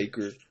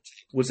Undertaker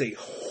was a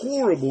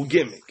horrible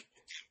gimmick,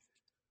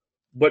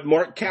 but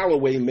Mark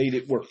Calloway made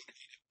it work.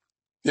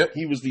 Yep.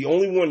 He was the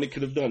only one that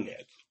could have done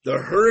that. The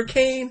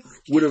Hurricane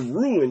would have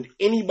ruined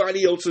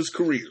anybody else's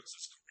career.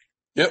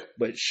 Yep.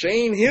 But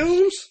Shane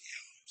Helms,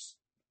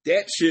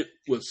 that shit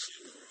was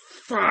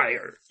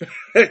fire.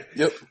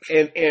 Yep.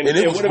 And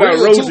it what about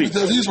Rosie?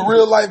 Because he's a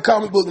real life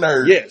comic book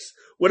nerd. Yes.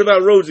 What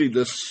about Rosie, the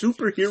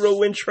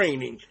superhero in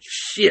training?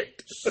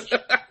 Shit.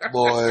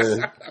 Boy,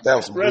 that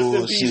was some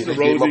bullshit.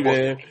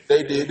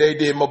 They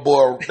did my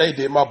boy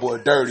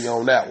dirty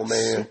on that one,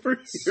 man.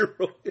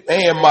 Superhero.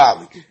 And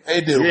Molly.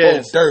 They did them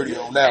both dirty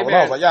on that one.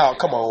 I was like, y'all,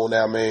 come on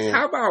now, man.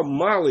 How about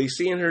Molly,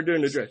 seeing her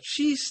during the draft?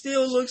 She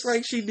still looks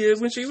like she did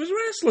when she was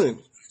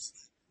wrestling.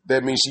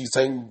 That means she's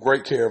taking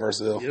great care of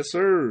herself. Yes,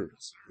 sir.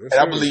 And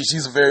I believe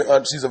she's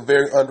a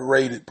very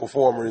underrated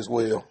performer as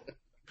well.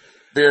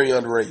 Very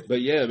underrated. But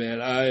yeah, man,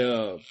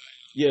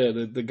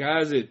 the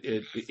guys at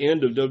the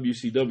end of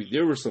WCW,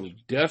 there were some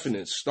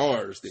definite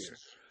stars there.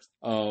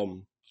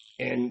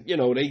 And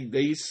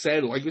they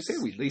saddled, like we said,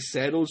 they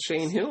saddled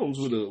Shane Helms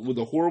with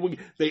a horrible.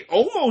 They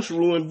almost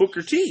ruined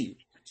Booker T.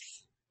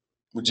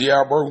 With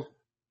G.R. Bro?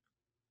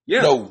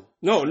 Yeah.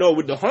 No,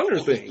 with the Hunter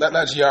thing.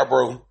 Not G.R.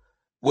 Bro.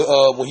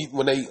 No,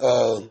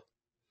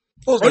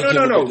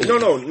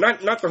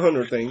 not the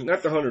Hunter thing.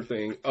 Not the Hunter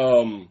thing.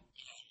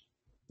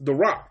 The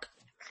Rock.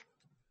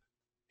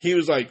 He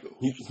was like,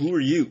 who are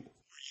you?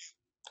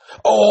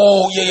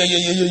 Oh,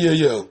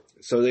 yeah.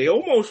 So they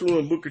almost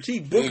ruined Booker T.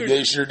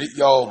 They sure did.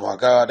 Oh, my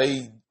God.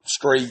 They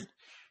shitted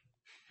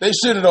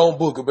on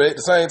Booker, but at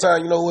the same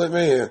time, you know what,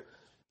 man?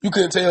 You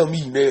couldn't tell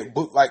me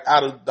that,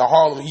 out of the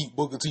Harlem Heat,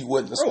 Booker T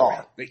wasn't a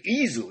star.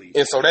 Easily.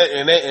 And so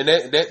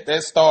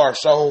that star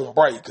shone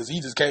bright because he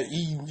just can't.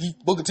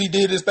 Booker T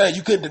did his thing.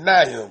 You couldn't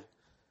deny him.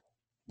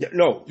 Yeah,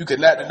 no, you could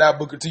not deny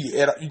Booker T.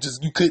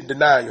 You couldn't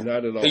deny him.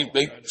 Not at all.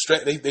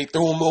 They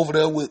threw him over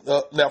there with.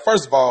 Now,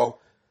 first of all,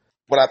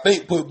 what I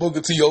think put Booker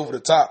T over the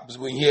top was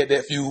when he had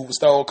that feud with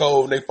Stone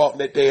Cold and they fought in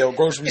that damn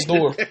grocery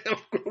store.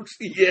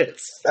 Yes.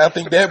 I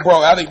think that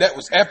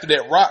was after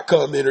that Rock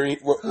commentary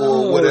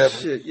or whatever.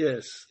 Shit,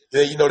 yes.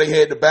 Then, they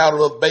had the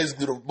battle of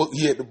basically Booker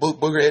had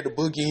the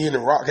boogie in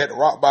and Rock had the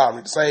rock bottom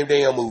in the same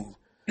damn move.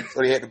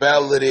 So they had the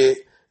battle of that.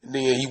 And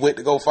then he went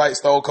to go fight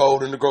Stone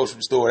Cold in the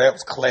grocery store. That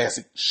was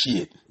classic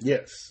shit.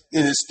 Yes.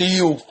 And it's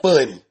still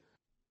funny.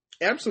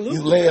 Absolutely.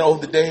 You laying on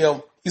the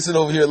damn, he's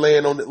sitting over here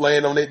laying on the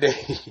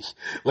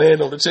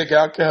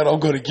checkout counter. I'm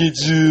going to get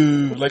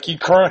you. Like he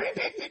crying.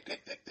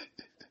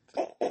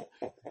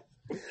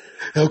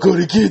 I'm going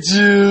to get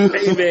you.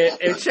 Hey, man,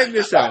 and check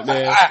this out,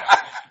 man.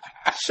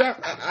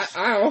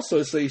 I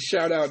also say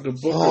shout out to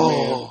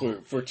Booker,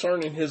 man, for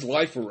turning his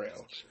life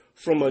around.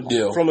 From a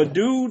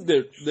dude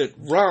that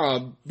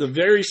robbed the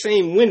very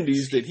same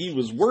Wendy's that he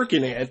was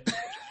working at.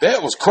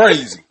 That was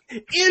crazy.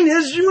 In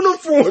his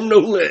uniform, no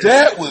less.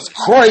 That was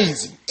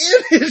crazy.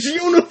 In his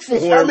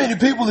uniform. How many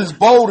people is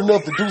bold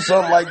enough to do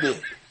something like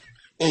that?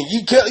 And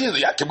he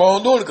like, I kept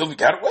on doing it because we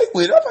got away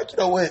with it. I'm like, you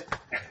know what?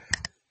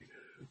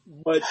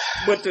 But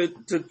to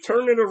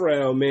turn it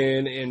around,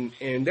 man,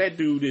 and that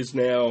dude is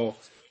now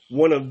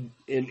one of,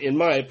 in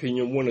my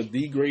opinion, one of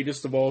the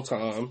greatest of all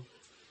time.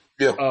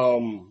 Yeah.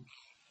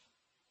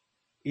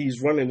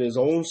 He's running his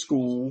own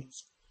school.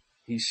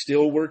 He's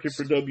still working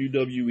for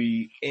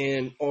WWE,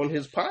 and on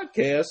his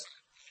podcast,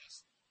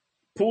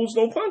 pulls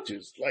no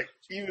punches. Like,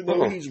 even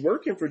though he's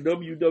working for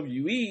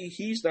WWE,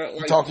 he's not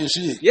like talking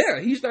shit. Yeah,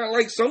 he's not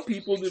like some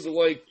people that are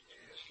like,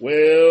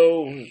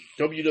 well,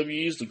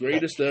 WWE is the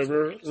greatest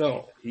ever.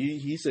 No,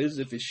 he says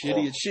if it's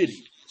shitty, it's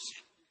shitty.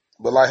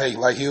 But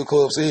like Hill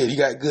Club said, he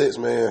got guts,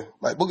 man.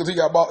 Like Booker T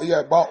got bald.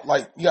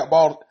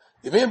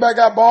 If anybody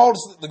got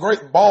balls, the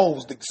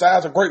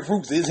size of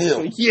grapefruits is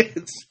him. Yes.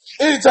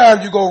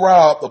 Anytime you go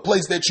rob the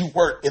place that you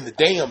work in the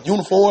damn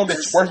uniform that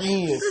you work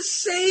in. The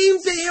same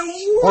damn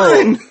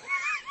one. Bro.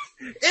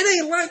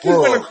 It ain't like he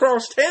went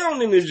across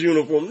town in his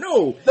uniform.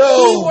 No.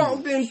 He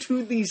walked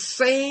into the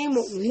same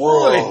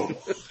one.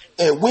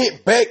 And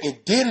went back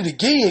and did it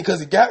again because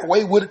he got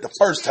away with it the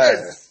first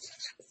time.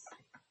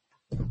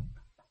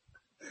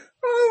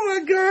 Oh my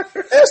God.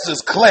 That's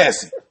just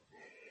classic.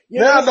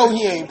 Yeah, now I know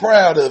he ain't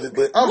proud of it,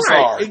 but I'm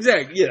sorry.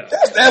 Exactly, yeah.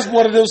 That's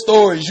one of them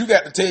stories you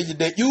got to tell you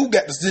that you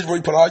got to sit where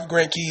you put all your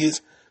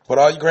grandkids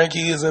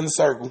in the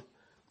circle.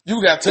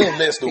 You got to tell them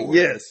that story.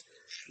 Yes.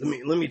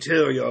 Let me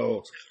tell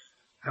y'all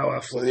how I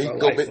feel.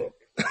 Go back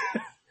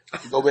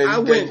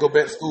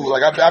to school.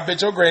 Like I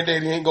bet your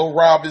granddaddy ain't gonna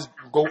rob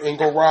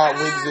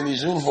Wendy's in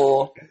his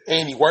uniform,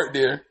 and he worked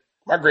there.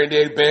 My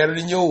granddaddy better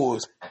than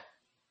yours.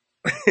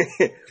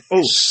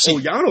 Oh,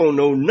 y'all don't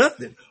know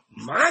nothing.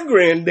 My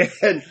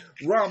granddad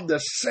robbed the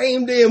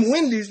same damn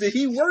Wendy's that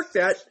he worked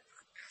at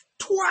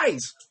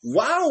twice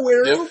while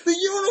wearing the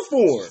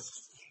uniform.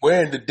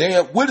 Wearing the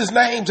damn, with his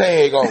name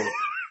tag on it.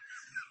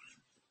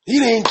 He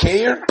didn't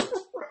care,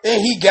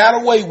 and he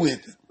got away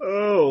with it.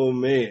 Oh,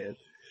 man.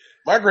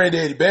 My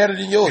granddaddy better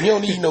than yours. He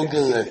don't need no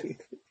gun.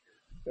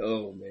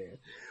 Oh, man.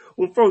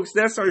 Well, folks,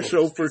 that's our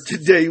show for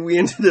today. We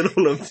ended it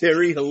on a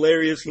very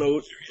hilarious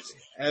note.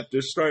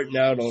 After starting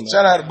out on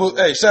shout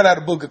out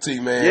to Booker T,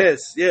 man.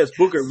 Yes,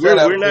 Booker. We're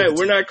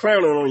not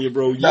clowning on you,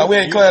 bro. No, we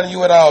ain't clowning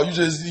you at all. You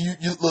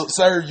look,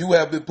 sir, you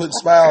have been putting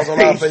smiles on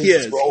our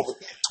faces for over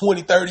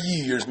 20, 30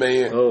 years,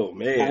 man. Oh,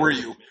 man. For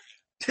real.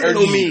 Tell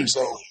me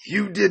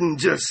you didn't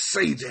just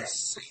say that.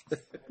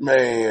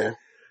 Man.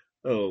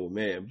 Oh,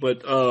 man.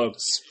 But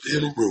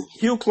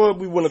Heel Club,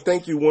 we want to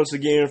thank you once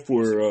again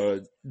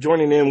for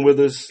joining in with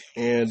us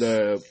and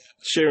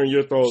sharing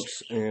your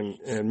thoughts and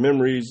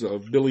memories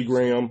of Billy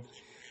Graham.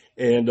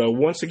 And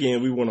once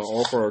again, we want to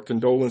offer our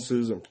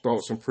condolences and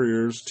thoughts and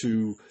prayers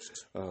to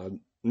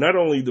not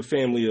only the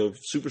family of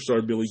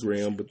superstar Billy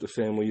Graham, but the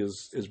family,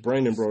 as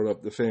Brandon brought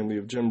up, the family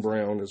of Jim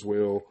Brown as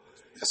well.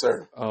 Yes,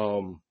 sir.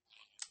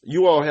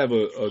 You all have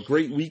a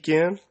great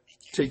weekend.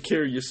 Take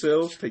care of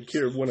yourselves. Take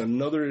care of one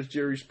another, as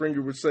Jerry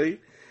Springer would say.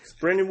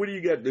 Brandon, what do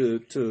you got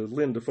to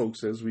lend to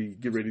folks as we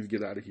get ready to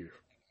get out of here?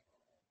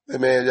 Hey,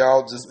 man,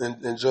 y'all just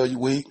enjoy your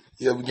week.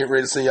 Yeah, we get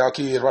ready to send y'all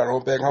kids right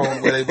on back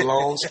home where they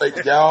belong, straight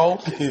to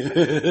y'all.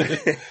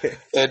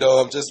 And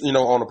just,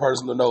 on a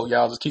personal note,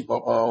 y'all just keep my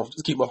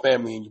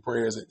family in your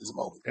prayers at this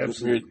moment.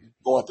 Absolutely.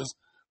 We're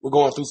we're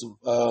going through some,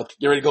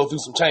 get ready to go through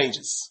some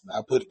changes.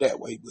 I put it that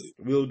way, but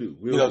We'll do.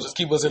 just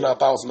keep us in our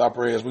thoughts and our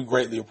prayers. We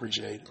greatly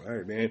appreciate it. All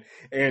right, man.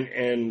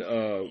 And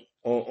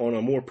on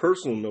a more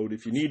personal note,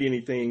 if you need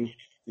anything,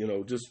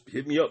 just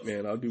hit me up,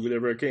 man. I'll do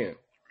whatever I can.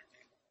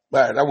 All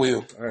right, I will.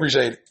 All right.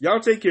 Appreciate it. Y'all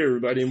take care,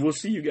 everybody, and we'll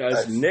see you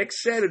guys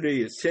next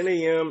Saturday at 10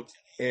 a.m.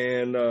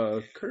 And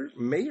Kurt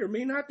may or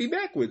may not be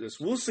back with us.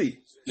 We'll see.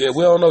 Yeah,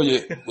 we don't know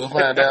yet. We'll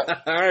find out.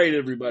 All right,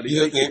 everybody.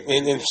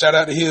 And shout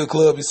out to Hill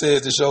Club. He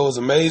says the show is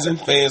amazing.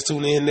 Fans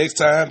tune in next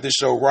time. This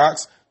show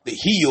rocks. The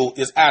heel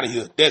is out of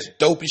here. That's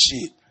dope as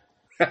shit.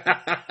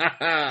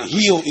 The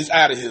heel is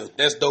out of here.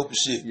 That's dope as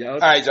shit. All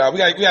right, y'all. We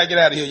gotta get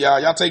out of here, y'all.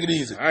 Y'all take it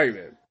easy. All right,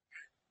 man.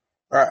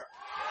 All right.